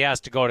 everybody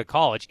has to go to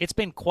college. It's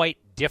been quite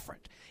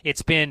different.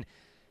 It's been,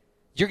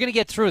 you're going to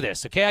get through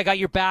this, okay? I got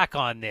your back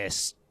on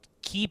this.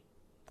 Keep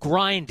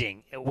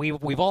grinding.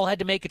 We've all had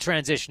to make a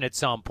transition at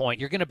some point.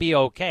 You're going to be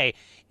okay.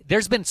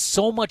 There's been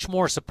so much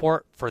more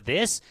support for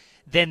this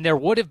than there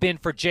would have been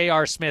for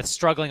J.R. Smith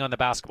struggling on the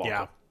basketball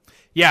court.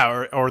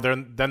 Yeah, or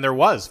than there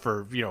was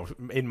for,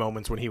 in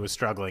moments when he was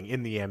struggling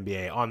in the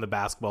NBA on the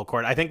basketball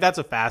court. I think that's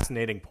a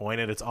fascinating point,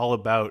 and it's all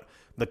about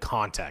the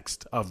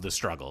context of the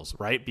struggles,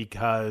 right?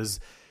 Because,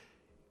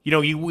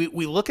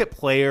 we look at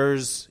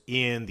players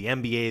in the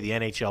NBA, the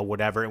NHL,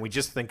 whatever, and we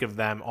just think of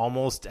them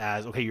almost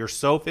as, okay, you're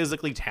so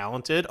physically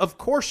talented. Of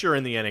course you're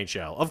in the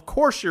NHL. Of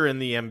course you're in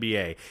the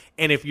NBA.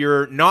 And if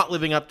you're not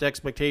living up to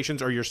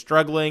expectations or you're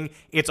struggling,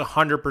 it's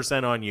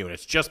 100% on you. And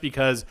it's just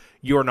because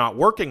you're not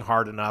working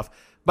hard enough.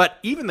 But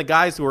even the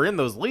guys who are in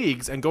those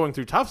leagues and going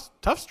through tough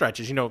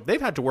stretches, they've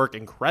had to work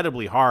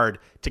incredibly hard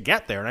to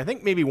get there. And I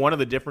think maybe one of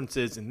the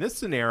differences in this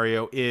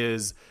scenario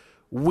is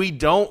we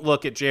don't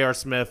look at J.R.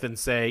 Smith and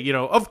say,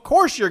 of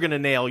course you're going to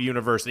nail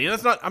university. And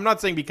I'm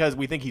not saying because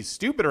we think he's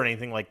stupid or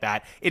anything like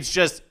that. It's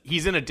just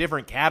he's in a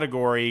different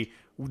category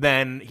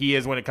than he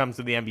is when it comes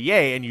to the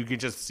NBA, and you can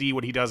just see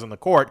what he does on the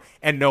court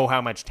and know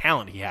how much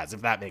talent he has,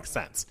 if that makes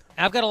sense.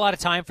 I've got a lot of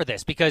time for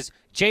this because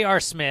J.R.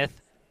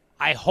 Smith,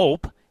 I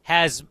hope,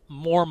 has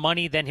more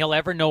money than he'll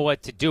ever know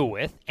what to do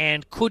with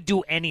and could do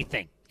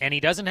anything. And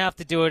he doesn't have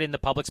to do it in the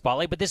public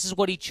spotlight, but this is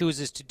what he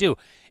chooses to do.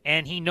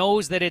 And he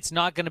knows that it's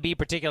not going to be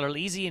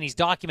particularly easy, and he's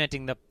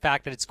documenting the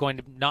fact that it's going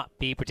to not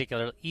be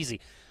particularly easy.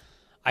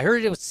 I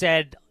heard it was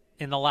said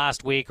in the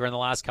last week or in the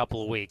last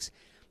couple of weeks,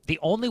 the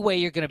only way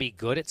you're going to be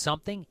good at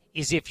something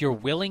is if you're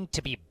willing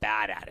to be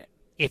bad at it.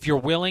 If you're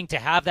willing to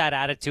have that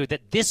attitude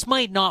that this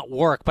might not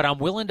work, but I'm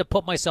willing to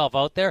put myself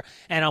out there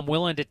and I'm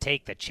willing to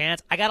take the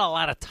chance. I got a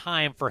lot of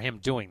time for him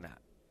doing that.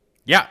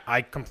 Yeah,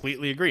 I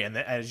completely agree. And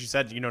as you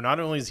said, not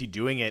only is he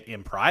doing it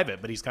in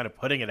private, but he's kind of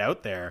putting it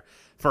out there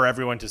for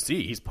everyone to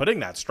see. He's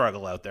putting that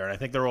struggle out there. And I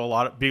think there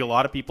will be a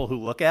lot of people who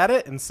look at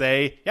it and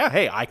say, yeah,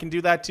 hey, I can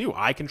do that too.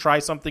 I can try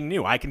something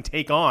new. I can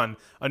take on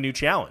a new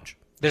challenge.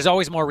 There's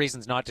always more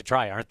reasons not to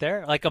try, aren't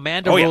there? Like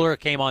Amanda Ruller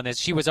came on this.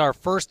 She was our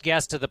first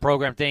guest to the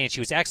program today, and she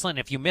was excellent.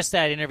 If you missed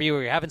that interview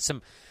or you're having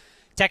some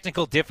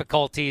technical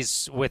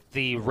difficulties with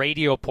the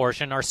radio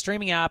portion, our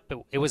streaming app,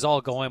 it was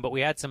all going, but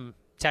we had some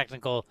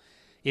technical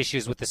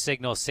issues with the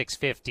signal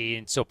 650,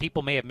 and so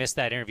people may have missed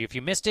that interview. If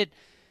you missed it,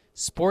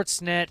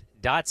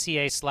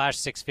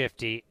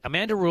 sportsnet.ca/650.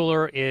 Amanda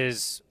Ruller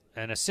is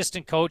an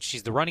assistant coach.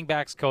 She's the running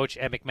backs coach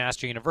at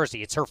McMaster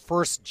University. It's her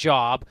first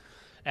job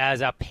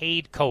as a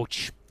paid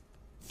coach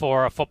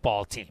for a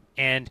football team.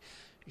 And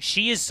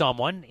she is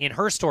someone, in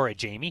her story,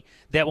 Jamie,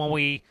 that when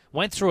we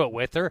went through it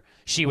with her,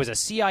 she was a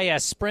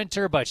CIS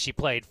sprinter, but she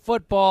played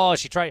football.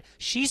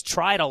 She's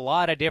tried a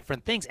lot of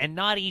different things, and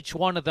not each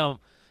one of them,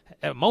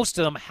 most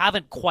of them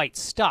haven't quite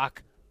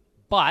stuck,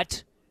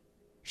 but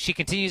she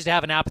continues to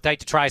have an appetite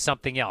to try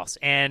something else.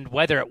 And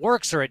whether it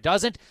works or it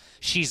doesn't,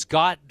 she's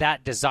got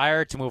that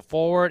desire to move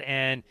forward,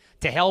 and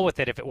to hell with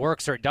it. If it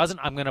works or it doesn't,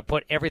 I'm going to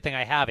put everything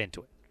I have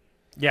into it.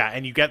 Yeah,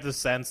 and you get the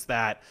sense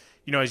that,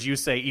 as you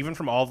say, even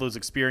from all those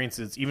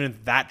experiences, even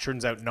if that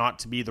turns out not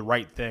to be the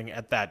right thing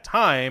at that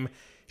time,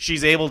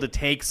 she's able to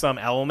take some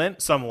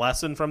element, some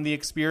lesson from the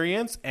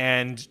experience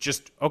and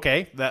just,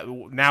 okay, that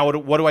now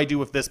what do I do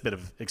with this bit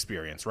of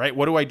experience, right?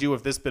 What do I do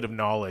with this bit of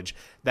knowledge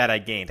that I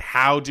gained?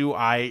 How do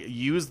I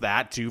use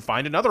that to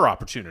find another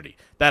opportunity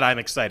that I'm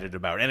excited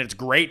about? And it's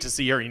great to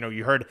see her,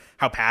 you heard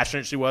how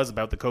passionate she was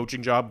about the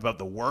coaching job, about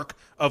the work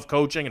of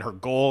coaching, and her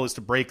goal is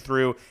to break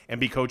through and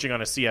be coaching on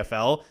a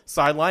CFL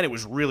sideline. It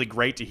was really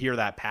great to hear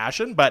that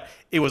passion, but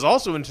it was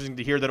also interesting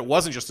to hear that it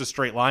wasn't just a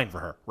straight line for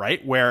her,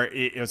 right? Where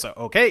it was,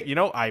 okay,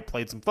 I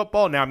played some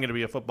football. Now I'm going to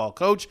be a football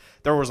coach.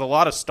 There was a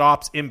lot of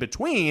stops in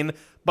between,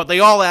 but they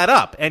all add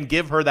up and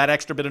give her that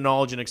extra bit of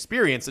knowledge and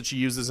experience that she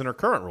uses in her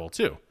current role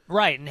too.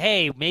 Right, and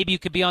hey, maybe you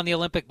could be on the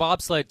Olympic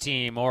bobsled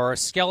team or a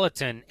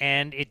skeleton,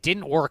 and it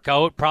didn't work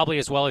out probably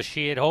as well as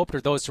she had hoped,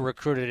 or those who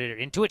recruited her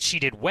into it. She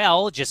did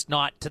well, just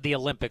not to the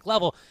Olympic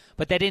level,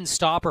 but that didn't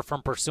stop her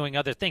from pursuing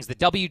other things. The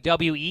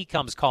WWE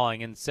comes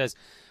calling and says,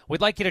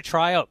 we'd like you to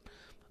try out.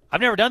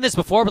 I've never done this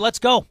before, but let's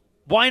go.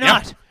 Why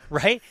not? Yeah.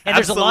 Right? And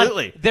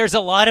Absolutely. There's a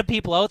lot of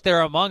people out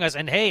there among us,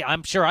 and hey,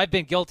 I'm sure I've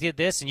been guilty of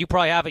this, and you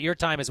probably have at your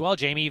time as well,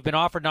 Jamie. You've been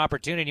offered an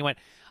opportunity, and you went,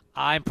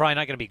 I'm probably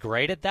not going to be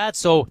great at that,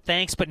 so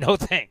thanks, but no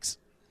thanks.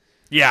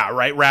 Yeah,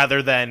 right,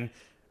 rather than,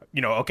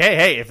 okay,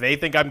 hey, if they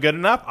think I'm good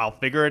enough, I'll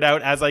figure it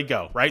out as I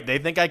go, right? They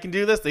think I can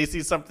do this, they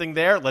see something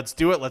there, let's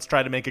do it, let's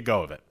try to make a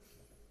go of it.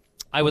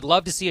 I would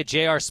love to see a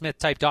J.R.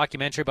 Smith-type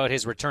documentary about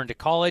his return to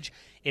college.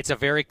 It's a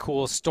very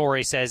cool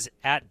story, says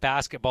at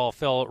Basketball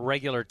Phil,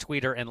 regular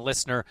tweeter and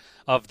listener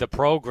of the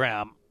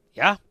program.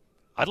 Yeah,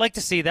 I'd like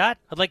to see that.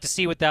 I'd like to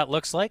see what that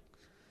looks like.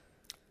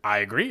 I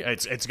agree.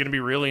 It's going to be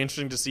really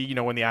interesting to see,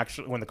 when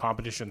the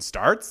competition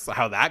starts,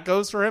 how that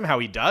goes for him, how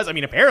he does. I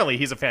mean, apparently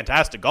he's a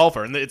fantastic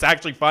golfer, and it's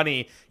actually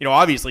funny.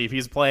 Obviously, if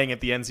he's playing at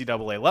the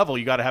NCAA level,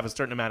 you got to have a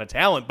certain amount of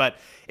talent. But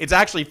it's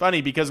actually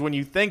funny because when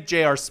you think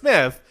J.R.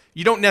 Smith,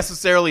 you don't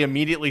necessarily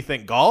immediately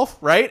think golf,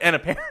 right? And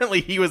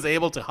apparently he was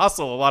able to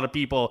hustle a lot of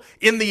people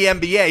in the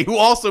NBA who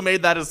also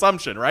made that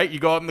assumption, right? You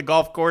go out on the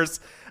golf course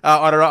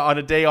on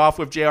a day off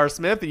with J.R.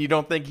 Smith, and you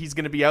don't think he's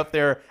going to be out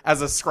there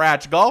as a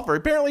scratch golfer.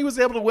 Apparently he was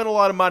able to win a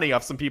lot of money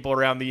off some people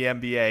around the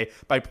NBA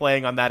by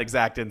playing on that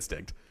exact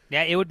instinct.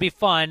 Yeah, it would be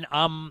fun.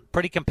 I'm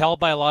pretty compelled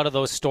by a lot of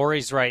those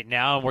stories right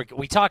now.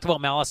 We talked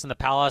about Malice in the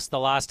Palace the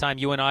last time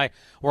you and I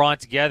were on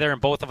together, and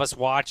both of us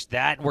watched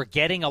that. We're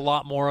getting a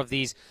lot more of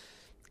these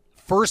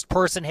first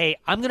person, hey,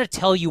 I'm going to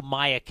tell you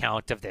my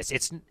account of this.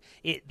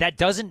 That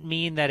doesn't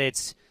mean that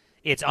it's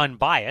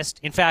unbiased.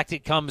 In fact,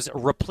 it comes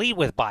replete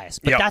with bias,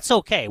 but That's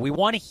okay. We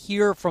want to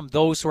hear from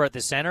those who are at the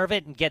center of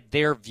it and get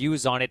their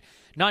views on it,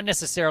 not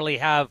necessarily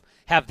have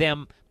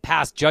them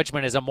pass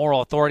judgment as a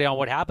moral authority on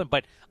what happened,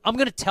 but I'm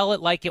going to tell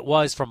it like it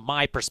was from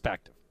my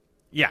perspective.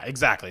 Yeah,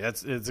 exactly.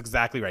 That's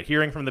exactly right.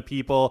 Hearing from the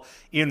people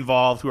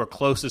involved who are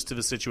closest to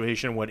the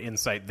situation, what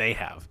insight they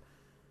have.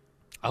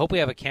 I hope we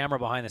have a camera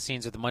behind the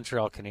scenes with the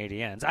Montreal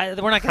Canadiens.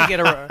 We're not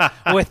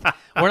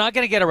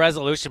going to get a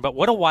resolution, but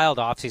what a wild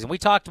offseason. We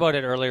talked about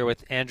it earlier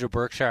with Andrew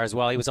Berkshire as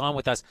well. He was on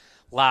with us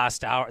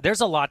last hour.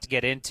 There's a lot to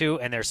get into,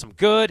 and there's some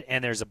good,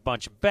 and there's a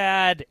bunch of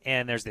bad,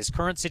 and there's this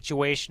current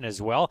situation as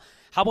well.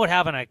 How about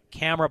having a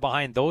camera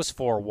behind those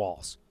four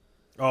walls?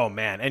 Oh,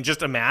 man. And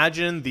just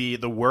imagine the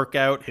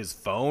workout his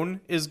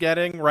phone is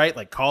getting, right?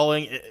 Like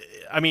calling.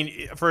 I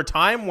mean, for a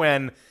time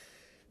when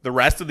the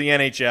rest of the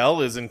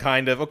NHL is in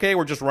kind of, okay,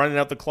 we're just running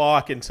out the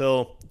clock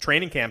until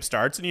training camp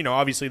starts. And,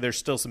 obviously there's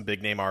still some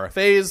big-name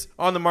RFAs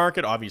on the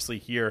market. Obviously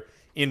here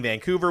in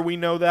Vancouver, we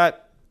know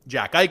that.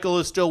 Jack Eichel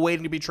is still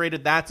waiting to be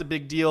traded. That's a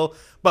big deal.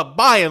 But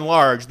by and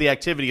large, the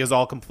activity has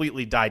all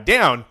completely died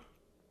down.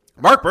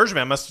 Marc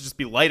Bergevin must just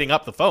be lighting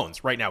up the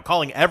phones right now,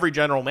 calling every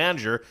general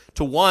manager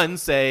to,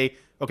 say,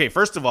 okay,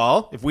 first of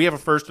all, if we have a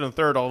first and a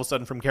third all of a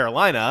sudden from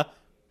Carolina,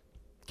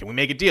 can we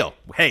make a deal?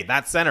 Hey,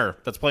 that center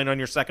that's playing on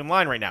your second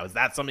line right now, is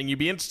that something you'd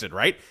be interested,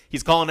 right?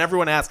 He's calling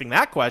everyone asking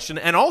that question.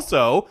 And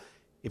also,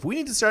 if we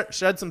need to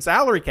shed some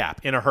salary cap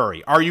in a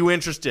hurry, are you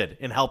interested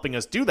in helping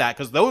us do that?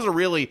 Because those are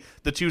really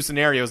the two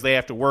scenarios they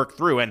have to work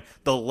through. And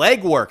the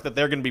legwork that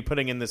they're going to be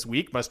putting in this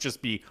week must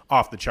just be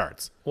off the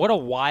charts. What a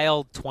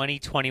wild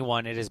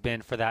 2021 it has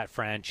been for that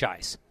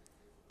franchise.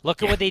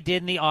 Look at what they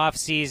did in the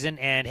offseason,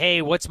 and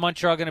hey, what's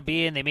Montreal going to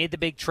be? And they made the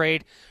big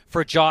trade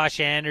for Josh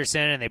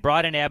Anderson, and they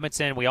brought in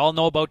Edmondson. We all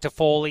know about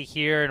Toffoli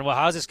here, and well,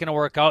 how's this going to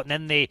work out? And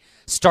then they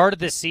started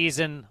the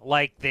season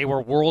like they were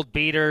world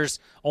beaters,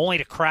 only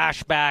to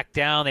crash back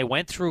down. They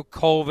went through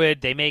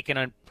COVID. They make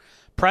an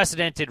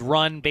unprecedented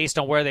run based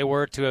on where they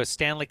were to a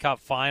Stanley Cup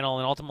final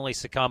and ultimately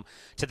succumb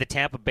to the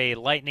Tampa Bay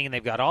Lightning. And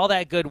they've got all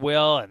that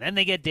goodwill, and then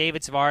they get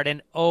David Savard.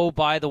 And, oh,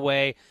 by the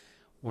way,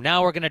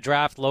 now we're going to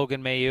draft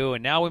Logan Mailloux,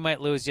 and now we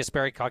might lose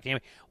Jesperi Kotkaniemi.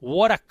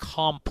 What a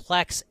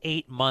complex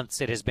 8 months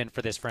it has been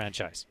for this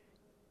franchise.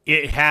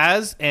 It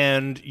has,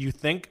 and you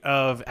think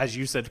of, as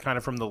you said, kind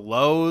of from the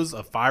lows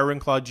of firing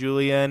Claude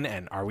Julien,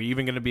 and are we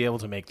even going to be able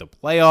to make the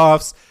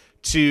playoffs,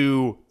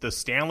 to the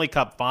Stanley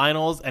Cup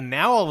Finals, and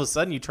now all of a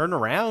sudden you turn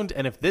around,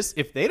 and if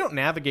they don't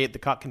navigate the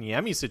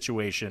Kotkaniemi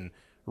situation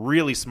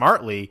really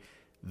smartly,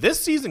 this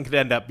season could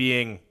end up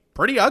being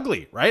pretty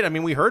ugly, right? I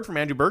mean, we heard from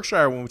Andrew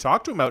Berkshire when we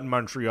talked to him out in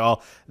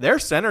Montreal, their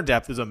center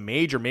depth is a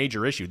major,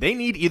 major issue. They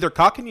need either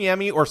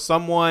Kotkaniemi or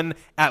someone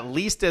at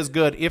least as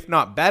good, if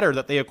not better,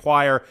 that they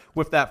acquire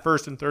with that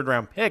first and third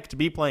round pick to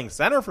be playing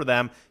center for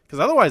them, because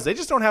otherwise they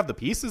just don't have the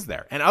pieces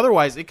there. And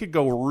otherwise it could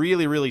go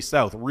really, really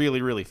south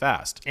really, really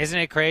fast. Isn't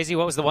it crazy?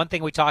 What was the one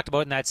thing we talked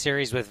about in that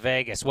series with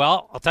Vegas?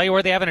 Well, I'll tell you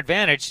where they have an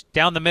advantage,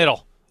 down the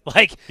middle.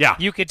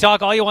 You could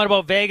talk all you want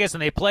about Vegas,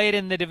 and they played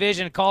in the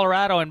division in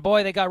Colorado, and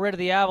boy, they got rid of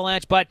the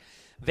Avalanche, but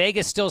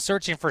Vegas still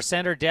searching for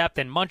center depth.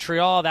 In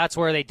Montreal, that's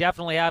where they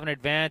definitely have an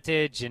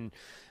advantage. And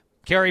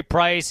Carey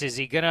Price, is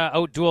he going to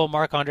outduel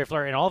Marc-Andre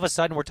Fleury? And all of a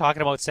sudden, we're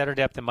talking about center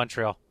depth in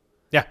Montreal.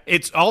 Yeah,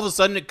 it's all of a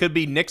sudden it could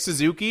be Nick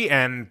Suzuki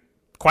and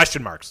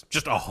question marks.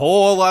 Just a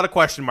whole lot of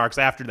question marks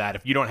after that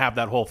if you don't have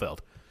that hole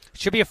filled.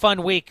 Should be a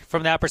fun week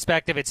from that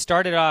perspective. It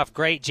started off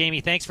great.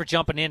 Jamie, thanks for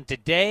jumping in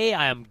today.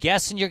 I'm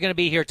guessing you're going to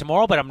be here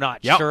tomorrow, but I'm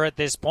not sure at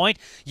this point.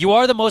 You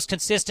are the most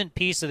consistent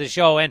piece of the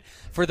show. And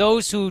for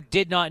those who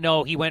did not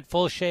know, he went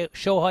full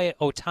Shohei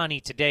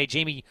Ohtani today.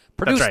 Jamie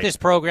produced this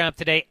program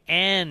today,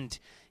 and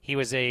he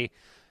was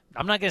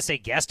I'm not going to say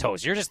guest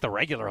host. You're just the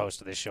regular host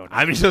of this show now.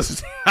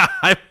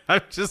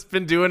 I've just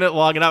been doing it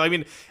long enough. I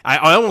mean,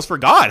 I almost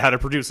forgot how to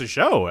produce a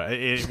show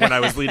when I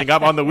was leading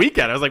up on the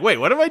weekend. I was like, wait,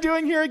 what am I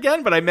doing here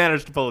again? But I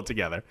managed to pull it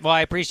together. Well,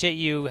 I appreciate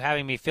you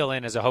having me fill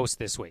in as a host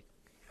this week.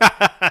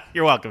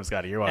 You're welcome,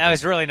 Scotty. You're welcome. That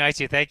was really nice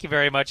of you. Thank you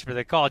very much for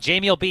the call.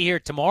 Jamie will be here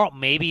tomorrow,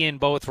 maybe in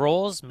both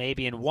roles,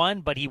 maybe in one,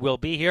 but he will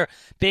be here.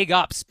 Big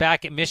ups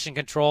back at Mission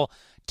Control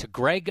to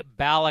Greg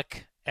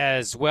Ballack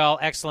as well.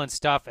 Excellent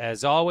stuff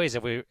as always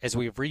as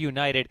we've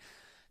reunited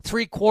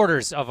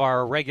 3/4 of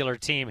our regular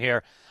team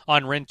here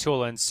on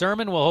Rintoul and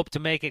Sermon. We'll hope to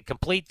make it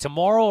complete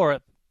tomorrow,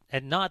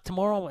 and not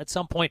tomorrow, at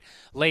some point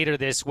later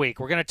this week.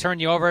 We're going to turn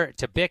you over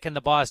to Bick and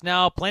the Boss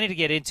now. Plenty to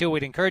get into.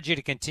 We'd encourage you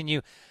to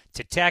continue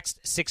to text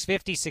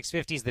 650.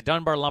 650 is the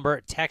Dunbar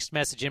Lumber text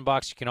message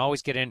inbox. You can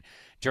always get in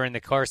during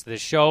the course of the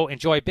show.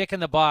 Enjoy Bick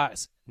and the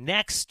Boss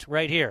next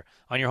right here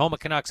on your home of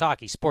Canucks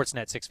Hockey,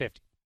 Sportsnet 650.